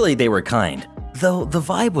 Initially, they were kind, though the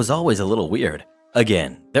vibe was always a little weird.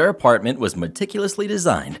 Again, their apartment was meticulously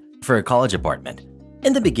designed for a college apartment.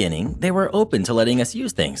 In the beginning, they were open to letting us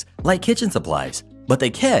use things like kitchen supplies, but the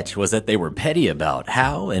catch was that they were petty about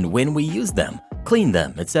how and when we used them, cleaned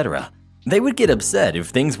them, etc. They would get upset if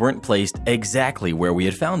things weren't placed exactly where we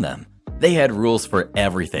had found them. They had rules for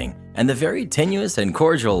everything, and the very tenuous and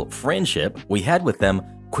cordial friendship we had with them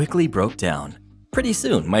quickly broke down. Pretty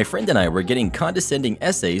soon, my friend and I were getting condescending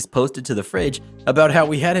essays posted to the fridge about how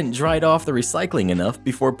we hadn't dried off the recycling enough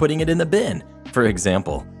before putting it in the bin, for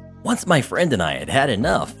example. Once my friend and I had had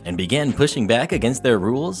enough and began pushing back against their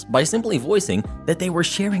rules by simply voicing that they were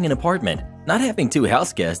sharing an apartment, not having two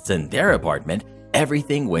house guests in their apartment,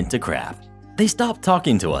 everything went to crap. They stopped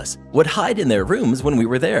talking to us, would hide in their rooms when we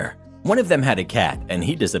were there. One of them had a cat and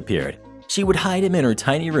he disappeared. She would hide him in her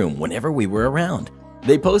tiny room whenever we were around.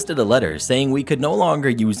 They posted a letter saying we could no longer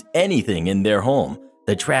use anything in their home,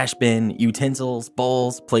 the trash bin, utensils,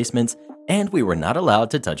 bowls, placements, and we were not allowed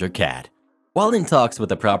to touch her cat. While in talks with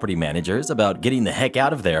the property managers about getting the heck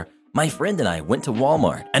out of there, my friend and I went to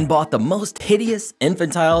Walmart and bought the most hideous,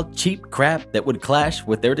 infantile, cheap crap that would clash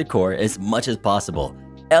with their decor as much as possible.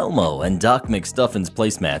 Elmo and Doc McStuffins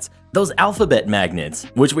placemats, those alphabet magnets,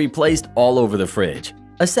 which we placed all over the fridge.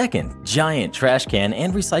 A second giant trash can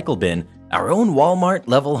and recycle bin, our own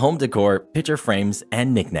Walmart-level home decor, picture frames,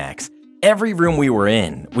 and knickknacks. Every room we were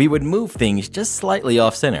in, we would move things just slightly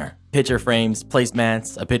off-center. Picture frames,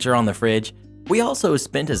 placemats, a picture on the fridge. We also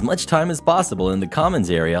spent as much time as possible in the commons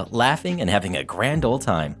area laughing and having a grand old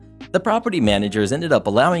time. The property managers ended up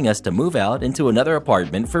allowing us to move out into another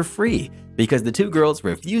apartment for free because the two girls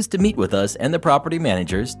refused to meet with us and the property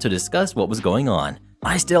managers to discuss what was going on.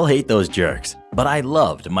 I still hate those jerks, but I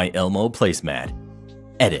loved my Elmo placemat.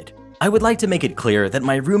 Edit. I would like to make it clear that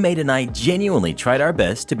my roommate and I genuinely tried our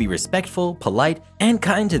best to be respectful, polite, and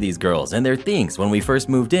kind to these girls and their things when we first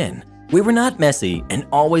moved in. We were not messy and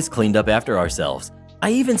always cleaned up after ourselves. I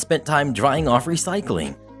even spent time drying off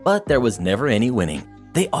recycling, but there was never any winning.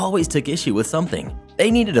 They always took issue with something. They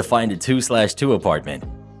needed to find a 2/2 apartment.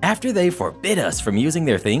 After they forbid us from using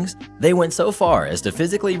their things, they went so far as to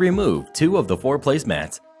physically remove 2 of the 4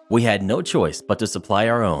 placemats. We had no choice but to supply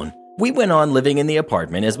our own. We went on living in the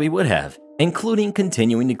apartment as we would have, including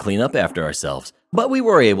continuing to clean up after ourselves, but we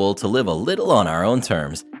were able to live a little on our own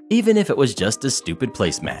terms, even if it was just a stupid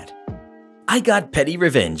placemat. I got petty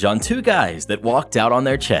revenge on 2 guys that walked out on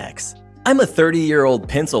their checks. I'm a 30-year-old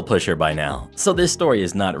pencil pusher by now, so this story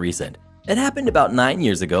is not recent. It happened about 9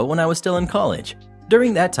 years ago when I was still in college.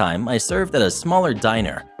 During that time, I served at a smaller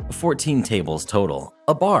diner, 14 tables total,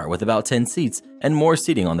 a bar with about 10 seats, and more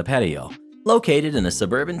seating on the patio, located in a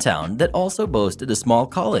suburban town that also boasted a small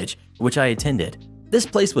college, which I attended. This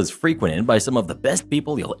place was frequented by some of the best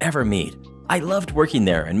people you'll ever meet. I loved working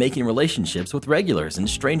there and making relationships with regulars and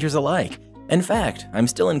strangers alike. In fact, I'm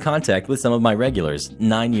still in contact with some of my regulars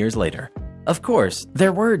 9 years later. Of course,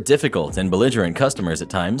 there were difficult and belligerent customers at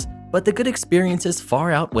times, but the good experiences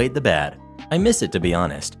far outweighed the bad. I miss it, to be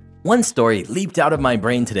honest. One story leaped out of my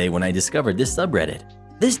brain today when I discovered this subreddit.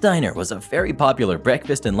 This diner was a very popular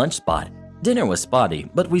breakfast and lunch spot. Dinner was spotty,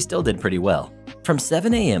 but we still did pretty well. From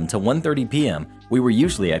 7 a.m. to 1:30 p.m., we were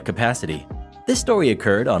usually at capacity. This story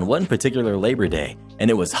occurred on one particular Labor Day, and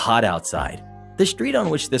it was hot outside. The street on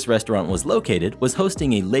which this restaurant was located was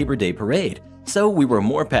hosting a Labor Day parade, so we were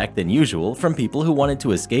more packed than usual from people who wanted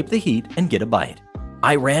to escape the heat and get a bite.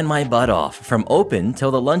 I ran my butt off from open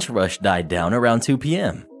till the lunch rush died down around 2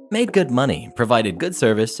 p.m. Made good money, provided good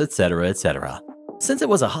service, etc., etc. Since it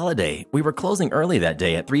was a holiday, we were closing early that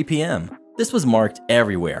day at 3 p.m. This was marked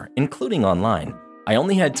everywhere, including online. I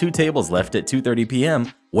only had 2 tables left at 2:30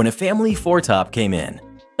 p.m. when a family 4-top came in.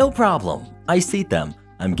 No problem, I seat them.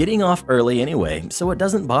 I'm getting off early anyway, so it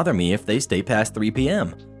doesn't bother me if they stay past 3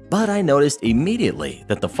 p.m. But I noticed immediately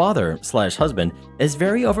that the father/husband is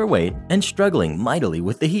very overweight and struggling mightily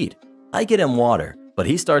with the heat. I get him water, but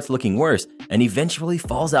he starts looking worse and eventually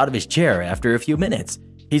falls out of his chair after a few minutes.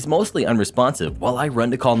 He's mostly unresponsive while I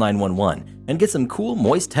run to call 911 and get some cool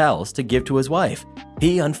moist towels to give to his wife.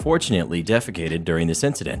 He unfortunately defecated during this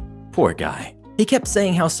incident. Poor guy. He kept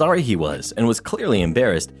saying how sorry he was and was clearly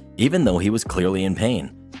embarrassed, even though he was clearly in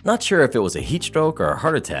pain. Not sure if it was a heat stroke or a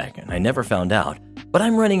heart attack, and I never found out. But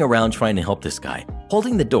I'm running around trying to help this guy,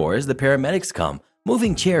 holding the door as the paramedics come,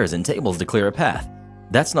 moving chairs and tables to clear a path.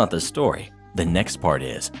 That's not the story. The next part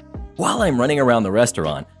is, while I'm running around the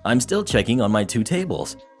restaurant, I'm still checking on my 2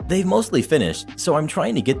 tables. They've mostly finished, so I'm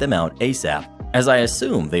trying to get them out ASAP, as I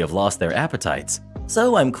assume they have lost their appetites.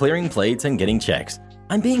 So I'm clearing plates and getting checks.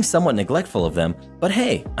 I'm being somewhat neglectful of them, but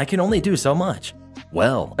hey, I can only do so much.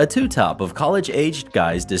 Well, a 2-top of college-aged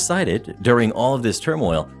guys decided, during all of this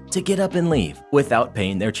turmoil, to get up and leave without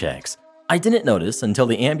paying their checks. I didn't notice until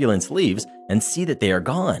the ambulance leaves and see that they are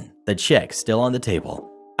gone, the check still on the table.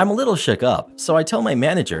 I'm a little shook up, so I tell my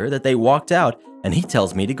manager that they walked out and he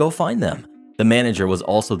tells me to go find them. The manager was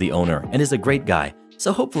also the owner and is a great guy,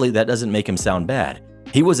 so hopefully that doesn't make him sound bad.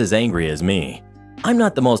 He was as angry as me. I'm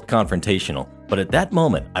not the most confrontational, but at that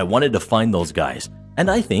moment I wanted to find those guys, and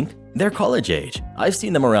I think they're college age. I've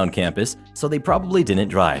seen them around campus, so they probably didn't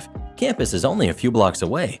drive. Campus is only a few blocks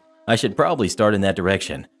away. I should probably start in that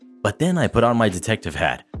direction. But then I put on my detective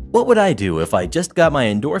hat. What would I do if I just got my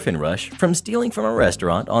endorphin rush from stealing from a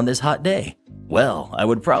restaurant on this hot day? Well, I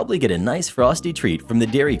would probably get a nice frosty treat from the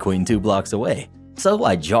Dairy Queen 2 blocks away. So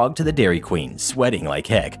I jogged to the Dairy Queen, sweating like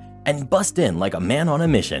heck, and bust in like a man on a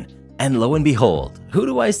mission. And lo and behold, who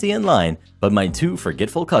do I see in line but my 2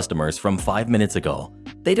 forgetful customers from 5 minutes ago?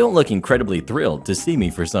 They don't look incredibly thrilled to see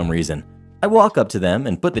me for some reason. I walk up to them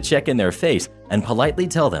and put the check in their face and politely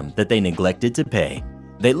tell them that they neglected to pay.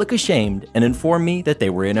 They look ashamed and inform me that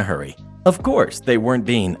they were in a hurry. Of course, they weren't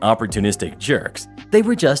being opportunistic jerks. They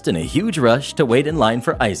were just in a huge rush to wait in line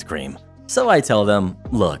for ice cream. So I tell them,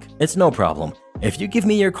 look, it's no problem. If you give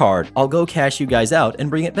me your card, I'll go cash you guys out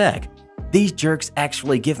and bring it back. These jerks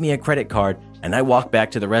actually give me a credit card and I walk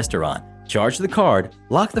back to the restaurant, charge the card,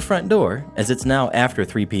 lock the front door as it's now after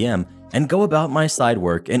 3 p.m. and go about my side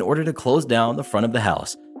work in order to close down the front of the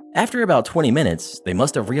house. After about 20 minutes, they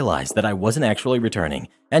must have realized that I wasn't actually returning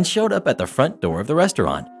and showed up at the front door of the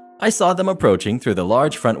restaurant. I saw them approaching through the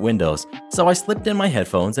large front windows, so I slipped in my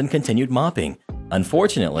headphones and continued mopping.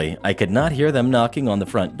 Unfortunately, I could not hear them knocking on the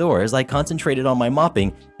front door as I concentrated on my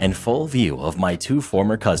mopping in full view of my 2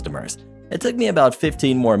 former customers. It took me about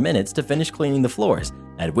 15 more minutes to finish cleaning the floors,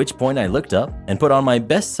 at which point I looked up and put on my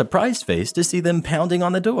best surprised face to see them pounding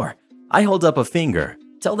on the door. I hold up a finger,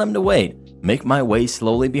 tell them to wait, make my way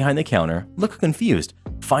slowly behind the counter, look confused,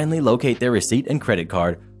 finally locate their receipt and credit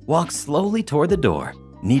card, walk slowly toward the door,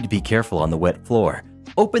 need to be careful on the wet floor,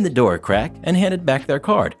 open the door crack and handed back their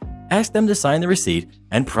card, ask them to sign the receipt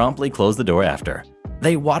and promptly close the door after.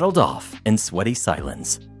 They waddled off in sweaty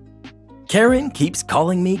silence. Karen keeps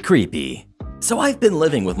calling me creepy. So I've been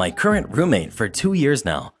living with my current roommate for 2 years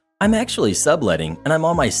now. I'm actually subletting and I'm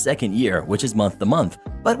on my 2nd year, which is month to month,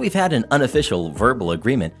 but we've had an unofficial verbal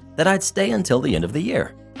agreement that I'd stay until the end of the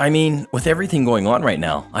year. I mean, with everything going on right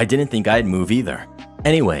now, I didn't think I'd move either.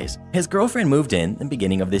 Anyways, his girlfriend moved in the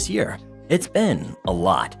beginning of this year. It's been a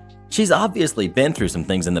lot. She's obviously been through some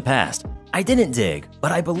things in the past. I didn't dig,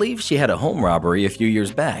 but I believe she had a home robbery a few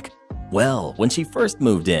years back. Well, when she first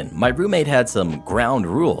moved in, my roommate had some ground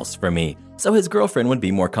rules for me, so his girlfriend would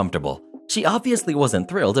be more comfortable. She obviously wasn't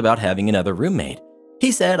thrilled about having another roommate.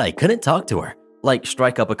 He said I couldn't talk to her, like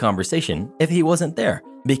strike up a conversation if he wasn't there,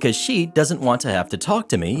 because she doesn't want to have to talk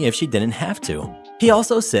to me if she didn't have to. He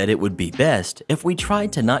also said it would be best if we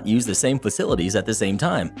tried to not use the same facilities at the same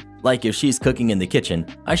time. Like if she's cooking in the kitchen,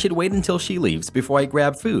 I should wait until she leaves before I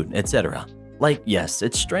grab food, etc. Like, yes,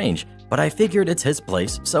 it's strange, but I figured it's his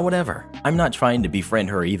place, so whatever. I'm not trying to befriend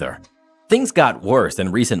her either. Things got worse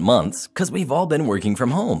in recent months because we've all been working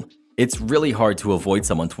from home. It's really hard to avoid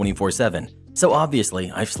someone 24/7, so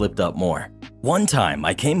obviously I've slipped up more. One time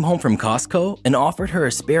I came home from Costco and offered her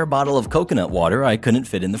a spare bottle of coconut water I couldn't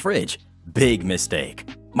fit in the fridge. Big mistake.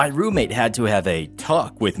 My roommate had to have a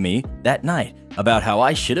talk with me that night about how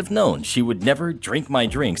I should have known she would never drink my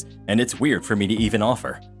drinks and it's weird for me to even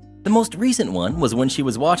offer. The most recent one was when she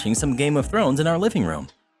was watching some Game of Thrones in our living room.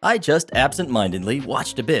 I just absent-mindedly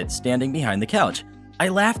watched a bit standing behind the couch. I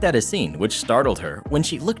laughed at a scene which startled her when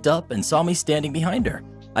she looked up and saw me standing behind her.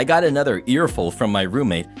 I got another earful from my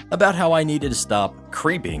roommate about how I needed to stop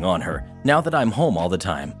creeping on her now that I'm home all the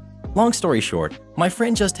time. Long story short, my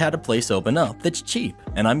friend just had a place open up that's cheap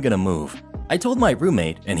and I'm gonna move. I told my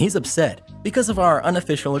roommate and he's upset because of our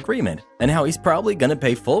unofficial agreement and how he's probably gonna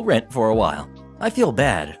pay full rent for a while. I feel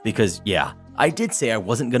bad because, yeah, I did say I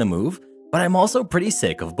wasn't gonna move, but I'm also pretty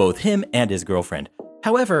sick of both him and his girlfriend.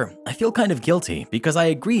 However, I feel kind of guilty because I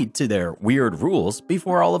agreed to their weird rules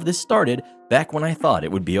before all of this started back when I thought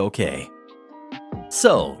it would be okay.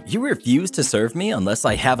 So, you refuse to serve me unless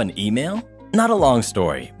I have an email? Not a long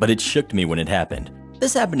story, but it shook me when it happened.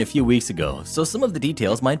 This happened a few weeks ago, so some of the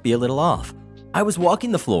details might be a little off. I was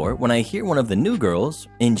walking the floor when I hear one of the new girls,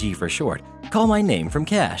 NG for short, call my name from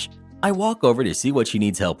cash. I walk over to see what she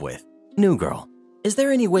needs help with. New girl: is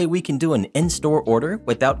there any way we can do an in-store order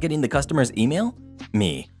without getting the customer's email?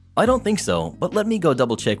 Me: I don't think so, but let me go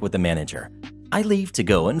double check with the manager. I leave to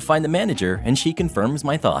go and find the manager and she confirms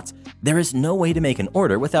my thoughts. There is no way to make an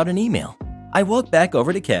order without an email. I walk back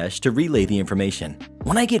over to cash to relay the information.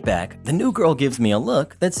 When I get back, the new girl gives me a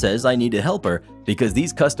look that says I need to help her because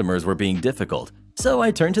these customers were being difficult. So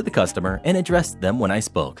I turned to the customer and addressed them when I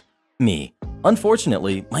spoke. Me: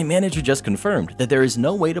 unfortunately, my manager just confirmed that there is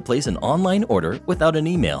no way to place an online order without an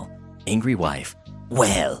email. Angry wife: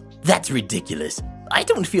 well, that's ridiculous. I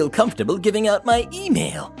don't feel comfortable giving out my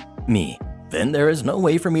email. Me: then there is no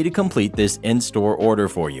way for me to complete this in-store order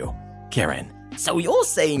for you. Karen: so you're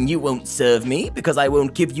saying you won't serve me because I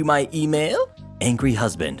won't give you my email? Angry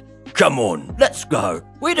husband: come on, let's go.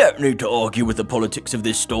 We don't need to argue with the politics of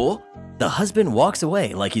this store. The husband walks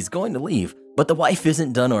away like he's going to leave, but the wife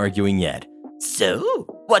isn't done arguing yet. So,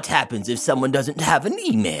 what happens if someone doesn't have an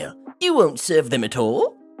email? You won't serve them at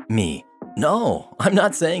all? Me: no, I'm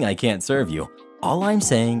not saying I can't serve you. All I'm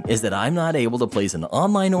saying is that I'm not able to place an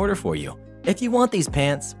online order for you. If you want these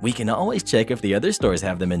pants, we can always check if the other stores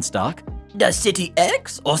have them in stock. Does City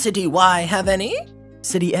X or City Y have any?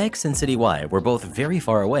 City X and City Y were both very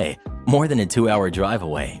far away, more than a 2-hour drive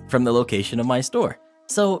away from the location of my store.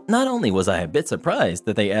 So not only was I a bit surprised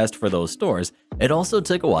that they asked for those stores, it also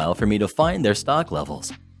took a while for me to find their stock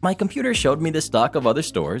levels. My computer showed me the stock of other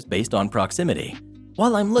stores based on proximity.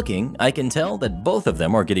 While I'm looking, I can tell that both of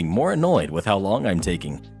them are getting more annoyed with how long I'm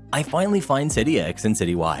taking. I finally find City X and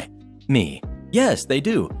City Y. Me: yes, they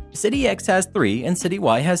do. City X has 3 and City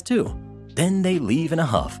Y has 2. Then they leave in a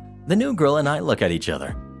huff. The new girl and I look at each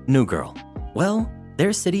other. New girl: well,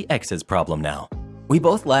 there's City X's problem now. We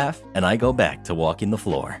both laugh and I go back to walking the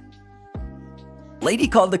floor. Lady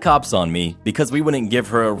called the cops on me because we wouldn't give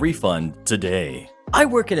her a refund today. I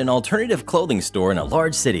work at an alternative clothing store in a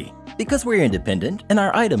large city. Because we're independent and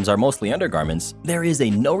our items are mostly undergarments, there is a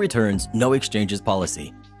no returns, no exchanges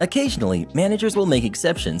policy. Occasionally, managers will make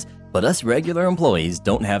exceptions, but us regular employees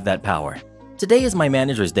don't have that power. Today is my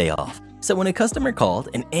manager's day off, so when a customer called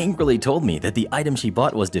and angrily told me that the item she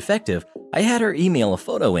bought was defective, I had her email a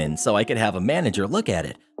photo in so I could have a manager look at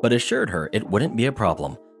it, but assured her it wouldn't be a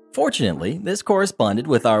problem. Fortunately, this corresponded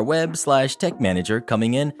with our web/tech manager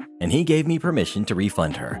coming in, and he gave me permission to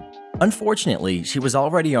refund her. Unfortunately, she was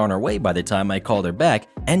already on her way by the time I called her back,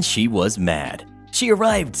 and she was mad. She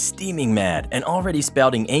arrived steaming mad and already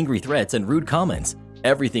spouting angry threats and rude comments.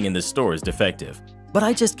 Everything in the store is defective. But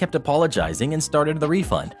I just kept apologizing and started the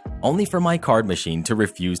refund, only for my card machine to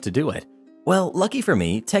refuse to do it. Well, lucky for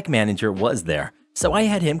me, tech manager was there, so I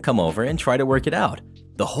had him come over and try to work it out.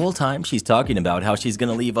 The whole time she's talking about how she's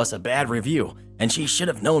gonna leave us a bad review and she should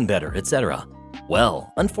have known better, etc.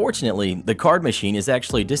 Well, unfortunately, the card machine is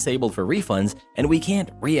actually disabled for refunds and we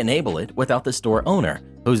can't re-enable it without the store owner,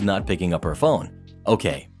 who's not picking up her phone.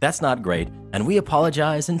 Okay, that's not great, and we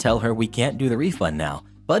apologize and tell her we can't do the refund now,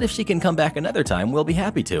 but if she can come back another time, we'll be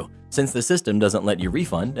happy to, since the system doesn't let you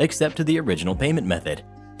refund except to the original payment method.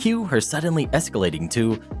 Cue her suddenly escalating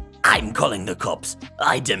to, "I'm calling the cops.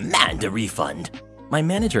 I demand a refund." my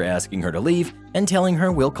manager asking her to leave and telling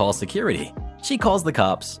her we'll call security. She calls the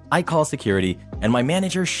cops, I call security, and my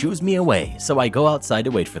manager shoos me away, so I go outside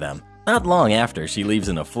to wait for them. Not long after she leaves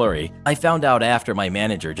in a flurry, I found out after my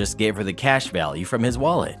manager just gave her the cash value from his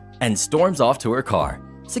wallet and storms off to her car.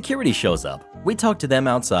 Security shows up. We talk to them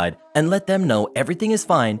outside and let them know everything is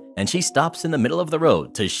fine, and she stops in the middle of the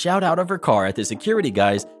road to shout out of her car at the security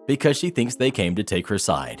guys because she thinks they came to take her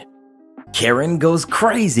side. Karen goes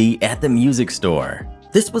crazy at the music store.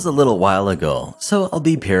 This was a little while ago, so I'll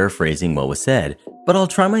be paraphrasing what was said, but I'll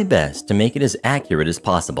try my best to make it as accurate as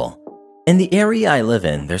possible. In the area I live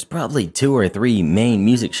in, there's probably 2 or 3 main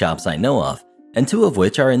music shops I know of, and 2 of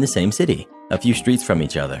which are in the same city, a few streets from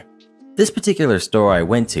each other. This particular store I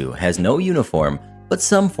went to has no uniform, but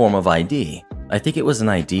some form of ID. I think it was an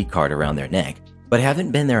ID card around their neck, but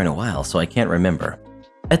haven't been there in a while, so I can't remember.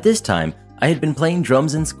 At this time, I had been playing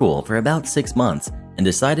drums in school for about 6 months and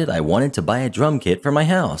decided I wanted to buy a drum kit for my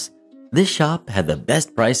house. This shop had the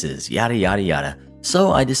best prices, yada yada yada,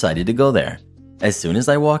 so I decided to go there. As soon as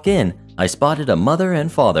I walk in, I spotted a mother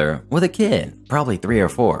and father with a kid, probably 3 or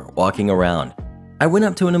 4, walking around. I went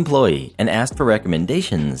up to an employee and asked for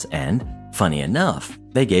recommendations, and, funny enough,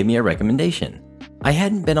 they gave me a recommendation. I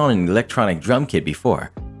hadn't been on an electronic drum kit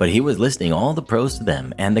before, but he was listing all the pros to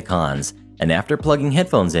them and the cons, and after plugging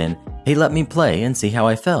headphones in, he let me play and see how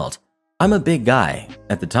I felt. I'm a big guy.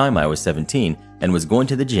 At the time I was 17 and was going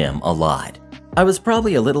to the gym a lot. I was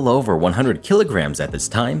probably a little over 100 kilograms at this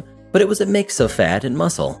time, but it was a mix of fat and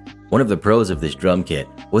muscle. One of the pros of this drum kit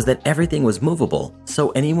was that everything was movable,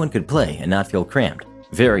 so anyone could play and not feel cramped.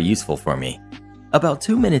 Very useful for me. About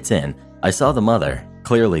 2 minutes in, I saw the mother,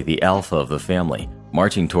 clearly the alpha of the family,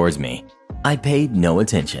 marching towards me. I paid no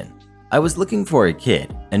attention. I was looking for a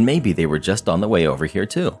kid, and maybe they were just on the way over here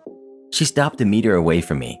too. She stopped a meter away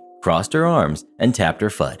from me, crossed her arms, and tapped her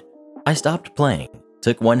foot. I stopped playing,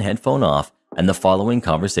 took one headphone off, and the following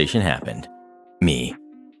conversation happened. Me.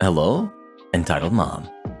 Hello? Entitled Mom.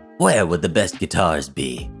 Where would the best guitars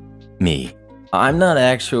be? Me. I'm not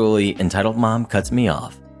actually. Entitled Mom cuts me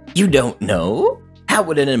off. You don't know? How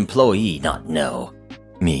would an employee not know?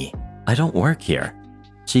 Me. I don't work here.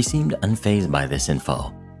 She seemed unfazed by this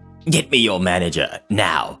info. Get me your manager,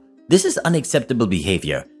 now. This is unacceptable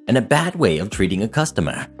behavior and a bad way of treating a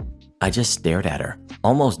customer. I just stared at her,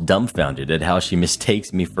 almost dumbfounded at how she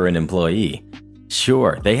mistakes me for an employee.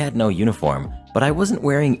 Sure, they had no uniform, but I wasn't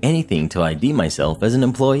wearing anything to ID myself as an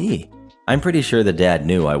employee. I'm pretty sure the dad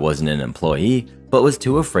knew I wasn't an employee, but was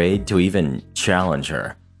too afraid to even challenge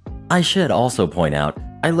her. I should also point out,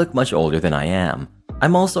 I look much older than I am.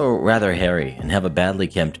 I'm also rather hairy and have a badly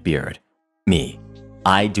kempt beard. Me.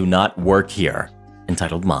 I do not work here.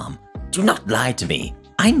 Entitled Mom. Do not lie to me.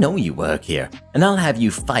 I know you work here, and I'll have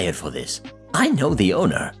you fired for this. I know the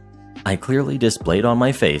owner. I clearly displayed on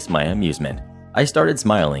my face my amusement. I started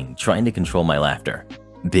smiling, trying to control my laughter.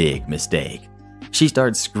 Big mistake. She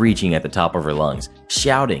started screeching at the top of her lungs,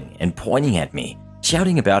 shouting and pointing at me,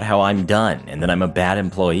 shouting about how I'm done and that I'm a bad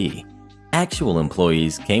employee. Actual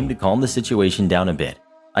employees came to calm the situation down a bit.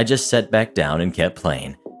 I just sat back down and kept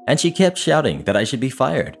playing, and she kept shouting that I should be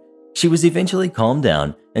fired. She was eventually calmed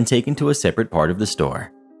down and taken to a separate part of the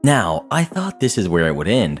store. Now, I thought this is where it would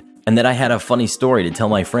end, and that I had a funny story to tell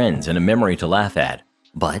my friends and a memory to laugh at.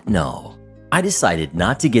 But no. I decided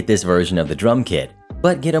not to get this version of the drum kit,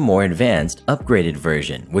 but get a more advanced, upgraded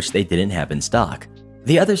version, which they didn't have in stock.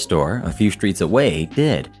 The other store, a few streets away,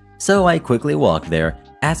 did, so I quickly walked there,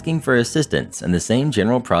 asking for assistance, and the same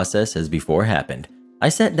general process as before happened. I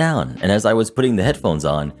sat down, and as I was putting the headphones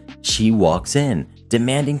on, she walks in,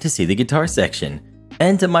 demanding to see the guitar section,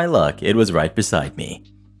 and to my luck, it was right beside me.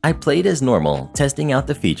 I played as normal, testing out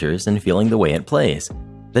the features and feeling the way it plays.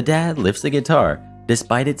 The dad lifts the guitar,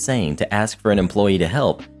 despite it saying to ask for an employee to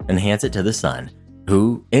help, and hands it to the son,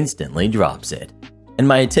 who instantly drops it. In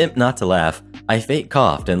my attempt not to laugh, I fake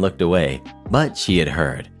coughed and looked away, but she had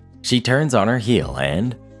heard. She turns on her heel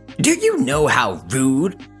and, Do you know how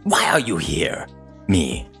rude? Why are you here?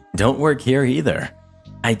 Me. Don't work here either.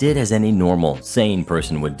 I did as any normal, sane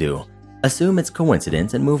person would do. Assume it's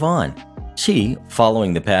coincidence and move on. She,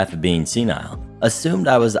 following the path of being senile, assumed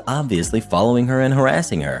I was obviously following her and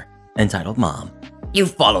harassing her. Entitled Mom. You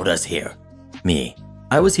followed us here. Me.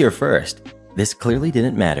 I was here first. This clearly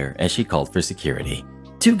didn't matter as she called for security.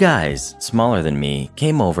 2 guys, smaller than me,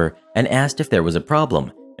 came over and asked if there was a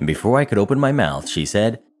problem, and before I could open my mouth, she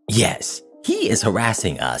said, Yes, he is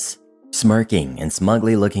harassing us, smirking and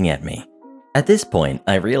smugly looking at me. At this point,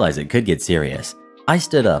 I realized it could get serious. I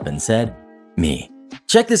stood up and said, Me.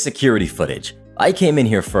 Check the security footage. I came in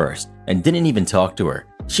here first and didn't even talk to her.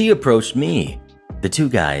 She approached me. The two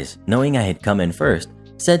guys, knowing I had come in first,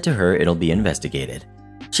 said to her it'll be investigated.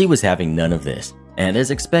 She was having none of this, and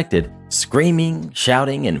as expected, screaming,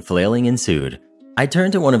 shouting, and flailing ensued. I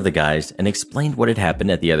turned to one of the guys and explained what had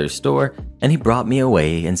happened at the other store, and he brought me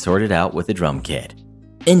away and sorted out with the drum kit.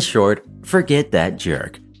 In short, forget that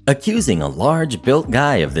jerk. Accusing a large built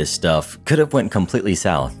guy of this stuff could have went completely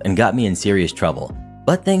south and got me in serious trouble,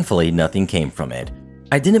 but thankfully nothing came from it.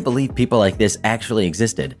 I didn't believe people like this actually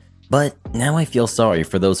existed, but now I feel sorry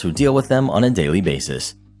for those who deal with them on a daily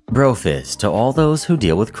basis. Brofist to all those who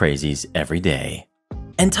deal with crazies every day.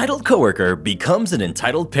 Entitled coworker becomes an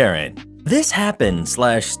entitled parent. This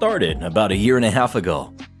happened/started about a year and a half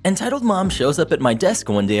ago. Entitled mom shows up at my desk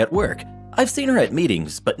one day at work. I've seen her at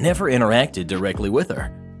meetings, but never interacted directly with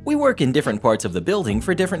her. We work in different parts of the building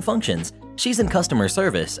for different functions. She's in customer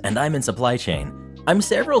service and I'm in supply chain. I'm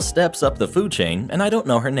several steps up the food chain and I don't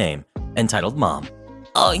know her name. Entitled mom.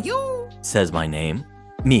 "Are you?" says my name.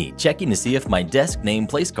 Me, checking to see if my desk name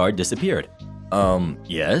place card disappeared.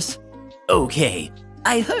 Yes? "Okay,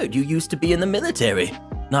 I heard you used to be in the military."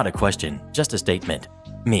 Not a question, just a statement.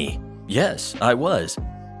 Me, "Yes, I was."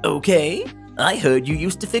 "Okay, I heard you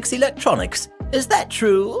used to fix electronics. Is that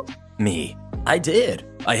true?" Me, "I did.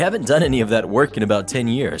 I haven't done any of that work in about 10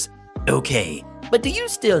 years. "Okay, but do you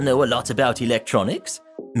still know a lot about electronics?"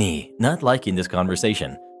 Me, not liking this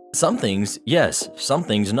conversation. "Some things, yes, some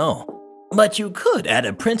things, no." "But you could add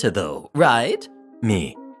a printer though, right?"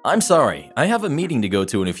 Me, "I'm sorry, I have a meeting to go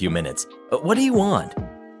to in a few minutes. What do you want?"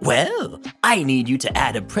 "Well, I need you to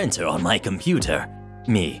add a printer on my computer."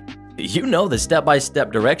 Me, "You know the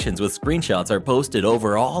step-by-step directions with screenshots are posted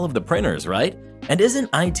over all of the printers, right? And isn't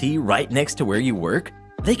IT right next to where you work?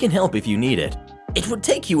 They can help if you need it." "It would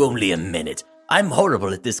take you only a minute. I'm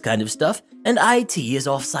horrible at this kind of stuff, and IT is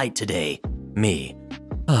off-site today." Me,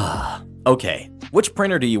 "Okay, which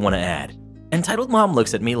printer do you want to add?" Entitled mom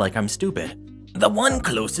looks at me like I'm stupid. "The one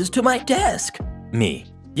closest to my desk." Me,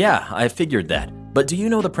 "Yeah, I figured that, but do you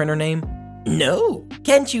know the printer name?" "No,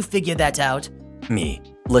 can't you figure that out?" Me,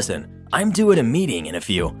 "Listen, I'm due at a meeting in a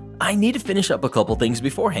few. I need to finish up a couple things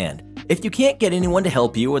beforehand. If you can't get anyone to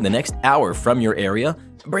help you in the next hour from your area,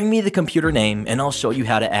 bring me the computer name and I'll show you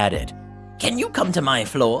how to add it." "Can you come to my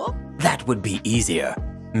floor? That would be easier."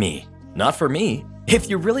 Me, "Not for me. If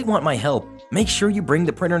you really want my help, make sure you bring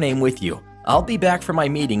the printer name with you. I'll be back for my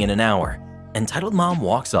meeting in an hour." Entitled mom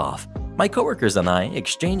walks off. My coworkers and I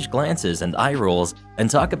exchange glances and eye rolls and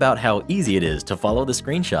talk about how easy it is to follow the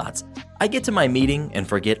screenshots. I get to my meeting and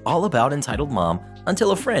forget all about Entitled mom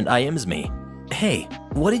until a friend IMs me. "Hey,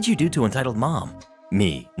 what did you do to Entitled mom?"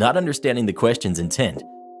 Me, not understanding the question's intent.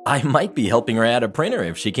 "I might be helping her add a printer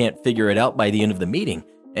if she can't figure it out by the end of the meeting.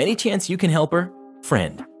 Any chance you can help her?"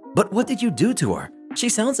 Friend, "But what did you do to her? She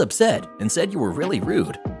sounds upset and said you were really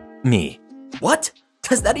rude." Me, "What?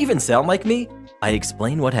 Does that even sound like me?" I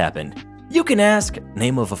explain what happened. "You can ask,"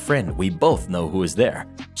 name of a friend we both know who is there.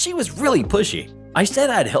 "She was really pushy. I said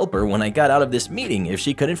I'd help her when I got out of this meeting if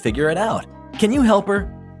she couldn't figure it out. Can you help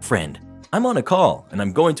her?" Friend, "I'm on a call and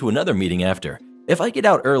I'm going to another meeting after. If I get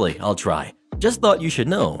out early, I'll try. Just thought you should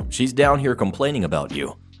know, she's down here complaining about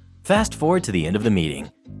you." Fast forward to the end of the meeting.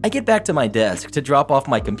 I get back to my desk to drop off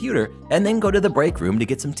my computer and then go to the break room to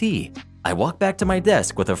get some tea. I walk back to my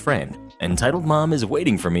desk with a friend. Entitled mom is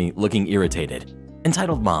waiting for me, looking irritated.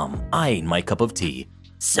 Entitled mom, eyeing my cup of tea.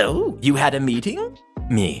 "So, you had a meeting?"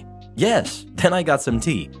 Me, "Yes, then I got some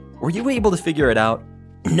tea. Were you able to figure it out?"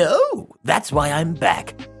 "No, that's why I'm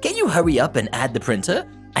back. Can you hurry up and add the printer?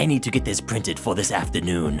 I need to get this printed for this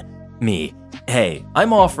afternoon." Me, "Hey,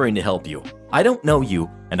 I'm offering to help you. I don't know you,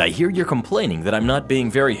 and I hear you're complaining that I'm not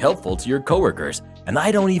being very helpful to your coworkers, and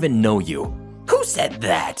I don't even know you." "Who said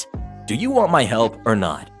that?" "Do you want my help or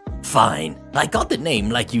not?" "Fine, I got the name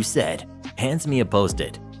like you said." Hands me a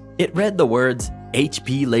post-it. It read the words,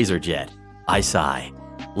 HP Laserjet. I sigh.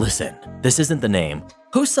 "Listen, this isn't the name.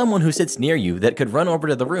 Who's someone who sits near you that could run over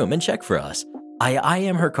to the room and check for us?" I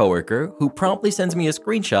am her coworker, who promptly sends me a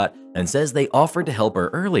screenshot and says they offered to help her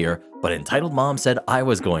earlier, but Entitled mom said I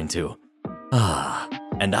was going to.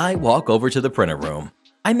 And I walk over to the printer room.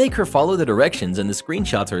 I make her follow the directions and the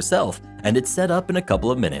screenshots herself, and it's set up in a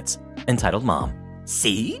couple of minutes. Entitled mom,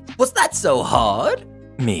 "See? Was that so hard?"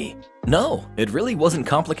 Me, "No, it really wasn't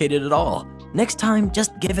complicated at all. Next time,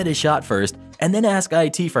 just give it a shot first and then ask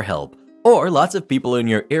IT for help. Or lots of people in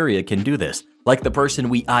your area can do this, like the person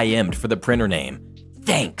we IM'd for the printer name."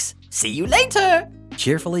 "Thanks. See you later."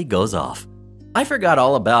 Cheerfully goes off. I forgot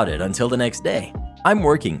all about it until the next day. I'm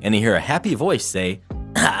working and I hear a happy voice say,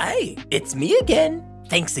 "Hi, it's me again.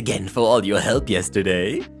 Thanks again for all your help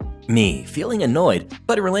yesterday." Me, feeling annoyed,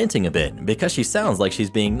 but relenting a bit because she sounds like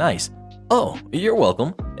she's being nice. Oh, you're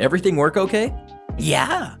welcome. Everything work okay?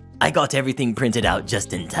 Yeah, I got everything printed out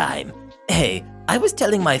just in time. Hey, I was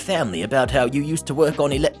telling my family about how you used to work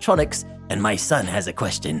on electronics, and my son has a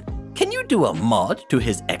question. Can you do a mod to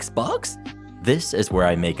his Xbox? This is where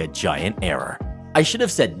I make a giant error. I should have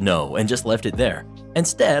said no and just left it there.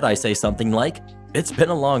 Instead, I say something like, "It's been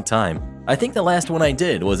a long time. I think the last one I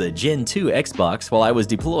did was a Gen 2 Xbox while I was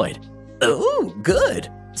deployed." Oh, good.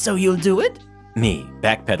 So you'll do it? Me,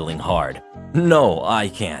 backpedaling hard. No, I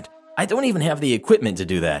can't. I don't even have the equipment to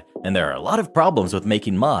do that, and there are a lot of problems with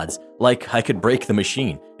making mods, like I could break the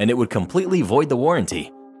machine, and it would completely void the warranty.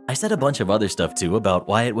 I said a bunch of other stuff too about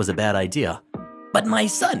why it was a bad idea. But my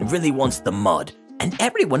son really wants the mod, and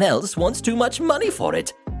everyone else wants too much money for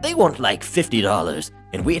it. They want like $50,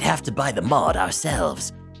 and we'd have to buy the mod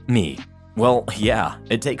ourselves. Me. Well, yeah,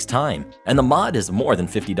 it takes time, and the mod is more than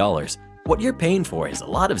 $50. What you're paying for is a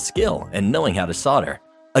lot of skill and knowing how to solder.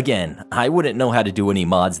 Again, I wouldn't know how to do any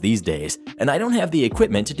mods these days, and I don't have the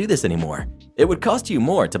equipment to do this anymore. It would cost you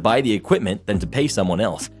more to buy the equipment than to pay someone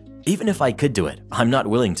else. Even if I could do it, I'm not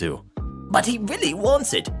willing to. But he really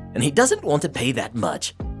wants it, and he doesn't want to pay that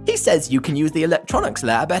much. He says you can use the electronics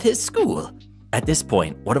lab at his school. At this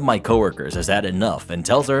point, one of my coworkers has had enough and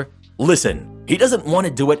tells her, "Listen, he doesn't want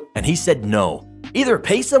to do it, and he said no. Either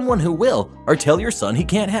pay someone who will, or tell your son he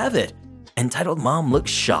can't have it." Entitled Mom looks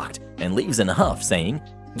shocked and leaves in a huff, saying,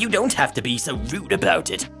 "You don't have to be so rude about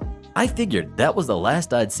it." I figured that was the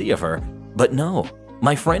last I'd see of her, but no.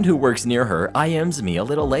 My friend who works near her IMs me a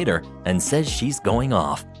little later and says she's going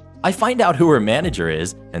off. I find out who her manager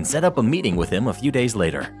is and set up a meeting with him a few days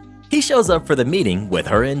later. He shows up for the meeting with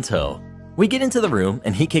her in tow. We get into the room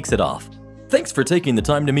and he kicks it off. "Thanks for taking the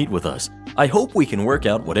time to meet with us. I hope we can work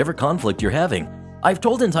out whatever conflict you're having. I've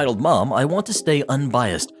told Entitled Mom I want to stay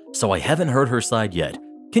unbiased, so I haven't heard her side yet.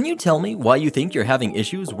 Can you tell me why you think you're having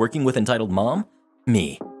issues working with Entitled Mom?"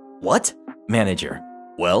 Me. "What?" Manager.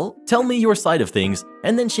 "Well, tell me your side of things,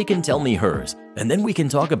 and then she can tell me hers, and then we can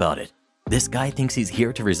talk about it. This guy thinks he's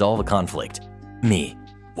here to resolve a conflict." Me.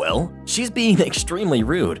 "Well, she's being extremely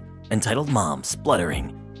rude." Entitled Mom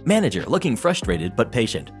spluttering. Manager looking frustrated but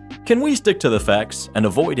patient. "Can we stick to the facts and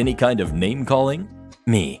avoid any kind of name-calling?"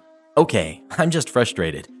 Me. "Okay, I'm just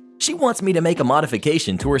frustrated. She wants me to make a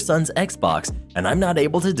modification to her son's Xbox, and I'm not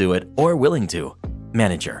able to do it or willing to."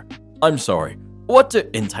 Manager. "I'm sorry. What do—"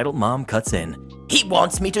 Entitled Mom cuts in. "He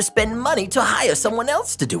wants me to spend money to hire someone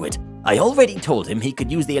else to do it. I already told him he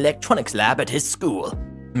could use the electronics lab at his school."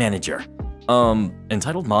 Manager.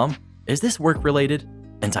 Entitled Mom, is this work-related?"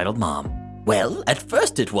 Entitled Mom. "Well, at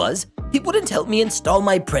first it was. He wouldn't help me install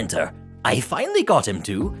my printer. I finally got him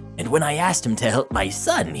to, and when I asked him to help my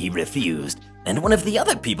son, he refused. And one of the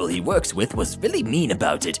other people he works with was really mean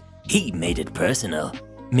about it. He made it personal."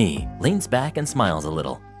 Me leans back and smiles a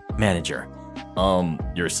little. Manager.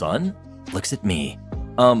 Your son?" Looks at me.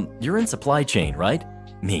 You're in supply chain, right?"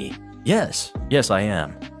 Me. Yes, I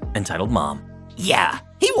am." Entitled Mom. "Yeah,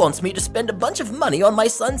 he wants me to spend a bunch of money on my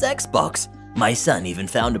son's Xbox. My son even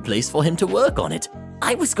found a place for him to work on it.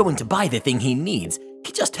 I was going to buy the thing he needs.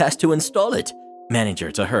 He just has to install it."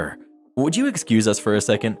 Manager to her. "Would you excuse us for a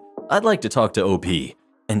second? I'd like to talk to OP."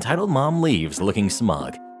 Entitled Mom leaves looking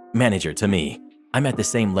smug. Manager to me. I'm at the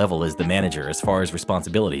same level as the manager as far as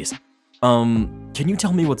responsibilities. Can you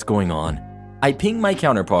tell me what's going on?" I ping my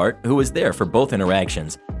counterpart, who is there for both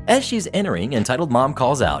interactions. As she's entering, Entitled Mom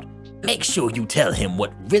calls out, "Make sure you tell him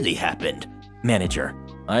what really happened." Manager.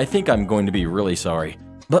 I think I'm going to be really sorry,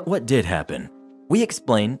 but what did happen? We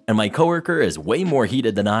explain, and my coworker is way more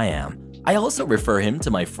heated than I am. I also refer him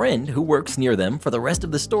to my friend who works near them for the rest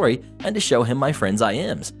of the story and to show him my friend's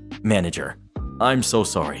IMs. Manager. I'm so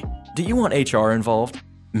sorry. Do you want HR involved?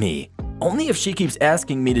 Me. Only if she keeps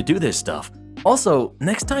asking me to do this stuff. Also,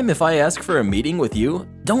 next time if I ask for a meeting with you,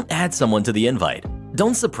 don't add someone to the invite.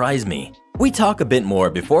 Don't surprise me. We talk a bit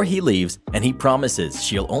more before he leaves, and he promises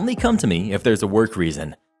she'll only come to me if there's a work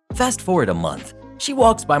reason. Fast forward a month. She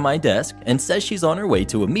walks by my desk and says she's on her way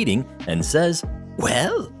to a meeting and says,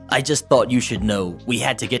 "Well, I just thought you should know we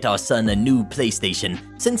had to get our son a new PlayStation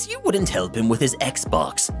since you wouldn't help him with his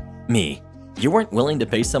Xbox." Me. You weren't willing to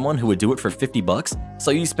pay someone who would do it for $50,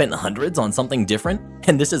 so you spent hundreds on something different,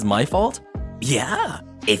 and this is my fault? Yeah,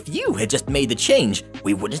 if you had just made the change,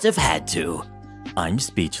 we wouldn't have had to. I'm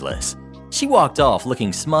speechless. She walked off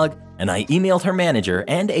looking smug, and I emailed her manager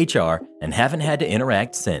and HR and haven't had to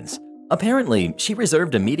interact since. Apparently, she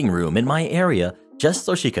reserved a meeting room in my area just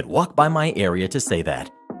so she could walk by my area to say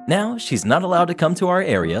that. Now, she's not allowed to come to our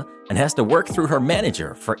area and has to work through her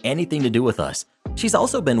manager for anything to do with us. She's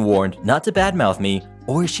also been warned not to badmouth me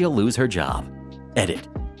or she'll lose her job. Edit.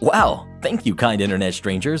 Wow, thank you, kind internet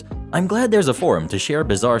strangers. I'm glad there's a forum to share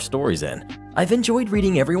bizarre stories in. I've enjoyed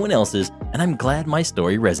reading everyone else's, and I'm glad my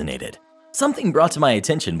story resonated. Something brought to my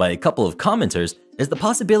attention by a couple of commenters is the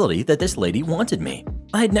possibility that this lady wanted me.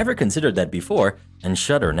 I had never considered that before and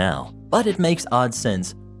shudder now, but it makes odd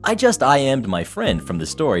sense. I just IM'd my friend from the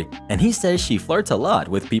story, and he says she flirts a lot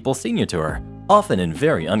with people senior to her, often in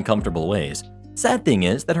very uncomfortable ways. Sad thing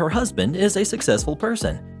is that her husband is a successful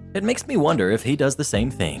person. It makes me wonder if he does the same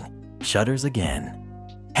thing. Shudders again.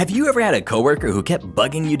 Have you ever had a coworker who kept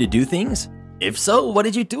bugging you to do things? If so, what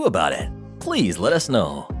did you do about it? Please let us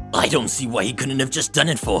know. I don't see why he couldn't have just done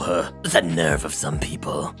it for her. The nerve of some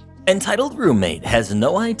people. Entitled roommate has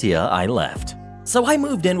no idea I left. So I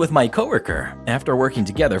moved in with my coworker after working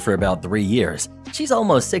together for about 3 years. She's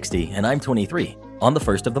almost 60 and I'm 23 on the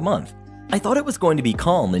first of the month. I thought it was going to be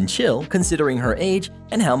calm and chill considering her age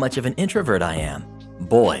and how much of an introvert I am.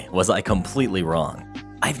 Boy, was I completely wrong.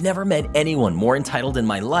 I've never met anyone more entitled in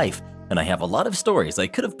my life, and I have a lot of stories I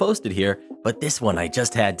could have posted here, but this one I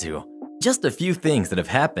just had to. Just a few things that have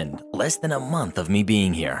happened less than a month of me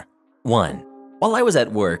being here. 1. While I was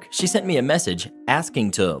at work, she sent me a message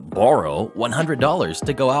asking to borrow $100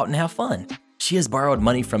 to go out and have fun. She has borrowed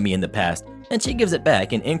money from me in the past, and she gives it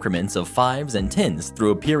back in increments of 5s and 10s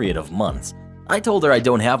through a period of months. I told her I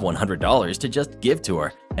don't have $100 to just give to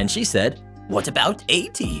her, and she said, "What about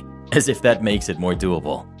 80?" As if that makes it more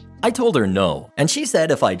doable. I told her no, and she said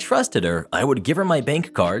if I trusted her, I would give her my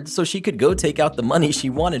bank card so she could go take out the money she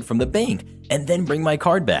wanted from the bank and then bring my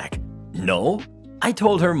card back. No? I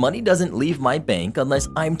told her money doesn't leave my bank unless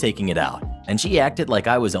I'm taking it out, and she acted like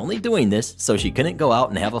I was only doing this so she couldn't go out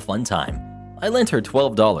and have a fun time. I lent her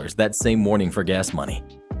 $12 that same morning for gas money.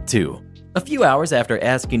 2. A few hours after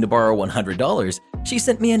asking to borrow $100, she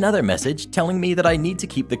sent me another message telling me that I need to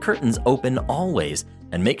keep the curtains open always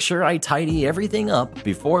and make sure I tidy everything up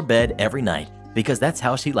before bed every night because that's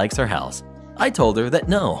how she likes her house. I told her that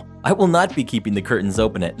no, I will not be keeping the curtains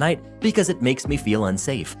open at night because it makes me feel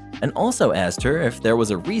unsafe, and also asked her if there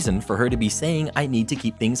was a reason for her to be saying I need to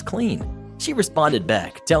keep things clean. She responded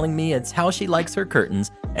back telling me it's how she likes her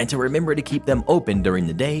curtains and to remember to keep them open during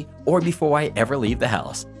the day or before I ever leave the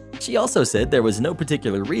house. She also said there was no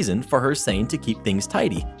particular reason for her saying to keep things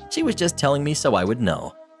tidy. She was just telling me so I would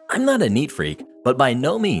know. I'm not a neat freak, but by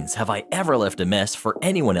no means have I ever left a mess for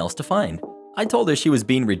anyone else to find. I told her she was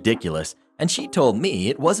being ridiculous, and she told me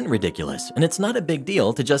it wasn't ridiculous and it's not a big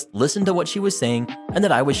deal to just listen to what she was saying and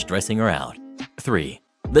that I was stressing her out. 3.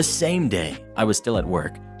 The same day I was still at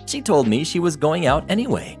work, she told me she was going out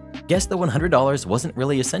anyway. Guess the $100 wasn't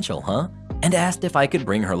really essential, huh? And asked if I could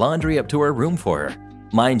bring her laundry up to her room for her.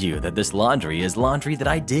 Mind you that this laundry is laundry that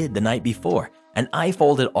I did the night before, and I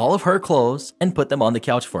folded all of her clothes and put them on the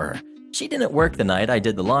couch for her. She didn't work the night I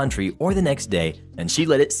did the laundry or the next day, and she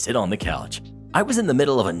let it sit on the couch. I was in the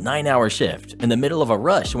middle of a 9-hour shift, in the middle of a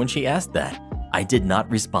rush when she asked that. I did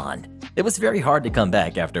not respond. It was very hard to come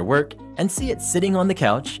back after work and see it sitting on the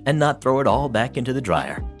couch and not throw it all back into the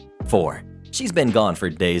dryer. 4. She's been gone for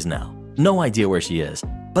days now. No idea where she is.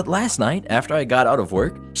 But last night, after I got out of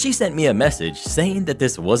work, she sent me a message saying that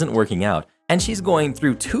this wasn't working out and she's going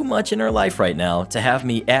through too much in her life right now to have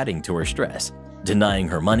me adding to her stress. Denying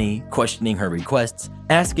her money, questioning her requests,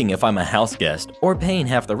 asking if I'm a house guest, or paying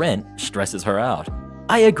half the rent stresses her out.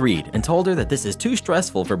 I agreed and told her that this is too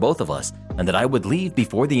stressful for both of us and that I would leave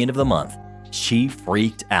before the end of the month. She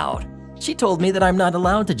freaked out. She told me that I'm not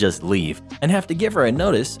allowed to just leave and have to give her a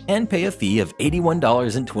notice and pay a fee of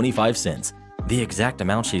 $81.25. The exact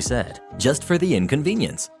amount she said, just for the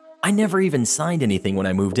inconvenience. I never even signed anything when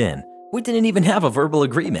I moved in. We didn't even have a verbal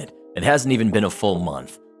agreement. It hasn't even been a full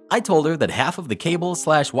month. I told her that half of the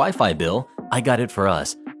cable/Wi-Fi bill, I got it for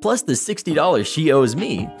us, plus the $60 she owes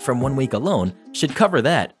me from 1 week alone should cover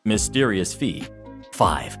that mysterious fee.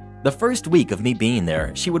 5. The first week of me being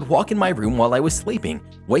there, she would walk in my room while I was sleeping,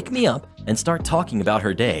 wake me up, and start talking about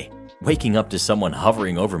her day. Waking up to someone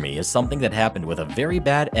hovering over me is something that happened with a very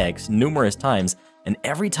bad ex numerous times, and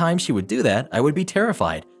every time she would do that, I would be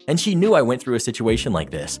terrified, and she knew I went through a situation like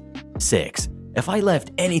this. 6. If I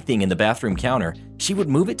left anything in the bathroom counter, she would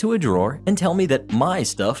move it to a drawer and tell me that my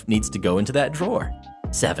stuff needs to go into that drawer.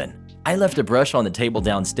 7. I left a brush on the table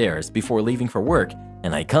downstairs before leaving for work,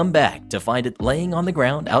 and I come back to find it laying on the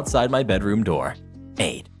ground outside my bedroom door.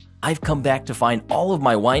 8. I've come back to find all of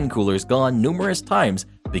my wine coolers gone numerous times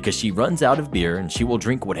because she runs out of beer and she will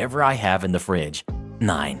drink whatever I have in the fridge.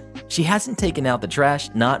 9. She hasn't taken out the trash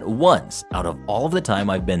not once out of all of the time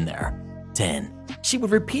I've been there. 10. She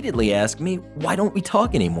would repeatedly ask me, why don't we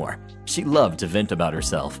talk anymore? She loved to vent about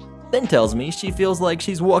herself. Then tells me she feels like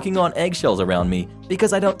she's walking on eggshells around me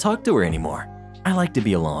because I don't talk to her anymore. I like to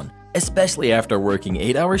be alone, especially after working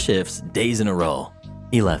 8-hour shifts days in a row.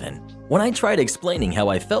 11. When I tried explaining how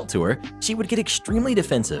I felt to her, she would get extremely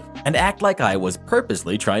defensive and act like I was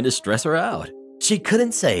purposely trying to stress her out. She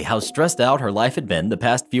couldn't say how stressed out her life had been the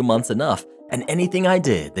past few months enough, and anything I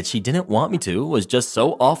did that she didn't want me to was just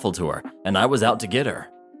so awful to her, and I was out to get her.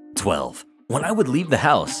 12. When I would leave the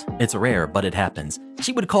house, it's rare but it happens,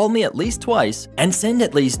 she would call me at least twice and send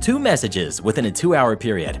at least 2 messages within a 2-hour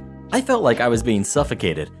period. I felt like I was being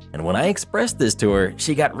suffocated, and when I expressed this to her,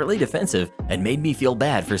 she got really defensive and made me feel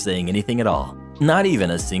bad for saying anything at all. Not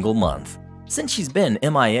even a single month. Since she's been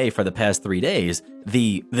MIA for the past 3 days,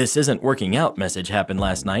 the "this isn't working out" message happened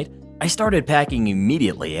last night. I started packing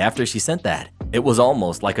immediately after she sent that. It was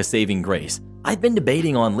almost like a saving grace. I'd been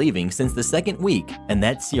debating on leaving since the 2nd week, and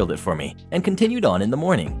that sealed it for me and continued on in the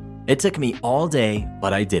morning. It took me all day,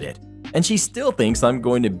 but I did it. And she still thinks I'm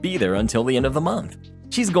going to be there until the end of the month.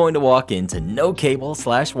 She's going to walk into no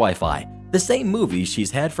cable/Wi-Fi, the same movies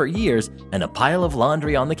she's had for years, and a pile of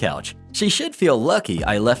laundry on the couch. She should feel lucky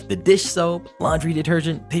I left the dish soap, laundry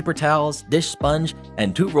detergent, paper towels, dish sponge,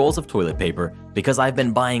 and 2 rolls of toilet paper because I've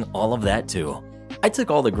been buying all of that too. I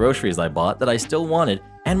took all the groceries I bought that I still wanted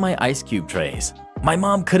and my ice cube trays. My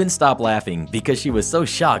mom couldn't stop laughing because she was so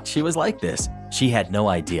shocked she was like this. She had no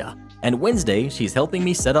idea. And Wednesday, she's helping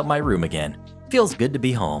me set up my room again. Feels good to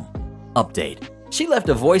be home. Update. She left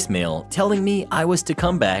a voicemail telling me I was to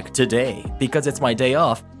come back today because it's my day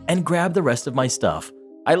off and grab the rest of my stuff.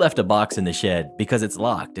 I left a box in the shed because it's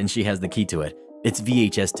locked and she has the key to it. It's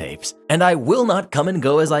VHS tapes, and I will not come and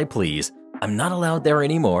go as I please. I'm not allowed there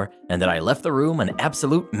anymore, and that I left the room an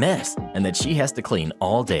absolute mess and that she has to clean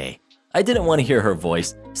all day. I didn't want to hear her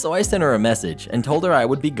voice, so I sent her a message and told her I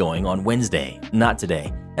would be going on Wednesday, not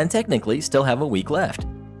today, and technically still have a week left.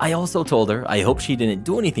 I also told her I hope she didn't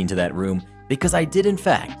do anything to that room because I did in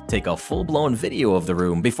fact take a full-blown video of the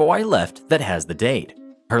room before I left that has the date.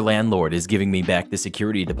 Her landlord is giving me back the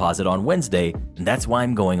security deposit on Wednesday, and that's why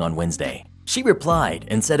I'm going on Wednesday. She replied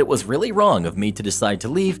and said it was really wrong of me to decide to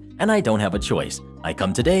leave and I don't have a choice. I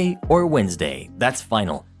come today or Wednesday, that's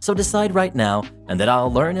final. So decide right now and that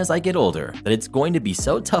I'll learn as I get older that it's going to be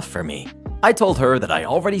so tough for me. I told her that I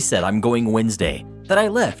already said I'm going Wednesday, that I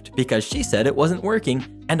left because she said it wasn't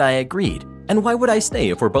working and I agreed. And why would I stay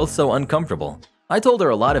if we're both so uncomfortable? I told her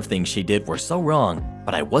a lot of things she did were so wrong,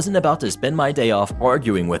 but I wasn't about to spend my day off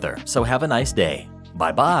arguing with her, so have a nice day.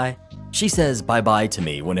 Bye-bye. She says bye-bye to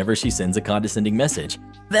me whenever she sends a condescending message.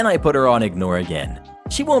 Then I put her on ignore again.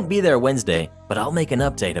 She won't be there Wednesday, but I'll make an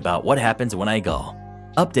update about what happens when I go.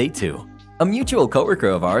 Update 2. A mutual coworker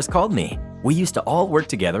of ours called me. We used to all work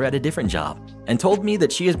together at a different job and told me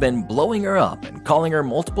that she has been blowing her up and calling her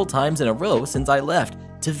multiple times in a row since I left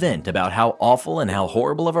to vent about how awful and how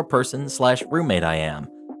horrible of a person/roommate I am.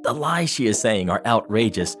 The lies she is saying are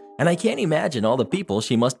outrageous, and I can't imagine all the people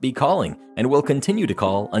she must be calling and will continue to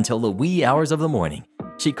call until the wee hours of the morning.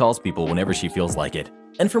 She calls people whenever she feels like it.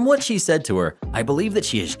 And from what she said to her, I believe that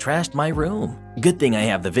she has trashed my room. Good thing I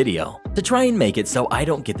have the video to try and make it so I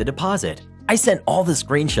don't get the deposit. I sent all the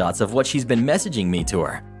screenshots of what she's been messaging me to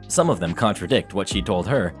her. Some of them contradict what she told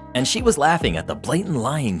her, and she was laughing at the blatant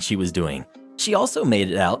lying she was doing. She also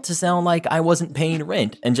made it out to sound like I wasn't paying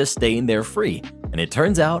rent and just staying there free. And it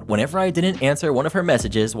turns out whenever I didn't answer one of her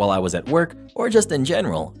messages while I was at work or just in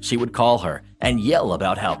general, she would call her and yell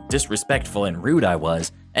about how disrespectful and rude I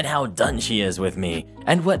was and how done she is with me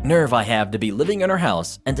and what nerve I have to be living in her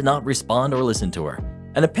house and to not respond or listen to her.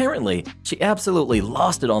 And apparently, she absolutely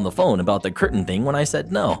lost it on the phone about the curtain thing when I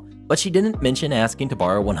said no, but she didn't mention asking to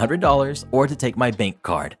borrow $100 or to take my bank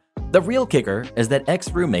card. The real kicker is that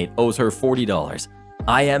ex-roommate owes her $40.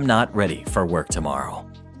 I am not ready for work tomorrow.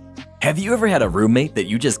 Have you ever had a roommate that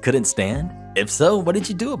you just couldn't stand? If so, what did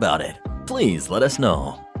you do about it? Please let us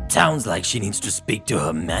know. Sounds like she needs to speak to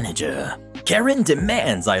her manager. Karen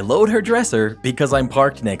demands I load her dresser because I'm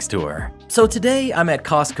parked next to her. So today I'm at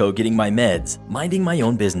Costco getting my meds, minding my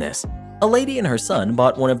own business. A lady and her son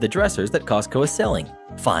bought one of the dressers that Costco is selling.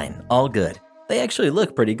 Fine, all good. They actually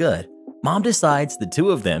look pretty good. Mom decides the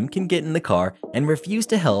two of them can get in the car and refuse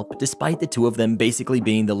to help despite the two of them basically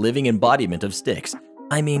being the living embodiment of sticks.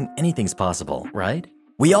 I mean, anything's possible, right?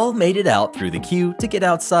 We all made it out through the queue to get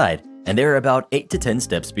outside, and they're about 8 to 10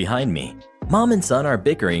 steps behind me. Mom and son are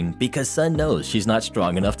bickering because son knows she's not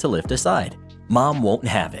strong enough to lift aside. Mom won't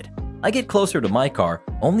have it. I get closer to my car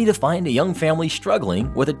only to find a young family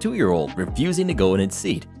struggling with a 2-year-old refusing to go in its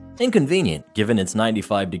seat. Inconvenient given it's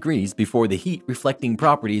 95 degrees before the heat reflecting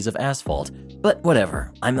properties of asphalt, but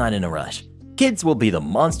whatever, I'm not in a rush. Kids will be the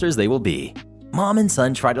monsters they will be. Mom and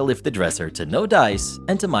son try to lift the dresser to no dice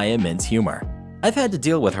and to my immense humor. I've had to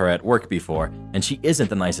deal with her at work before, and she isn't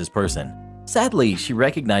the nicest person. Sadly, she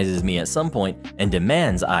recognizes me at some point and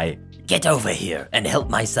demands I Get over here and help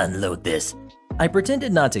my son load this. I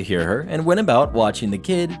pretended not to hear her and went about watching the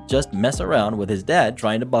kid just mess around with his dad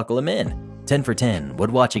trying to buckle him in. 10 for 10,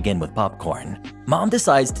 would watch again with popcorn. Mom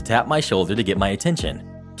decides to tap my shoulder to get my attention.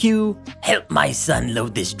 Cue, Help my son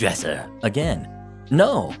load this dresser. again.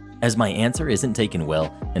 No, as my answer isn't taken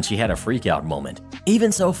well and she had a freak-out moment.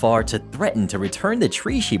 Even so far to threaten to return the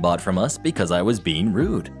tree she bought from us because I was being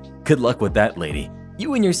rude. Good luck with that, lady.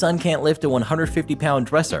 You and your son can't lift a 150-pound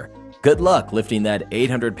dresser. Good luck lifting that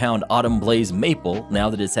 800-pound Autumn Blaze maple now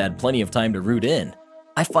that it's had plenty of time to root in.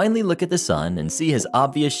 I finally look at the son and see his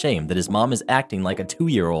obvious shame that his mom is acting like a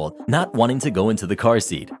 2-year-old, not wanting to go into the car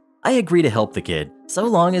seat. I agree to help the kid, so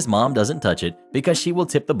long as mom doesn't touch it because she will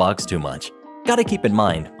tip the box too much. Gotta keep in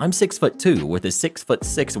mind, I'm 6'2" with a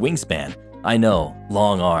 6'6" wingspan. I know,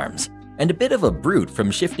 long arms, and a bit of a brute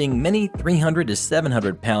from shifting many 300 to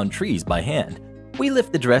 700-pound trees by hand. We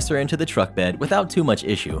lift the dresser into the truck bed without too much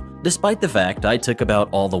issue, despite the fact I took about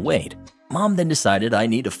all the weight. Mom then decided I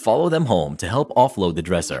need to follow them home to help offload the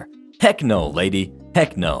dresser. Heck no, lady.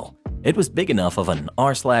 Heck no. It was big enough of an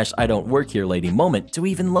r/I don't work here lady moment to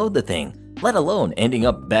even load the thing, let alone ending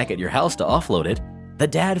up back at your house to offload it. The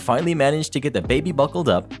dad finally managed to get the baby buckled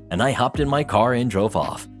up and I hopped in my car and drove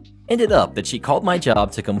off. Ended up that she called my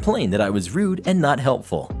job to complain that I was rude and not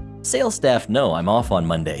helpful. Sales staff know I'm off on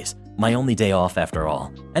Mondays, my only day off after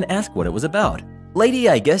all, and ask what it was about. Lady,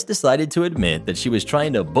 I guess, decided to admit that she was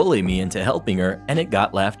trying to bully me into helping her and it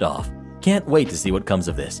got laughed off. Can't wait to see what comes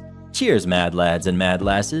of this. Cheers, mad lads and mad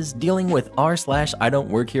lasses dealing with r/I don't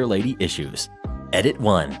work here lady issues. Edit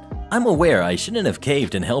 1. I'm aware I shouldn't have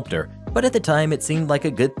caved and helped her, but at the time it seemed like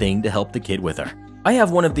a good thing to help the kid with her. I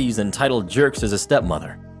have one of these entitled jerks as a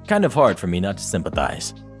stepmother. Kind of hard for me not to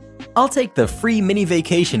sympathize. I'll take the free mini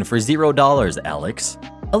vacation for $0, Alex.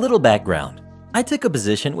 A little background. I took a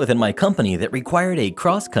position within my company that required a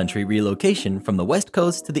cross-country relocation from the West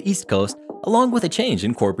Coast to the East Coast, along with a change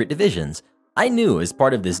in corporate divisions. I knew as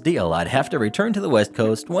part of this deal I'd have to return to the West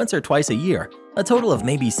Coast once or twice a year, a total of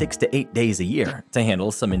maybe 6 to 8 days a year, to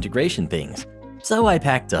handle some integration things. So I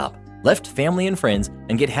packed up, left family and friends,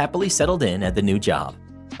 and get happily settled in at the new job.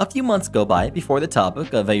 A few months go by before the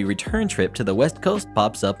topic of a return trip to the West Coast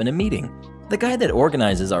pops up in a meeting. The guy that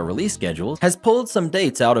organizes our release schedules has pulled some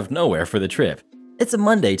dates out of nowhere for the trip. It's a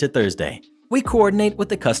Monday to Thursday. We coordinate with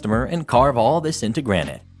the customer and carve all this into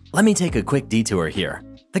granite. Let me take a quick detour here.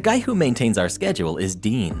 The guy who maintains our schedule is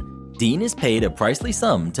Dean. Dean is paid a pricely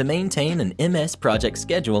sum to maintain an MS project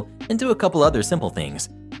schedule and do a couple other simple things.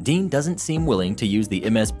 Dean doesn't seem willing to use the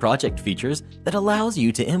MS project features that allows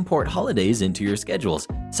you to import holidays into your schedules,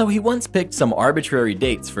 so he once picked some arbitrary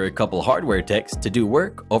dates for a couple hardware techs to do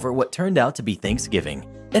work over what turned out to be Thanksgiving.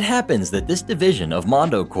 It happens that this division of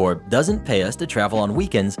Mondo Corp doesn't pay us to travel on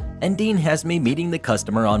weekends, and Dean has me meeting the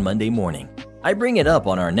customer on Monday morning. I bring it up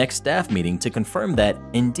on our next staff meeting to confirm that,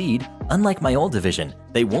 indeed, unlike my old division,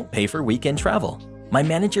 they won't pay for weekend travel. My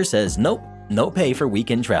manager says nope, no pay for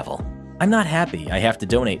weekend travel. I'm not happy I have to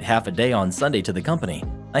donate half a day on Sunday to the company.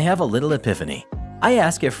 I have a little epiphany. I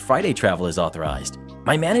ask if Friday travel is authorized.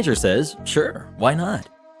 My manager says, sure, why not?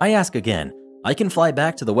 I ask again. I can fly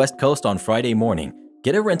back to the West Coast on Friday morning,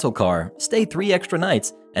 get a rental car, stay 3 extra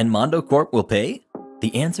nights, and Mondo Corp will pay?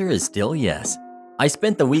 The answer is still yes. I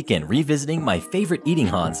spent the weekend revisiting my favorite eating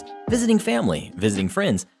haunts, visiting family, visiting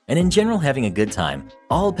friends, and in general having a good time,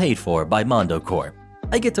 all paid for by Mondo Corp.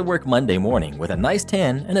 I get to work Monday morning with a nice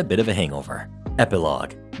tan and a bit of a hangover.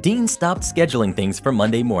 Epilogue. Dean stopped scheduling things for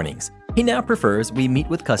Monday mornings. He now prefers we meet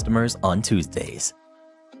with customers on Tuesdays.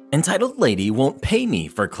 Entitled lady won't pay me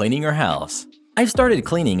for cleaning her house. I've started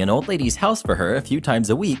cleaning an old lady's house for her a few times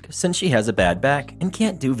a week since she has a bad back and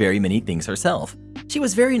can't do very many things herself. She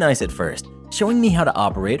was very nice at first, showing me how to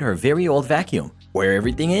operate her very old vacuum, where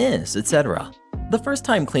everything is, etc. The first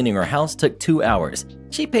time cleaning her house took 2 hours.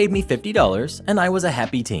 She paid me $50 and I was a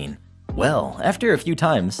happy teen. Well, after a few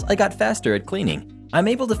times, I got faster at cleaning. I'm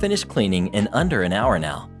able to finish cleaning in under an hour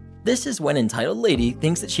now. This is when entitled lady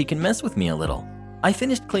thinks that she can mess with me a little. I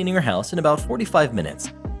finished cleaning her house in about 45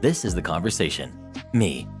 minutes. This is the conversation.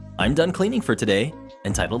 Me. I'm done cleaning for today.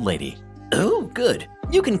 Entitled lady. Oh, good.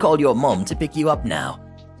 You can call your mom to pick you up now.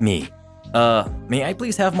 Me. May I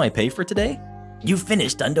please have my pay for today? You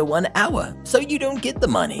finished under 1 hour, so you don't get the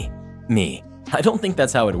money. Me. I don't think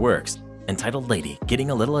that's how it works. Entitled lady, getting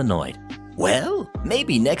a little annoyed. Well,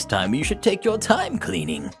 maybe next time you should take your time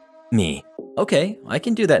cleaning. Me. Okay, I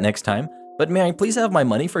can do that next time, but may I please have my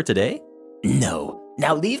money for today? No.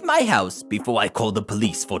 Now leave my house before I call the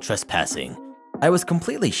police for trespassing. I was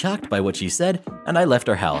completely shocked by what she said, and I left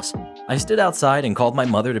her house. I stood outside and called my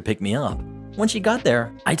mother to pick me up. When she got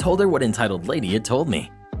there, I told her what Entitled Lady had told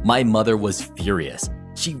me. My mother was furious.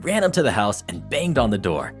 She ran up to the house and banged on the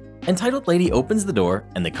door. Entitled Lady opens the door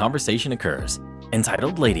and the conversation occurs.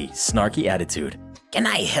 Entitled Lady, snarky attitude. Can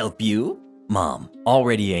I help you? Mom,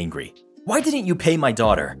 already angry. Why didn't you pay my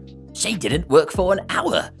daughter? She didn't work for an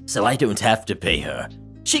hour, so I don't have to pay her.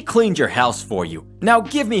 She cleaned your house for you. Now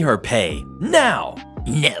give me her pay. Now!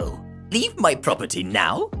 No. Leave my property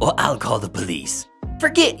now, or I'll call the police.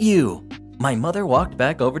 Forget you. My mother walked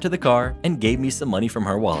back over to the car and gave me some money from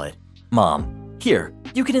her wallet. Mom, here,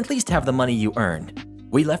 you can at least have the money you earned.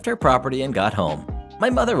 We left her property and got home. My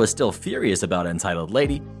mother was still furious about Entitled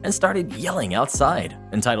Lady and started yelling outside.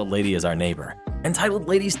 Entitled Lady is our neighbor. Entitled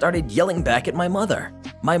Lady started yelling back at my mother.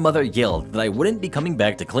 My mother yelled that I wouldn't be coming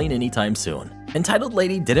back to clean anytime soon. Entitled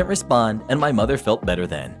Lady didn't respond and my mother felt better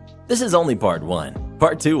then. This is only part 1.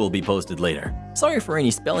 Part 2 will be posted later. Sorry for any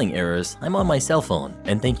spelling errors, I'm on my cell phone,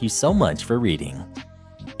 and thank you so much for reading.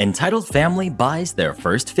 Entitled family buys their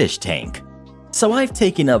first fish tank. So I've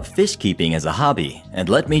taken up fish keeping as a hobby, and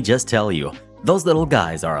let me just tell you, those little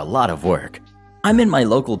guys are a lot of work. I'm in my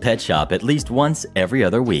local pet shop at least once every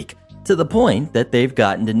other week, to the point that they've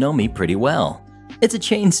gotten to know me pretty well. It's a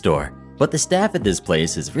chain store, but the staff at this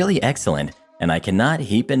place is really excellent, and I cannot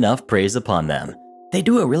heap enough praise upon them. They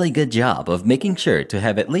do a really good job of making sure to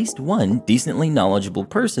have at least one decently knowledgeable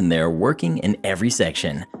person there working in every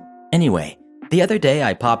section. Anyway, the other day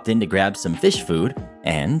I popped in to grab some fish food,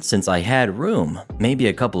 and since I had room, maybe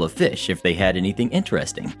a couple of fish if they had anything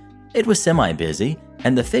interesting. It was semi-busy,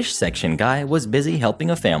 and the fish section guy was busy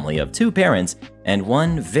helping a family of 2 parents and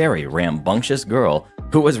one very rambunctious girl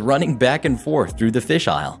who was running back and forth through the fish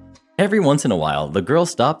aisle. Every once in a while, the girl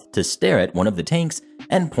stopped to stare at one of the tanks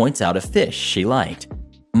and points out a fish she liked.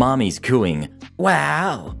 Mommy's cooing,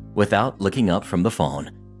 "Wow," without looking up from the phone.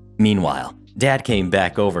 Meanwhile, Dad came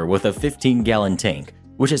back over with a 15-gallon tank,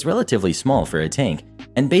 which is relatively small for a tank,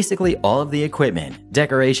 and basically all of the equipment,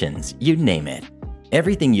 decorations, you name it.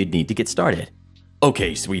 Everything you'd need to get started.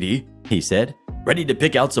 "Okay, sweetie," he said. "Ready to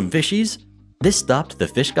pick out some fishies?" This stopped the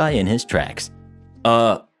fish guy in his tracks.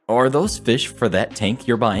 Are those fish for that tank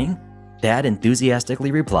you're buying?" Dad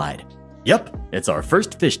enthusiastically replied. "Yep, it's our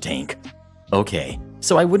first fish tank." Okay,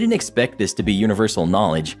 so I wouldn't expect this to be universal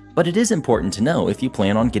knowledge, but it is important to know if you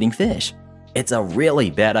plan on getting fish. It's a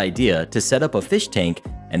really bad idea to set up a fish tank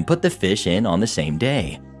and put the fish in on the same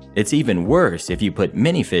day. It's even worse if you put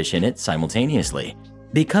many fish in it simultaneously,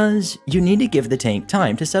 because you need to give the tank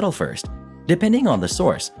time to settle first. Depending on the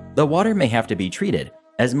source, the water may have to be treated,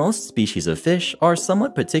 as most species of fish are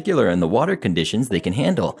somewhat particular in the water conditions they can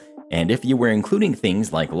handle, and if you were including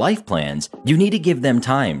things like life plans, you need to give them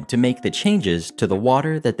time to make the changes to the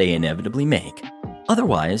water that they inevitably make.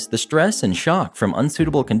 Otherwise, the stress and shock from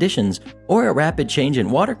unsuitable conditions or a rapid change in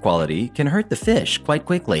water quality can hurt the fish quite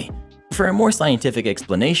quickly. For a more scientific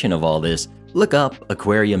explanation of all this, look up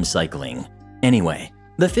aquarium cycling. Anyway,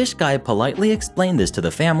 the fish guy politely explained this to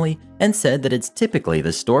the family and said that it's typically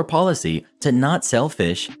the store policy to not sell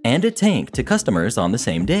fish and a tank to customers on the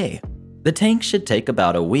same day. The tank should take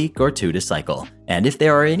about a week or 2 to cycle, and if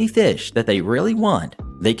there are any fish that they really want,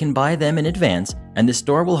 they can buy them in advance and the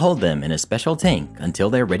store will hold them in a special tank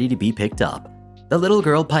until they're ready to be picked up. The little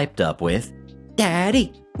girl piped up with,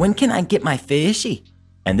 "Daddy, when can I get my fishy?"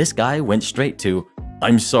 And this guy went straight to,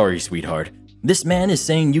 "I'm sorry, sweetheart. This man is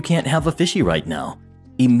saying you can't have a fishy right now."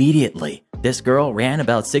 Immediately, this girl ran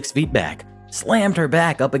about 6 feet back, slammed her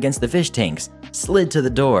back up against the fish tanks, slid to the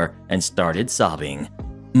door, and started sobbing.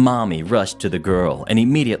 Mommy rushed to the girl and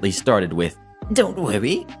immediately started with, "Don't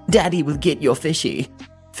worry, Daddy will get your fishy."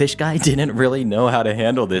 Fish guy didn't really know how to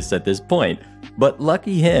handle this at this point, but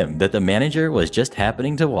lucky him that the manager was just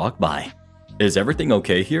happening to walk by. "Is everything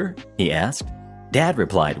okay here?" he asked. Dad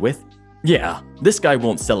replied with, "Yeah, this guy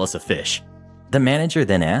won't sell us a fish." The manager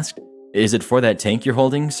then asked, "Is it for that tank you're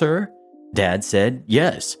holding, sir?" Dad said,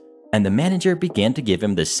 "Yes." And the manager began to give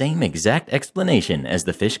him the same exact explanation as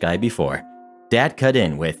the fish guy before. Dad cut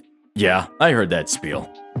in with, "Yeah, I heard that spiel.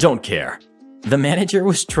 Don't care." The manager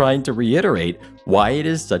was trying to reiterate why it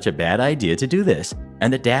is such a bad idea to do this,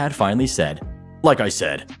 and the dad finally said, "Like I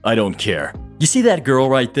said, I don't care. You see that girl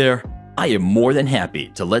right there? I am more than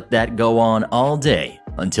happy to let that go on all day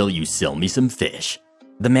until you sell me some fish."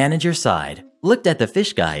 The manager sighed, looked at the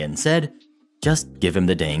fish guy and said, "Just give him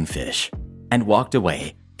the dang fish," and walked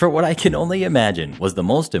away for what I can only imagine was the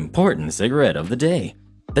most important cigarette of the day.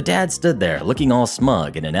 The dad stood there looking all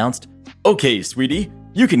smug and announced, "Okay, sweetie,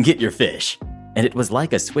 you can get your fish." And it was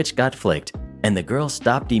like a switch got flicked, and the girl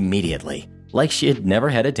stopped immediately, like she had never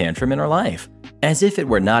had a tantrum in her life. As if it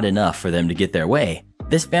were not enough for them to get their way,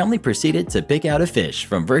 this family proceeded to pick out a fish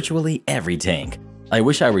from virtually every tank. I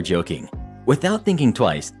wish I were joking. Without thinking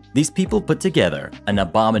twice, these people put together an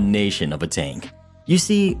abomination of a tank. You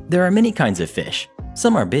see, there are many kinds of fish.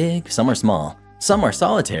 Some are big, some are small, some are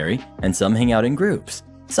solitary, and some hang out in groups.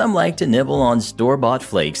 Some like to nibble on store-bought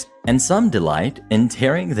flakes, and some delight in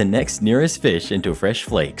tearing the next nearest fish into fresh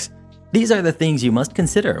flakes. These are the things you must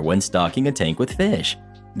consider when stocking a tank with fish.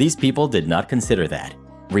 These people did not consider that,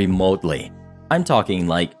 remotely. I'm talking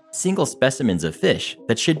like single specimens of fish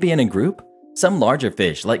that should be in a group, some larger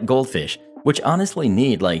fish like goldfish, which honestly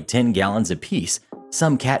need like 10 gallons apiece,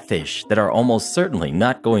 some catfish that are almost certainly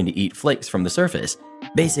not going to eat flakes from the surface.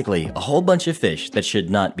 Basically, a whole bunch of fish that should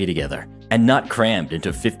not be together and not crammed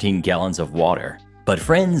into 15 gallons of water. But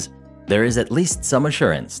friends, there is at least some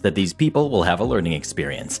assurance that these people will have a learning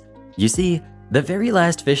experience. You see, the very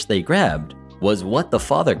last fish they grabbed was what the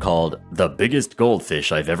father called the biggest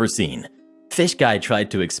goldfish I've ever seen. Fish guy tried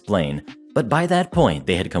to explain, but by that point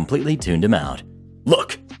they had completely tuned him out.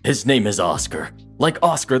 Look, his name is Oscar, like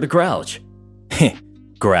Oscar the Grouch. Heh,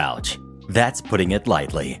 Grouch. That's putting it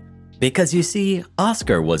lightly. Because you see,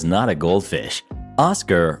 Oscar was not a goldfish.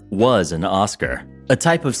 Oscar was an Oscar, a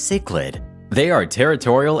type of cichlid. They are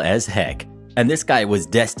territorial as heck, and this guy was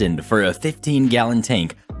destined for a 15-gallon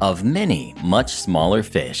tank of many much smaller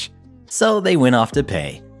fish. So they went off to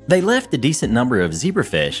pay. They left a decent number of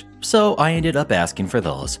zebrafish, so I ended up asking for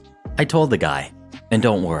those. I told the guy, and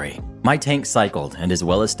don't worry, my tank cycled and is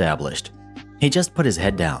well established. He just put his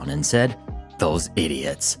head down and said, "Those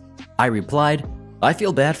idiots." I replied, "I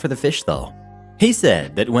feel bad for the fish though." He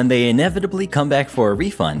said that when they inevitably come back for a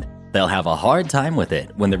refund, they'll have a hard time with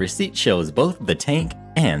it when the receipt shows both the tank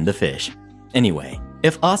and the fish. Anyway,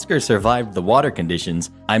 if Oscar survived the water conditions,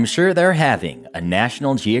 I'm sure they're having a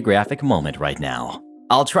National Geographic moment right now.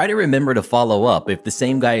 I'll try to remember to follow up if the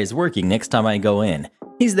same guy is working next time I go in.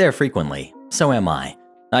 He's there frequently, so am I.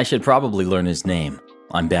 I should probably learn his name.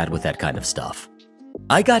 I'm bad with that kind of stuff.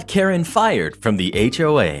 I got Karen fired from the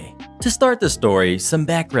HOA. To start the story, some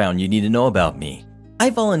background you need to know about me. I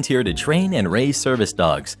volunteer to train and raise service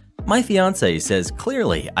dogs. My fiance says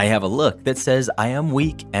clearly I have a look that says I am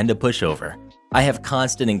weak and a pushover. I have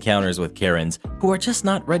constant encounters with Karens who are just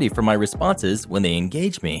not ready for my responses when they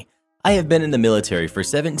engage me. I have been in the military for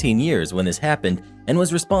 17 years when this happened and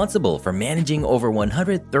was responsible for managing over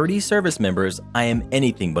 130 service members. I am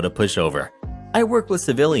anything but a pushover. I work with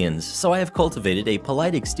civilians, so I have cultivated a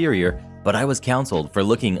polite exterior, but I was counseled for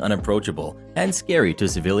looking unapproachable and scary to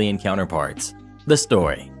civilian counterparts. The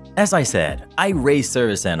story. As I said, I raise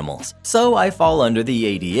service animals, so I fall under the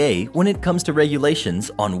AITA when it comes to regulations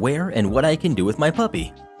on where and what I can do with my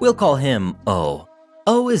puppy. We'll call him O.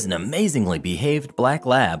 O is an amazingly behaved black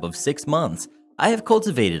lab of 6 months. I have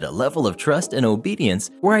cultivated a level of trust and obedience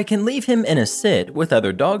where I can leave him in a sit with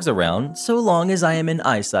other dogs around so long as I am in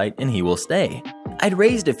eyesight and he will stay. I'd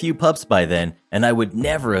raised a few pups by then and I would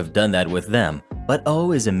never have done that with them, but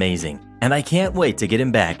O is amazing and I can't wait to get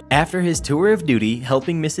him back after his tour of duty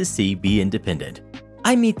helping Mrs. C be independent.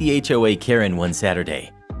 I meet the HOA Karen one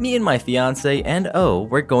Saturday. Me and my fiance and O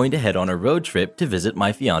were going to head on a road trip to visit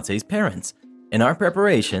my fiance's parents. In our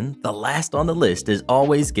preparation, the last on the list is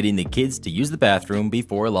always getting the kids to use the bathroom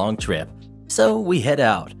before a long trip. So we head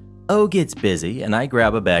out. O gets busy and I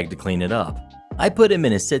grab a bag to clean it up. I put him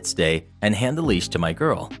in a sit stay and hand the leash to my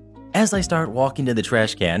girl. As I start walking to the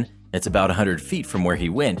trash can, it's about 100 feet from where he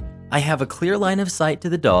went, I have a clear line of sight to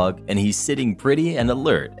the dog and he's sitting pretty and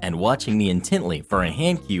alert and watching me intently for a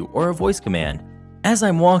hand cue or a voice command. As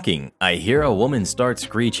I'm walking, I hear a woman start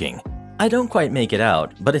screeching. I don't quite make it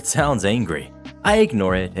out, but it sounds angry. I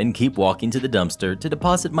ignore it and keep walking to the dumpster to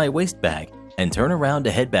deposit my waste bag and turn around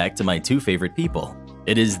to head back to my two favorite people.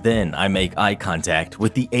 It is then I make eye contact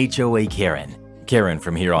with the HOA Karen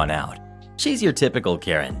from here on out. She's your typical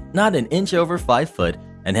Karen, not an inch over 5 foot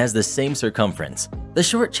and has the same circumference, the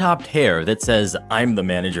short chopped hair that says, "I'm the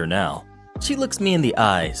manager now." She looks me in the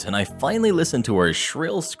eyes and I finally listen to her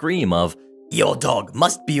shrill scream of, "Your dog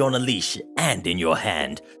must be on a leash and in your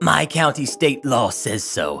hand. My county state law says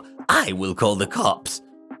so. I will call the cops."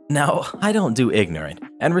 Now, I don't do ignorant,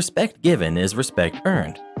 and respect given is respect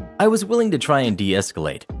earned. I was willing to try and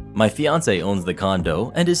de-escalate. My fiance owns the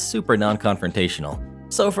condo and is super non-confrontational,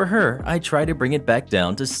 so for her, I try to bring it back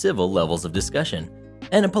down to civil levels of discussion.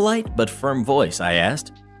 In a polite but firm voice, I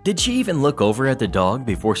asked, "Did she even look over at the dog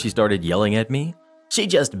before she started yelling at me?" She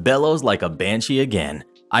just bellows like a banshee again.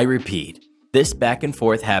 I repeat. This back and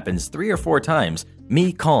forth happens 3 or 4 times,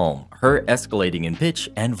 me calm, her escalating in pitch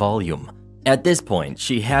and volume. At this point,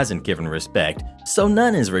 she hasn't given respect, so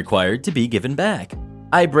none is required to be given back.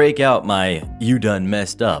 I break out my "you done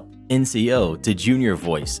messed up" NCO to junior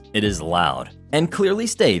voice. It is loud and clearly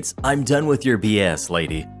states, "I'm done with your BS,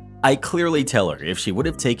 lady." I clearly tell her if she would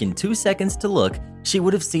have taken 2 seconds to look, she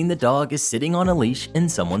would have seen the dog is sitting on a leash in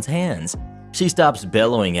someone's hands. She stops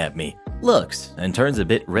bellowing at me, looks, and turns a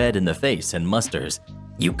bit red in the face and musters,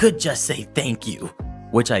 "You could just say thank you,"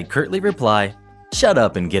 which I curtly reply, "Shut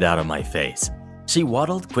up and get out of my face." She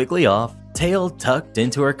waddled quickly off, tail tucked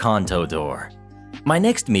into her conto door. My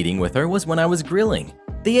next meeting with her was when I was grilling.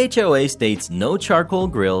 The HOA states no charcoal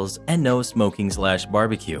grills and no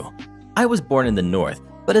smoking/barbecue. I was born in the North,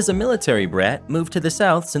 but as a military brat, moved to the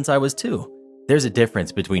South since I was 2. There's a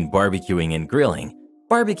difference between barbecuing and grilling.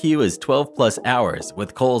 Barbecue is 12+ hours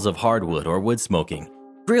with coals of hardwood or wood smoking.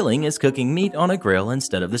 Grilling is cooking meat on a grill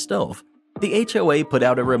instead of the stove. The HOA put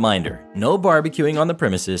out a reminder, no barbecuing on the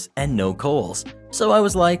premises and no coals. So I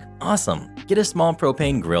was like, awesome, get a small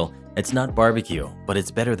propane grill. It's not barbecue, but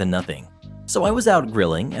it's better than nothing. So I was out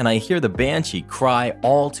grilling and I hear the banshee cry,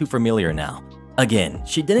 all too familiar now. Again,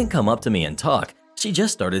 she didn't come up to me and talk, she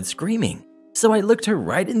just started screaming. So I looked her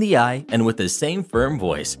right in the eye and with the same firm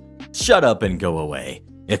voice, "Shut up and go away.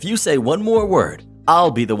 If you say one more word,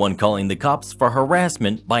 I'll be the one calling the cops for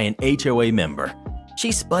harassment by an HOA member."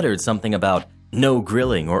 She sputtered something about no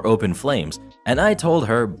grilling or open flames, and I told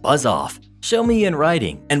her, "Buzz off, show me in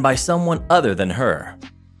writing and by someone other than her."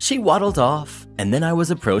 She waddled off, and then I was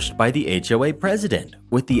approached by the HOA president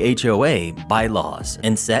with the HOA bylaws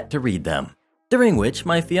and sat to read them, during which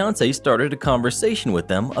my fiance started a conversation with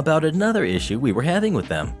them about another issue we were having with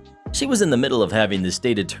them. She was in the middle of having the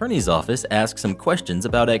state attorney's office ask some questions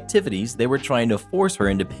about activities they were trying to force her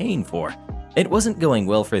into paying for. It wasn't going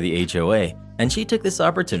well for the HOA, and she took this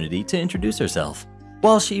opportunity to introduce herself.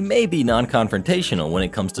 While she may be non-confrontational when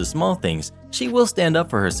it comes to small things, she will stand up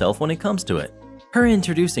for herself when it comes to it. Her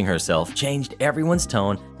introducing herself changed everyone's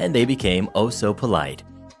tone and they became oh so polite.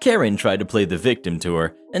 Karen tried to play the victim to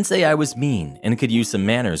her and say I was mean and could use some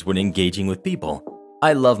manners when engaging with people.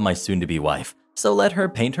 I love my soon-to-be wife, so let her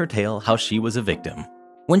paint her tale how she was a victim.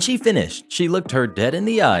 When she finished, she looked her dead in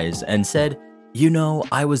the eyes and said, "You know,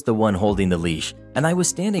 I was the one holding the leash and I was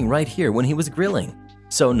standing right here when he was grilling.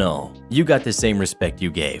 So no, you got the same respect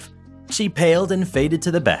you gave." She paled and faded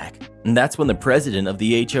to the back, and that's when the president of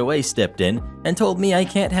the HOA stepped in and told me I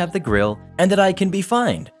can't have the grill and that I can be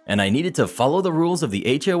fined, and I needed to follow the rules of the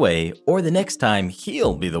HOA or the next time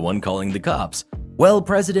he'll be the one calling the cops. Well,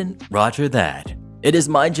 President, roger that. It is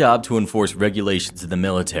my job to enforce regulations in the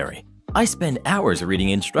military. I spend hours reading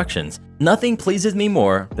instructions. Nothing pleases me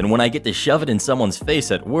more than when I get to shove it in someone's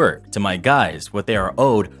face at work to my guys what they are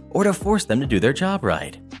owed or to force them to do their job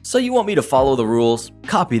right. So you want me to follow the rules?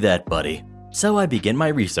 Copy that, buddy. So I begin my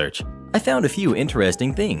research. I found a few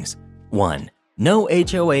interesting things. 1. No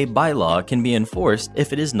HOA bylaw can be enforced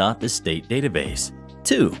if it is not the state database.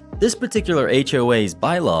 2. This particular HOA's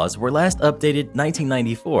bylaws were last updated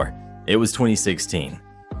 1994. It was 2016.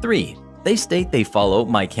 3. They state they follow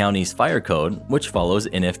my county's fire code, which follows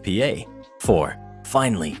NFPA. 4.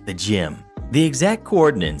 Finally, the gym. The exact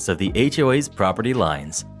coordinates of the HOA's property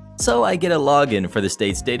lines. So I get a login for the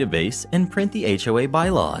state's database and print the HOA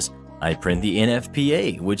bylaws. I print the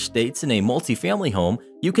NFPA, which states in a multifamily home,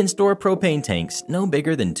 you can store propane tanks no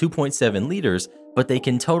bigger than 2.7 liters, but they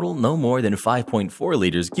can total no more than 5.4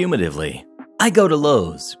 liters cumulatively. I go to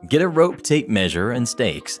Lowe's, get a rope tape measure and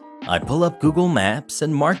stakes. I pull up Google Maps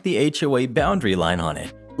and mark the HOA boundary line on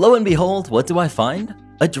it. Lo and behold, what do I find?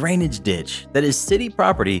 A drainage ditch that is city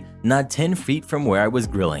property not 10 feet from where I was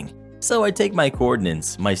grilling. So I take my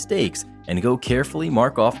coordinates, my stakes, and go carefully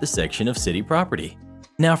mark off the section of city property.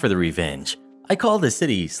 Now for the revenge. I call the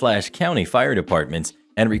city/county fire departments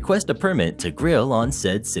and request a permit to grill on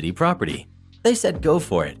said city property. They said go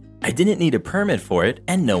for it. I didn't need a permit for it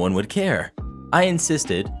and no one would care. I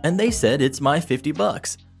insisted and they said it's my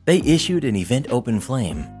 $50. They issued an event open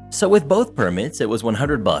flame. So with both permits, it was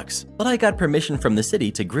 $100, but I got permission from the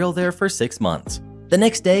city to grill there for 6 months. The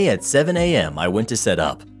next day at 7 a.m., I went to set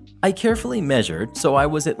up. I carefully measured so I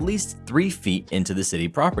was at least 3 feet into the city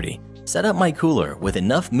property, set up my cooler with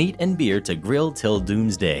enough meat and beer to grill till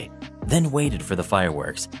doomsday, then waited for the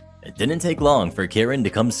fireworks. It didn't take long for Karen to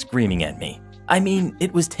come screaming at me. I mean,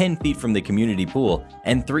 it was 10 feet from the community pool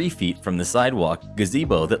and 3 feet from the sidewalk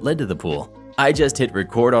gazebo that led to the pool. I just hit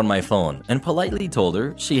record on my phone and politely told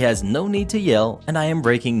her she has no need to yell and I am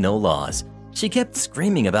breaking no laws. She kept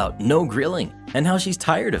screaming about no grilling and how she's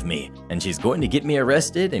tired of me and she's going to get me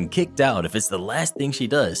arrested and kicked out if it's the last thing she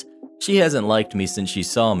does. She hasn't liked me since she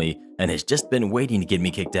saw me and has just been waiting to get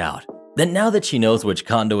me kicked out. Then now that she knows which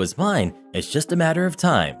condo is mine, it's just a matter of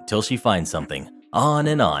time till she finds something. On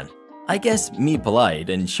and on. I guess me polite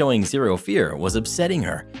and showing zero fear was upsetting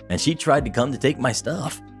her, and she tried to come to take my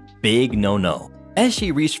stuff. Big no-no. As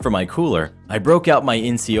she reached for my cooler, I broke out my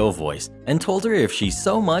NCO voice and told her if she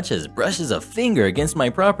so much as brushes a finger against my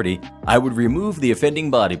property, I would remove the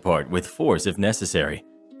offending body part with force if necessary.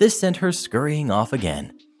 This sent her scurrying off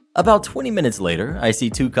again. About 20 minutes later, I see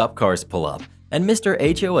 2 cop cars pull up, and Mr.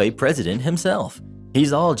 HOA president himself.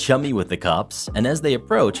 He's all chummy with the cops, and as they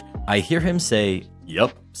approach, I hear him say,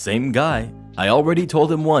 "Yup, same guy. I already told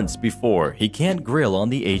him once before he can't grill on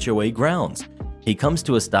the HOA grounds." He comes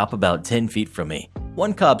to a stop about 10 feet from me.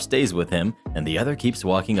 One cop stays with him, and the other keeps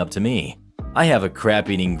walking up to me. I have a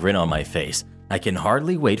crap-eating grin on my face. I can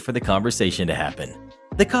hardly wait for the conversation to happen.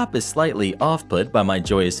 The cop is slightly off-put by my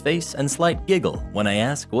joyous face and slight giggle when I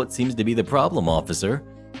ask what seems to be the problem, officer.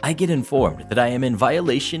 I get informed that I am in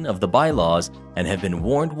violation of the bylaws and have been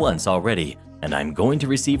warned once already, and I'm going to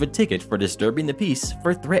receive a ticket for disturbing the peace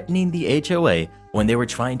for threatening the HOA when they were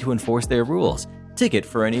trying to enforce their rules, ticket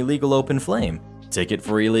for an illegal open flame, ticket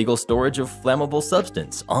for illegal storage of flammable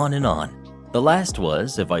substance, on and on. The last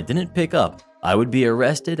was, if I didn't pick up, I would be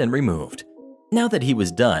arrested and removed. Now that he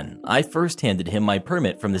was done, I first handed him my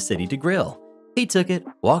permit from the city to grill. He took it,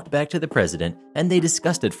 walked back to the president, and they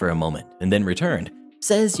discussed it for a moment and then returned.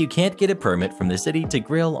 Says you can't get a permit from the city to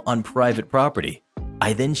grill on private property.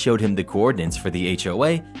 I then showed him the coordinates for the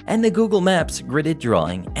HOA and the Google Maps gridded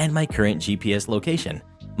drawing and my current GPS location.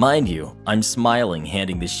 Mind you, I'm smiling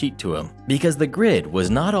handing the sheet to him because the grid was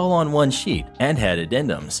not all on one sheet and had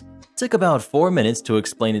addendums. Took about 4 minutes to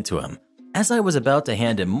explain it to him. As I was about to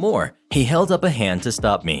hand him more, he held up a hand to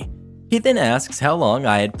stop me. He then asks how long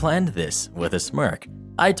I had planned this with a smirk.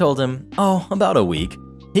 I told him, about a week.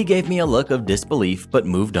 He gave me a look of disbelief but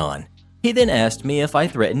moved on. He then asked me if I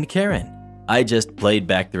threatened Karen. I just played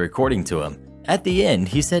back the recording to him. At the end,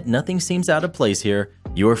 he said nothing seems out of place here,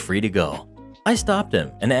 you're free to go. I stopped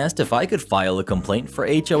him and asked if I could file a complaint for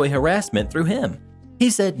HOA harassment through him. He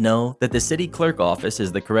said no, that the city clerk office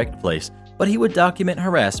is the correct place, but he would document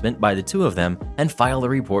harassment by the 2 of them and file a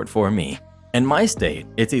report for me. In my state,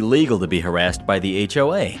 it's illegal to be harassed by the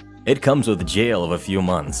HOA. It comes with jail of a few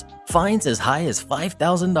months, fines as high as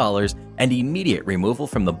 $5,000, and immediate removal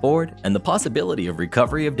from the board and the possibility of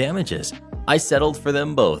recovery of damages. I settled for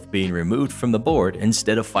them both being removed from the board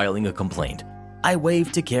instead of filing a complaint. I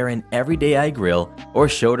waved to Karen every day I grill or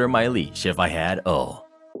showed her my leash if I had.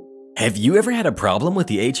 Have you ever had a problem with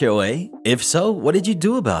the HOA? If so, what did you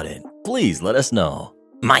do about it? Please let us know.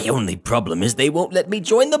 My only problem is they won't let me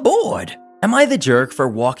join the board. Am I the jerk for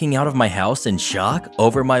walking out of my house in shock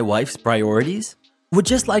over my wife's priorities? Would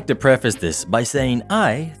just like to preface this by saying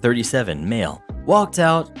I, 37 male, walked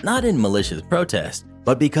out not in malicious protest,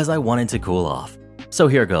 but because I wanted to cool off. So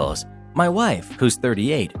here goes. My wife, who's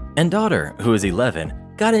 38, and daughter, who is 11,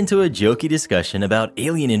 got into a jokey discussion about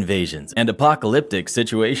alien invasions and apocalyptic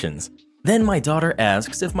situations. Then my daughter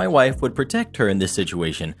asks if my wife would protect her in this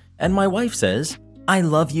situation, and my wife says, "I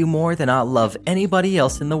love you more than I'll love anybody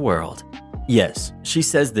else in the world." Yes, she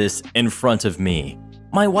says this in front of me.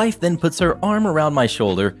 My wife then puts her arm around my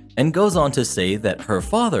shoulder and goes on to say that her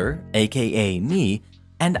father, aka me,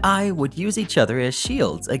 and I would use each other as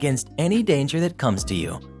shields against any danger that comes to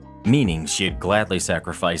you, meaning she'd gladly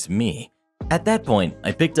sacrifice me. At that point,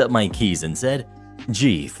 I picked up my keys and said,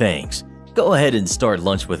 "Gee, thanks. Go ahead and start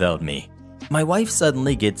lunch without me." My wife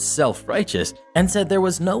suddenly gets self-righteous and said there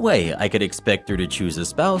was no way I could expect her to choose a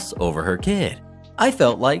spouse over her kid. I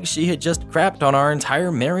felt like she had just crapped on our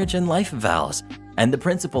entire marriage and life vows. And the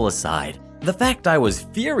principle aside, the fact I was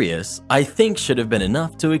furious, I think should have been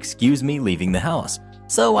enough to excuse me leaving the house.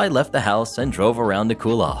 So I left the house and drove around to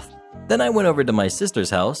cool off. Then I went over to my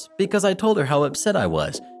sister's house because I told her how upset I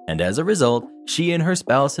was, and as a result, she and her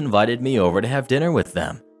spouse invited me over to have dinner with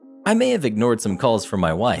them. I may have ignored some calls from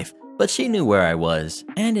my wife, but she knew where I was,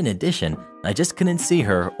 and in addition, I just couldn't see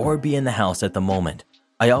her or be in the house at the moment.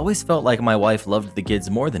 I always felt like my wife loved the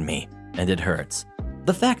kids more than me, and it hurts.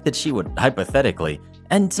 The fact that she would hypothetically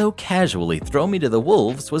and so casually throw me to the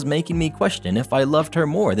wolves was making me question if I loved her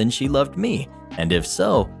more than she loved me, and if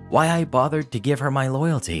so, why I bothered to give her my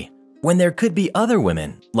loyalty, when there could be other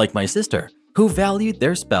women, like my sister, who valued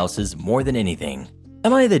their spouses more than anything.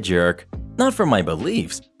 Am I the jerk? Not for my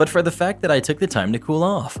beliefs, but for the fact that I took the time to cool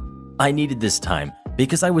off. I needed this time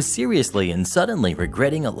because I was seriously and suddenly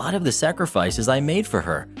regretting a lot of the sacrifices I made for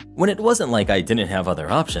her, when it wasn't like I didn't have other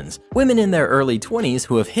options. Women in their early 20s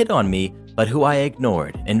who have hit on me, but who I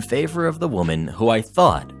ignored in favor of the woman who I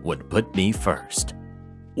thought would put me first.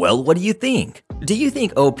 Well, what do you think? Do you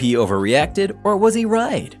think OP overreacted, or was he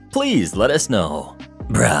right? Please let us know.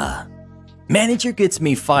 Bruh. Manager gets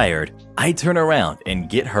me fired, I turn around and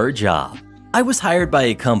get her job. I was hired by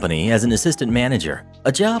a company as an assistant manager,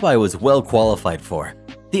 a job I was well qualified for.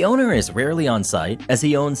 The owner is rarely on site as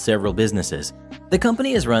he owns several businesses. The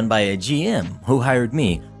company is run by a GM who hired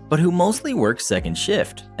me, but who mostly works second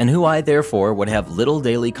shift, and who I therefore would have little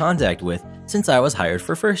daily contact with since I was hired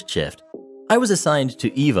for first shift. I was assigned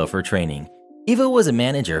to Eva for training. Eva was a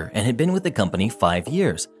manager and had been with the company 5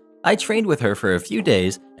 years. I trained with her for a few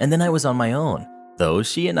days and then I was on my own, though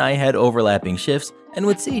she and I had overlapping shifts and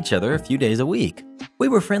would see each other a few days a week. We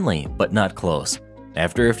were friendly, but not close.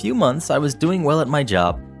 After a few months, I was doing well at my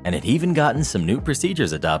job and had even gotten some new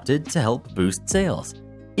procedures adopted to help boost sales.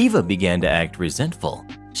 Eva began to act resentful.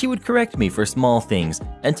 She would correct me for small things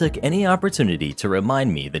and took any opportunity to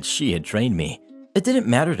remind me that she had trained me. It didn't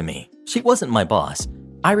matter to me. She wasn't my boss.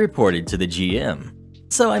 I reported to the GM,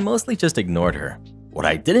 so I mostly just ignored her. What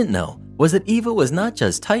I didn't know was that Eva was not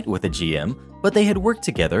just tight with the GM, but they had worked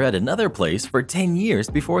together at another place for 10 years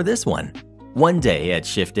before this one. One day at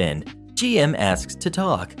shift end, GM asks to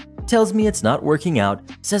talk, tells me it's not working out,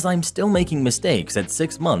 says I'm still making mistakes at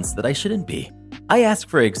 6 months that I shouldn't be. I ask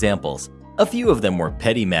for examples. A few of them were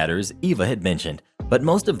petty matters Eva had mentioned, but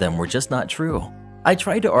most of them were just not true. I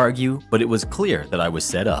tried to argue, but it was clear that I was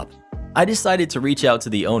set up. I decided to reach out to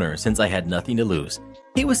the owner since I had nothing to lose.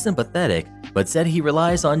 He was sympathetic, but said he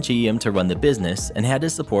relies on GM to run the business and had to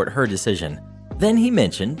support her decision. Then he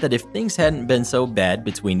mentioned that if things hadn't been so bad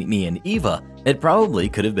between me and Eva, it probably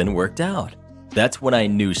could have been worked out. That's when I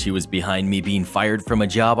knew she was behind me being fired from a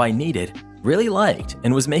job I needed, really liked,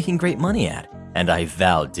 and was making great money at, and I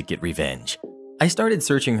vowed to get revenge. I started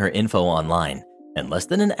searching her info online. In less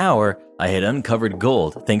than an hour, I had uncovered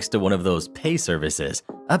gold thanks to one of those pay services.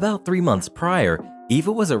 About 3 months prior,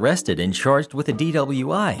 Eva was arrested and charged with a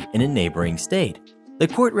DWI in a neighboring state. The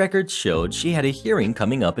court records showed she had a hearing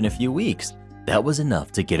coming up in a few weeks. That was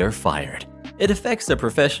enough to get her fired. It affects the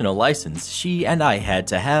professional license she and I had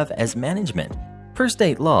to have as management. Per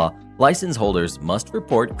state law, license holders must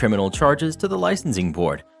report criminal charges to the licensing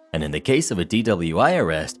board, and in the case of a DWI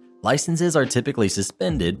arrest, licenses are typically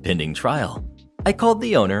suspended pending trial. I called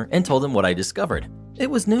the owner and told him what I discovered. It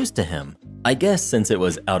was news to him. I guess since it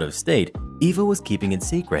was out of state, Eva was keeping it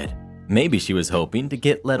secret. Maybe she was hoping to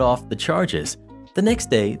get let off the charges. The next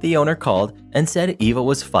day, the owner called and said Eva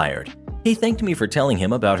was fired. He thanked me for telling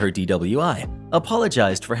him about her DWI,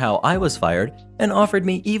 apologized for how I was fired, and offered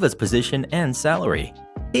me Eva's position and salary.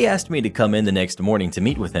 He asked me to come in the next morning to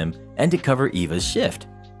meet with him and to cover Eva's shift.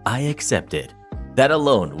 I accepted. That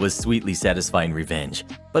alone was sweetly satisfying revenge,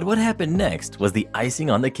 but what happened next was the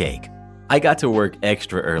icing on the cake. I got to work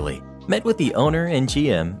extra early, met with the owner and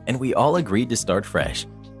GM, and we all agreed to start fresh.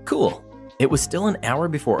 Cool. It was still an hour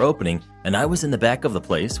before opening, and I was in the back of the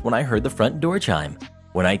place when I heard the front door chime.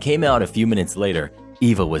 When I came out a few minutes later,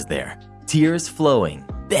 Eva was there, tears flowing,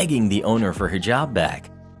 begging the owner for her job back.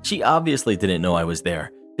 She obviously didn't know I was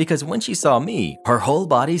there, because when she saw me, her whole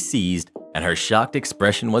body seized and her shocked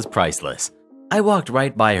expression was priceless. I walked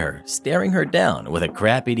right by her, staring her down with a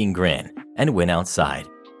crap-eating grin, and went outside.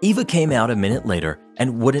 Eva came out a minute later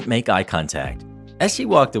and wouldn't make eye contact. As she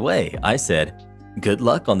walked away, I said, "Good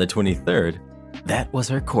luck on the 23rd. That was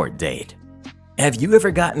her court date. Have you ever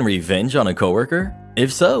gotten revenge on a coworker?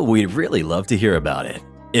 If so, we'd really love to hear about it.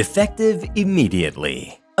 Effective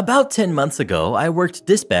immediately. About 10 months ago, I worked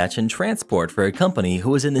dispatch and transport for a company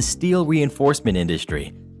who was in the steel reinforcement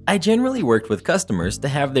industry. I generally worked with customers to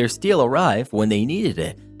have their steel arrive when they needed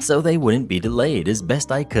it, so they wouldn't be delayed as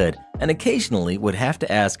best I could, and occasionally would have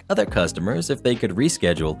to ask other customers if they could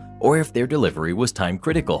reschedule or if their delivery was time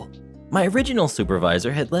critical. My original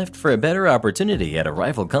supervisor had left for a better opportunity at a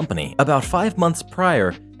rival company about 5 months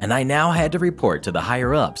prior, and I now had to report to the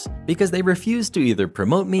higher-ups because they refused to either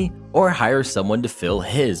promote me or hire someone to fill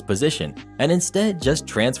his position, and instead just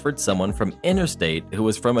transferred someone from interstate who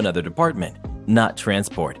was from another department, not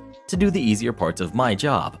transport, to do the easier parts of my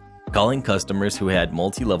job, calling customers who had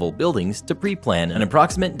multi-level buildings to pre-plan an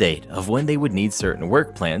approximate date of when they would need certain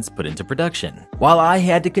work plans put into production, while I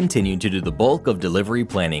had to continue to do the bulk of delivery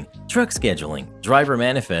planning, truck scheduling, driver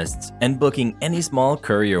manifests, and booking any small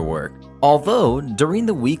courier work. Although, during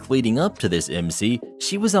the week leading up to this MC,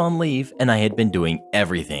 she was on leave and I had been doing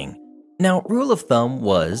everything. Now, rule of thumb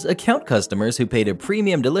was account customers who paid a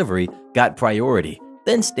premium delivery got priority,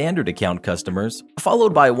 then standard account customers,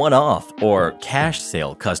 followed by one-off or cash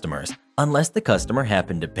sale customers, unless the customer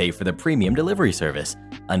happened to pay for the premium delivery service.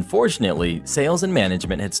 Unfortunately, sales and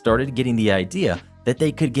management had started getting the idea that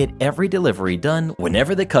they could get every delivery done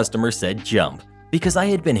whenever the customer said jump, because I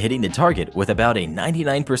had been hitting the target with about a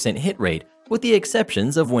 99% hit rate, with the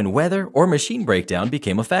exceptions of when weather or machine breakdown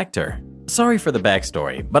became a factor. Sorry for the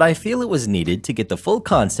backstory, but I feel it was needed to get the full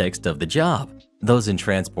context of the job. Those in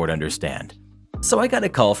transport understand. So I got a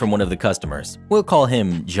call from one of the customers, we'll call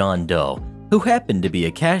him John Doe, who happened to be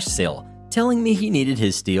a cash sale, telling me he needed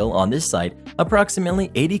his steel on this site approximately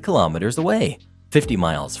 80 kilometers away, 50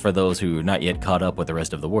 miles for those who are not yet caught up with the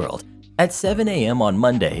rest of the world, at 7 a.m. on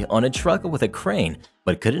Monday on a truck with a crane,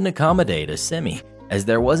 but couldn't accommodate a semi as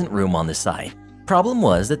there wasn't room on the site. Problem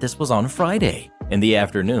was that this was on Friday in the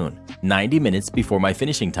afternoon, 90 minutes before my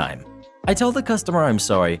finishing time. I told the customer I'm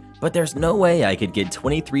sorry, but there's no way I could get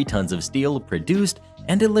 23 tons of steel produced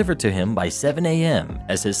and delivered to him by 7 a.m.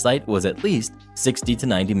 as his site was at least 60 to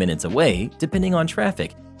 90 minutes away depending on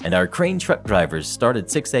traffic, and our crane truck drivers start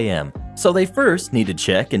at 6 a.m. So they first need to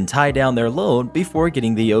check and tie down their load before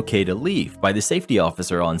getting the okay to leave by the safety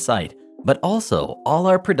officer on site. But also, all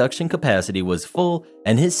our production capacity was full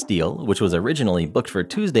and his steel, which was originally booked for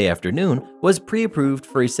Tuesday afternoon, was pre-approved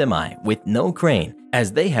for a semi with no crane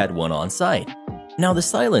as they had one on site. Now the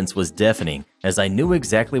silence was deafening as I knew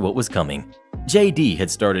exactly what was coming. JD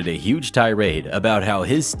had started a huge tirade about how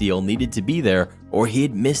his steel needed to be there or he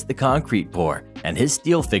had missed the concrete pour and his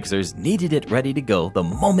steel fixers needed it ready to go the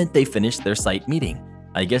moment they finished their site meeting.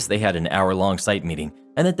 I guess they had an hour-long site meeting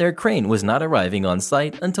and that their crane was not arriving on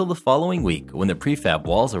site until the following week when the prefab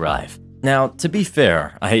walls arrive. Now, to be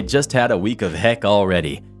fair, I had just had a week of heck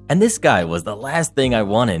already, and this guy was the last thing I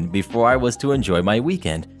wanted before I was to enjoy my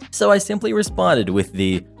weekend, so I simply responded with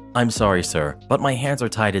the, "I'm sorry sir, but my hands are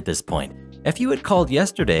tied at this point. If you had called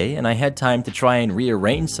yesterday and I had time to try and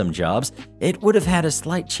rearrange some jobs, it would have had a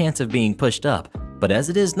slight chance of being pushed up, but as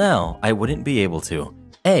it is now, I wouldn't be able to.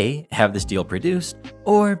 A, have the steel produced,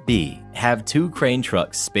 or B, have 2 crane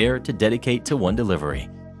trucks spare to dedicate to one delivery."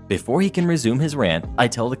 Before he can resume his rant, I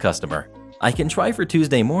tell the customer, I can try for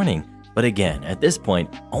Tuesday morning, but again, at this point,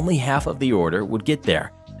 only half of the order would get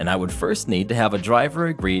there, and I would first need to have a driver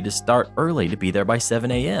agree to start early to be there by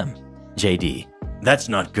 7 a.m. JD, that's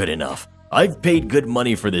not good enough. I've paid good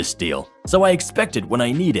money for this steel, so I expect it when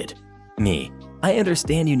I need it. Me, I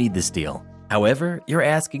understand you need the steel. However, you're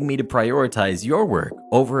asking me to prioritize your work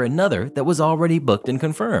over another that was already booked and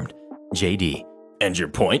confirmed. JD, and your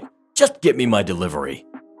point? Just get me my delivery.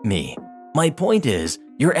 Me, my point is,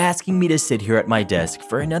 you're asking me to sit here at my desk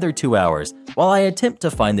for another 2 hours while I attempt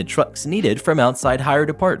to find the trucks needed from outside hire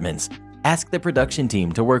departments. Ask the production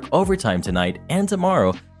team to work overtime tonight and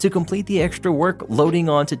tomorrow to complete the extra work loading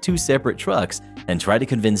onto 2 separate trucks and try to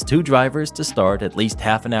convince 2 drivers to start at least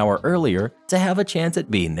half an hour earlier to have a chance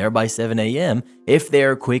at being there by 7 a.m. if they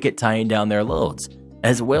are quick at tying down their loads,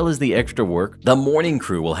 as well as the extra work the morning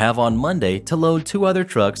crew will have on Monday to load 2 other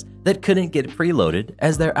trucks that couldn't get preloaded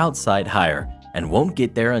as they're outside hire and won't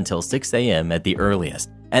get there until 6 a.m. at the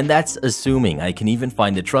earliest. And that's assuming I can even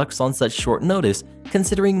find the trucks on such short notice,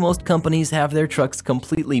 considering most companies have their trucks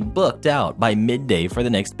completely booked out by midday for the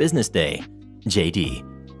next business day. JD,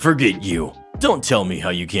 forget you. Don't tell me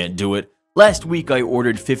how you can't do it. Last week I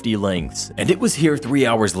ordered 50 lengths, and it was here 3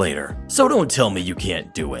 hours later, so don't tell me you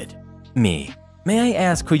can't do it. Me, may I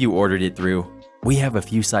ask who you ordered it through? We have a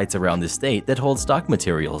few sites around the state that hold stock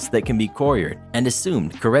materials that can be couriered and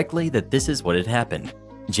assumed correctly that this is what had happened.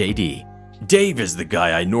 JD, Dave is the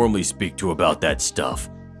guy I normally speak to about that stuff.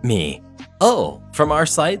 Me, oh, from our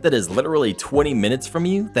site that is literally 20 minutes from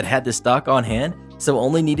you that had the stock on hand, so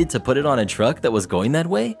only needed to put it on a truck that was going that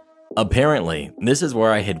way? Apparently, this is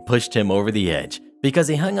where I had pushed him over the edge because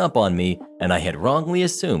he hung up on me and I had wrongly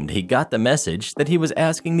assumed he got the message that he was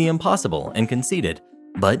asking the impossible and conceded.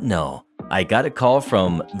 But no, I got a call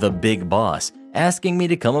from the big boss asking me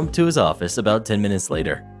to come up to his office about 10 minutes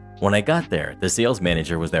later. When I got there, the sales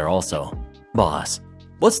manager was there also. Boss,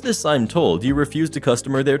 what's this I'm told you refused a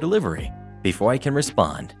customer their delivery? Before I can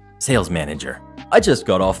respond, sales manager, I just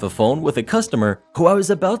got off the phone with a customer who I was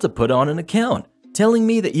about to put on an account, telling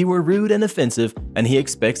me that you were rude and offensive and he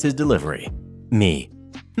expects his delivery. Me,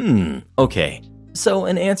 okay. So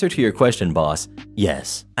in answer to your question, boss,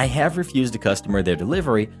 yes, I have refused a customer their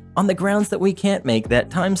delivery on the grounds that we can't make that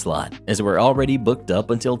time slot as we're already booked up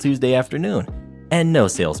until Tuesday afternoon. And no,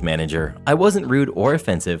 sales manager, I wasn't rude or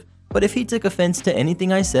offensive, but if he took offense to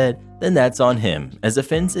anything I said, then that's on him, as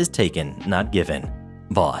offense is taken, not given.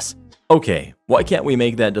 Boss, okay, why can't we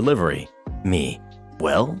make that delivery? Me,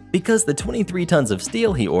 well, because the 23 tons of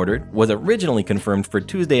steel he ordered was originally confirmed for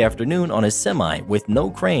Tuesday afternoon on a semi with no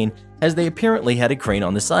crane, as they apparently had a crane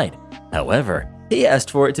on the site. However, he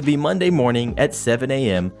asked for it to be Monday morning at 7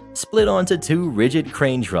 a.m., split onto 2 rigid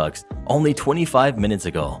crane trucks only 25 minutes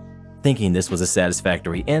ago. Thinking this was a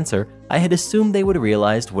satisfactory answer, I had assumed they would have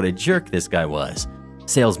realized what a jerk this guy was.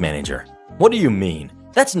 Sales manager, what do you mean?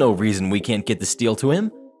 That's no reason we can't get the steel to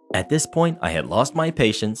him. At this point, I had lost my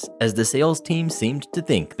patience as the sales team seemed to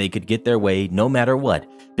think they could get their way no matter what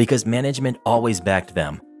because management always backed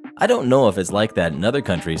them. I don't know if it's like that in other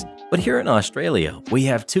countries, but here in Australia, we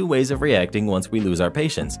have two ways of reacting once we lose our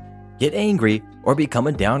patience: get angry or become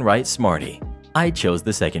a downright smarty. I chose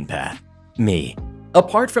the second path. Me.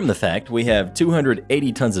 Apart from the fact we have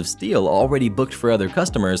 280 tons of steel already booked for other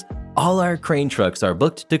customers, all our crane trucks are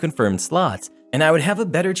booked to confirmed slots, and I would have a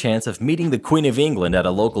better chance of meeting the Queen of England at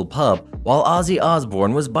a local pub while Ozzy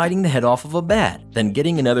Osbourne was biting the head off of a bat than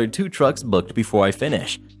getting another 2 trucks booked before I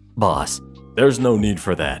finish. Boss. There's no need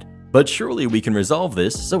for that, but surely we can resolve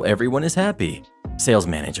this so everyone is happy. Sales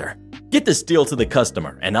manager. Get the steel to the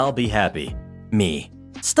customer and I'll be happy. Me.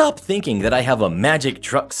 Stop thinking that I have a magic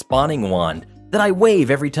truck spawning wand that I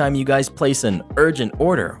wave every time you guys place an urgent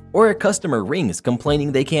order or a customer rings complaining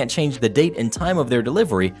they can't change the date and time of their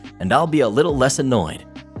delivery and I'll be a little less annoyed.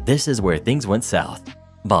 This is where things went south.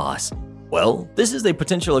 Boss. Well, this is a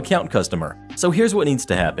potential account customer, so here's what needs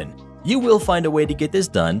to happen. You will find a way to get this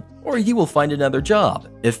done or you will find another job,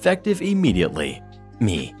 effective immediately.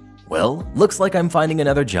 Me. Well, looks like I'm finding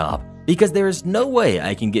another job because there is no way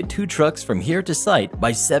I can get 2 trucks from here to site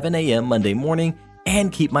by 7 a.m. Monday morning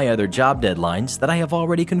and keep my other job deadlines that I have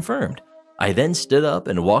already confirmed. I then stood up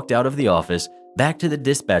and walked out of the office, back to the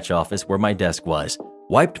dispatch office where my desk was,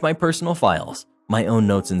 wiped my personal files, my own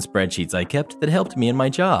notes and spreadsheets I kept that helped me in my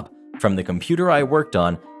job, from the computer I worked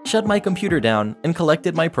on, shut my computer down, and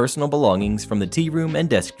collected my personal belongings from the tea room and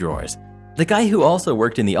desk drawers. The guy who also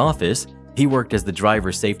worked in the office, he worked as the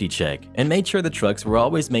driver's safety check and made sure the trucks were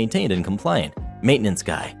always maintained and compliant. Maintenance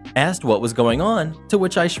guy asked what was going on, to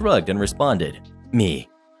which I shrugged and responded. Me.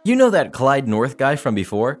 You know that Clyde North guy from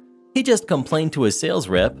before? He just complained to his sales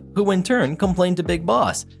rep, who in turn complained to Big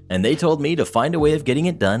Boss, and they told me to find a way of getting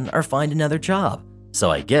it done or find another job.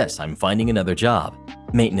 So I guess I'm finding another job.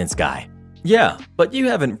 Maintenance guy. Yeah, but you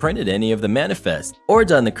haven't printed any of the manifests or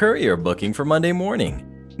done the courier booking for Monday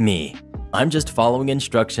morning. Me. I'm just following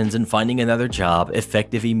instructions and finding another job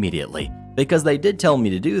effective immediately, because they did tell me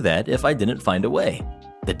to do that if I didn't find a way.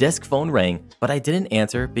 The desk phone rang, but I didn't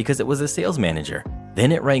answer because it was a sales manager.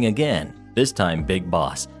 Then it rang again, this time Big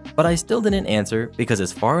Boss, but I still didn't answer because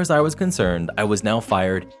as far as I was concerned, I was now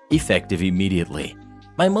fired, effective immediately.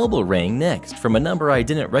 My mobile rang next from a number I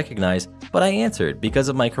didn't recognize, but I answered because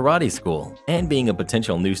of my karate school and being a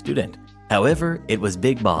potential new student. However, it was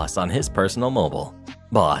Big Boss on his personal mobile.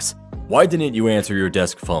 Boss. Why didn't you answer your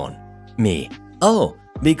desk phone? Me. Oh,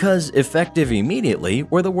 because effective immediately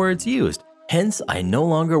were the words used. Hence, I no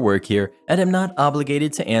longer work here and am not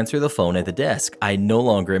obligated to answer the phone at the desk I no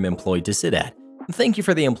longer am employed to sit at. Thank you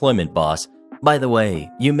for the employment, boss. By the way,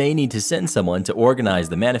 you may need to send someone to organize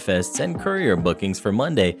the manifests and courier bookings for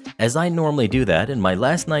Monday, as I normally do that in my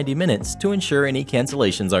last 90 minutes to ensure any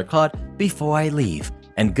cancellations are caught before I leave.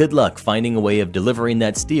 And good luck finding a way of delivering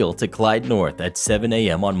that steel to Clyde North at 7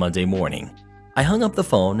 a.m. on Monday morning. I hung up the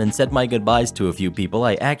phone and said my goodbyes to a few people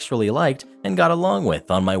I actually liked and got along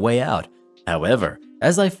with on my way out. However,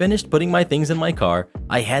 as I finished putting my things in my car,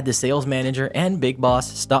 I had the sales manager and Big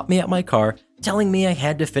Boss stop me at my car, telling me I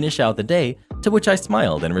had to finish out the day, to which I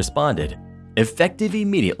smiled and responded. Effective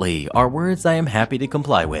immediately are words I am happy to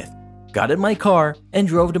comply with. Got in my car and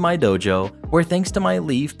drove to my dojo, where thanks to my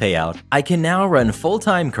leave payout, I can now run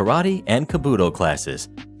full-time karate and kabuto classes.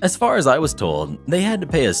 As far as I was told, they had to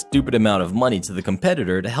pay a stupid amount of money to the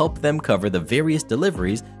competitor to help them cover the various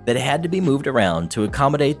deliveries that had to be moved around to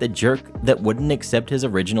accommodate the jerk that wouldn't accept his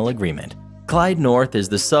original agreement. Clyde North is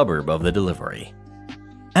the suburb of the delivery.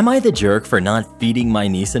 Am I the jerk for not feeding my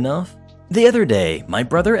niece enough? The other day, my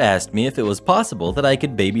brother asked me if it was possible that I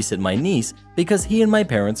could babysit my niece because he and my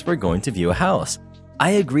parents were going to view a house.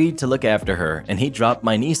 I agreed to look after her and he dropped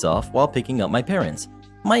my niece off while picking up my parents.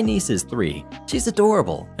 My niece is 3. She's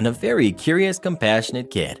adorable and a very curious,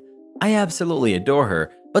 compassionate kid. I absolutely adore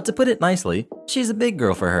her, but to put it nicely, she's a big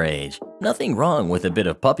girl for her age. Nothing wrong with a bit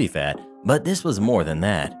of puppy fat, but this was more than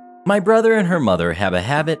that. My brother and her mother have a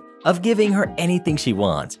habit of giving her anything she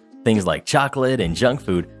wants, things like chocolate and junk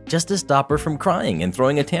food, just to stop her from crying and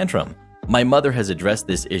throwing a tantrum. My mother has addressed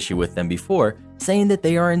this issue with them before, saying that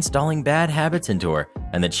they are installing bad habits into her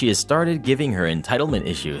and that she has started giving her entitlement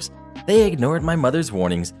issues. They ignored my mother's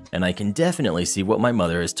warnings, and I can definitely see what my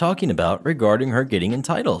mother is talking about regarding her getting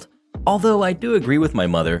entitled. Although I do agree with my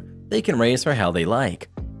mother, they can raise her how they like.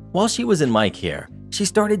 While she was in my care, she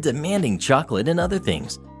started demanding chocolate and other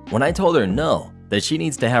things. When I told her no, that she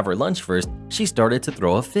needs to have her lunch first, she started to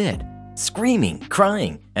throw a fit, screaming,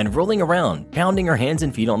 crying, and rolling around, pounding her hands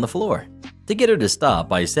and feet on the floor. To get her to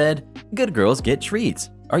stop, I said, "Good girls get treats.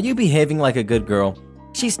 Are you behaving like a good girl?"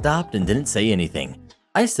 She stopped and didn't say anything.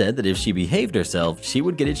 I said that if she behaved herself, she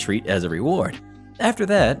would get a treat as a reward. After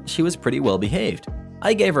that, she was pretty well behaved.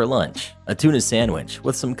 I gave her lunch, a tuna sandwich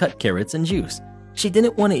with some cut carrots and juice. She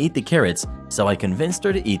didn't want to eat the carrots, so I convinced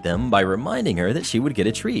her to eat them by reminding her that she would get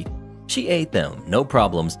a treat. She ate them, no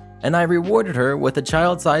problems, and I rewarded her with a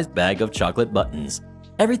child-sized bag of chocolate buttons.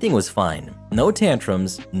 Everything was fine. No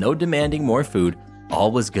tantrums, no demanding more food,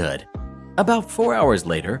 all was good. About 4 hours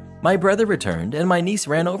later, my brother returned and my niece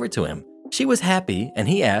ran over to him. She was happy and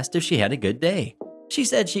he asked if she had a good day. She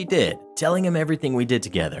said she did, telling him everything we did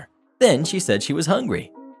together. Then she said she was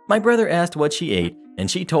hungry. My brother asked what she ate and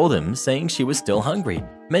she told him, saying she was still hungry,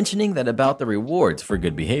 mentioning that about the rewards for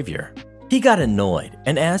good behavior. He got annoyed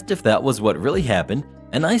and asked if that was what really happened,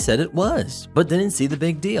 and I said it was, but didn't see the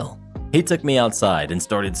big deal. He took me outside and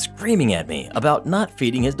started screaming at me about not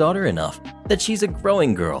feeding his daughter enough, that she's a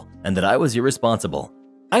growing girl, and that I was irresponsible.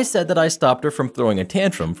 I said that I stopped her from throwing a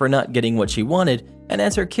tantrum for not getting what she wanted, and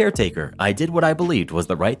as her caretaker, I did what I believed was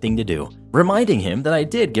the right thing to do, reminding him that I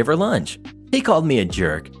did give her lunch. He called me a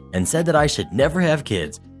jerk and said that I should never have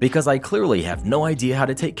kids because I clearly have no idea how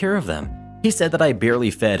to take care of them. He said that I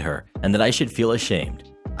barely fed her and that I should feel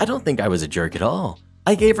ashamed. I don't think I was a jerk at all.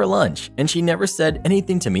 I gave her lunch and she never said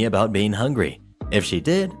anything to me about being hungry. If she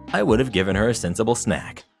did, I would have given her a sensible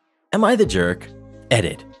snack. Am I the jerk?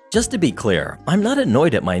 Edit. Just to be clear, I'm not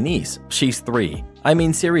annoyed at my niece. She's 3. I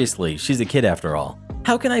mean, seriously, she's a kid after all.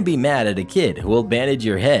 How can I be mad at a kid who will bandage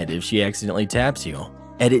your head if she accidentally taps you?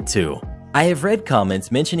 Edit 2. I have read comments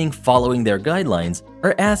mentioning following their guidelines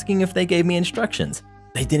or asking if they gave me instructions.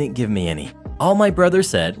 They didn't give me any. All my brother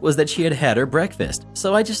said was that she had had her breakfast,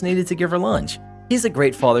 so I just needed to give her lunch. He's a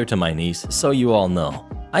great father to my niece, so you all know.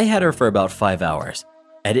 I had her for about 5 hours.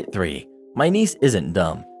 Edit 3. My niece isn't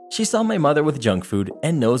dumb. She saw my mother with junk food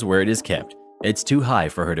and knows where it is kept. It's too high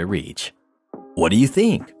for her to reach. What do you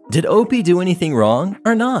think? Did OP do anything wrong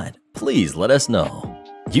or not? Please let us know.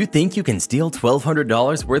 You think you can steal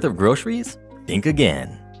 $1,200 worth of groceries? Think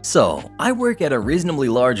again. So, I work at a reasonably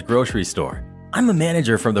large grocery store. I'm a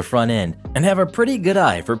manager from the front end and have a pretty good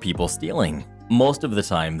eye for people stealing. Most of the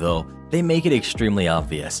time, though, they make it extremely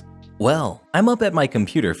obvious. Well, I'm up at my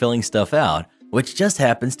computer filling stuff out, which just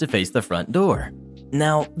happens to face the front door.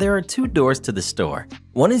 Now, there are 2 doors to the store.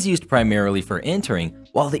 One is used primarily for entering,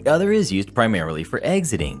 while the other is used primarily for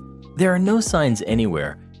exiting. There are no signs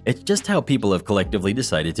anywhere. It's just how people have collectively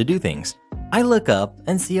decided to do things. I look up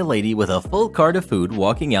and see a lady with a full cart of food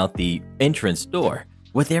walking out the entrance door,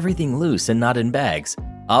 with everything loose and not in bags.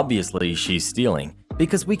 Obviously, she's stealing.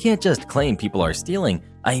 Because we can't just claim people are stealing,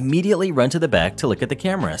 I immediately run to the back to look at the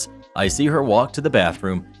cameras. I see her walk to the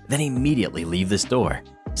bathroom, then immediately leave the store.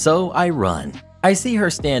 So I run. I see her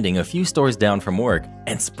standing a few stores down from work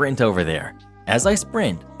and sprint over there. As I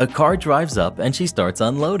sprint, a car drives up and she starts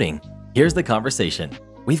unloading. Here's the conversation.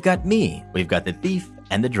 We've got the thief,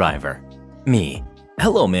 and the driver. Me.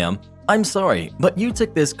 Hello, ma'am. I'm sorry, but you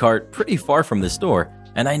took this cart pretty far from the store,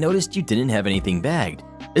 and I noticed you didn't have anything bagged.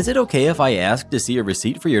 Is it okay if I ask to see a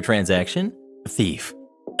receipt for your transaction? Thief.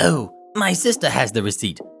 Oh, my sister has the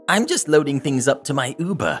receipt. I'm just loading things up to my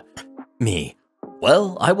Uber. Me.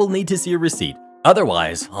 Well, I will need to see a receipt.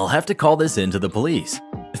 Otherwise, I'll have to call this in to the police.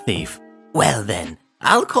 Thief. Well then,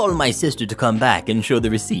 I'll call my sister to come back and show the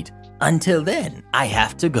receipt. Until then, I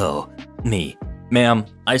have to go. Me. Ma'am,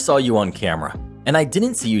 I saw you on camera, and I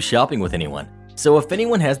didn't see you shopping with anyone. So if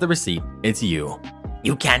anyone has the receipt, it's you.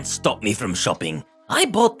 You can't stop me from shopping. I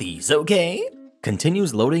bought these, okay?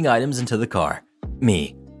 Continues loading items into the car.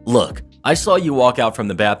 Me. Look, I saw you walk out from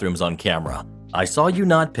the bathrooms on camera. I saw you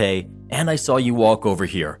not pay, and I saw you walk over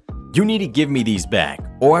here. You need to give me these back,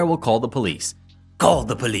 or I will call the police. Call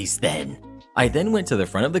the police then. I then went to the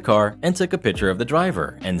front of the car and took a picture of the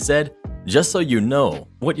driver and said, just so you know,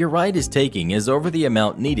 what your ride is taking is over the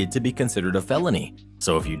amount needed to be considered a felony.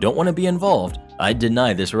 So if you don't want to be involved, I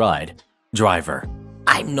deny this ride. Driver.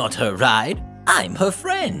 I'm not her ride. I'm her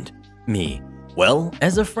friend. Me. Well,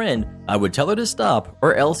 as a friend, I would tell her to stop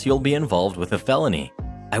or else you'll be involved with a felony.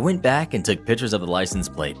 I went back and took pictures of the license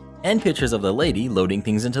plate and pictures of the lady loading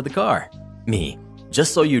things into the car. Me.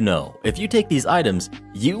 Just so you know, if you take these items,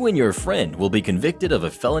 you and your friend will be convicted of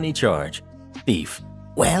a felony charge. Thief.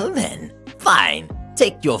 Well then, fine.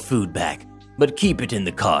 Take your food back, but keep it in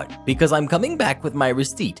the cart because I'm coming back with my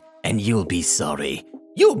receipt and you'll be sorry.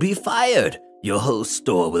 You'll be fired. Your whole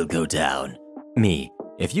store will go down. Me.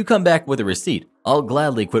 If you come back with a receipt, I'll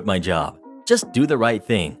gladly quit my job. Just do the right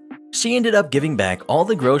thing. She ended up giving back all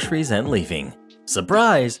the groceries and leaving.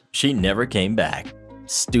 Surprise, she never came back.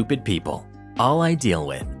 Stupid people. All I deal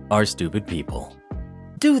with are stupid people.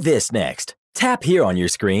 Do this next. Tap here on your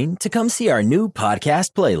screen to come see our new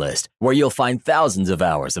podcast playlist, where you'll find thousands of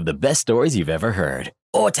hours of the best stories you've ever heard.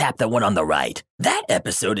 Or tap the one on the right. That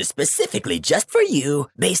episode is specifically just for you,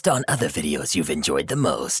 based on other videos you've enjoyed the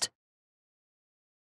most.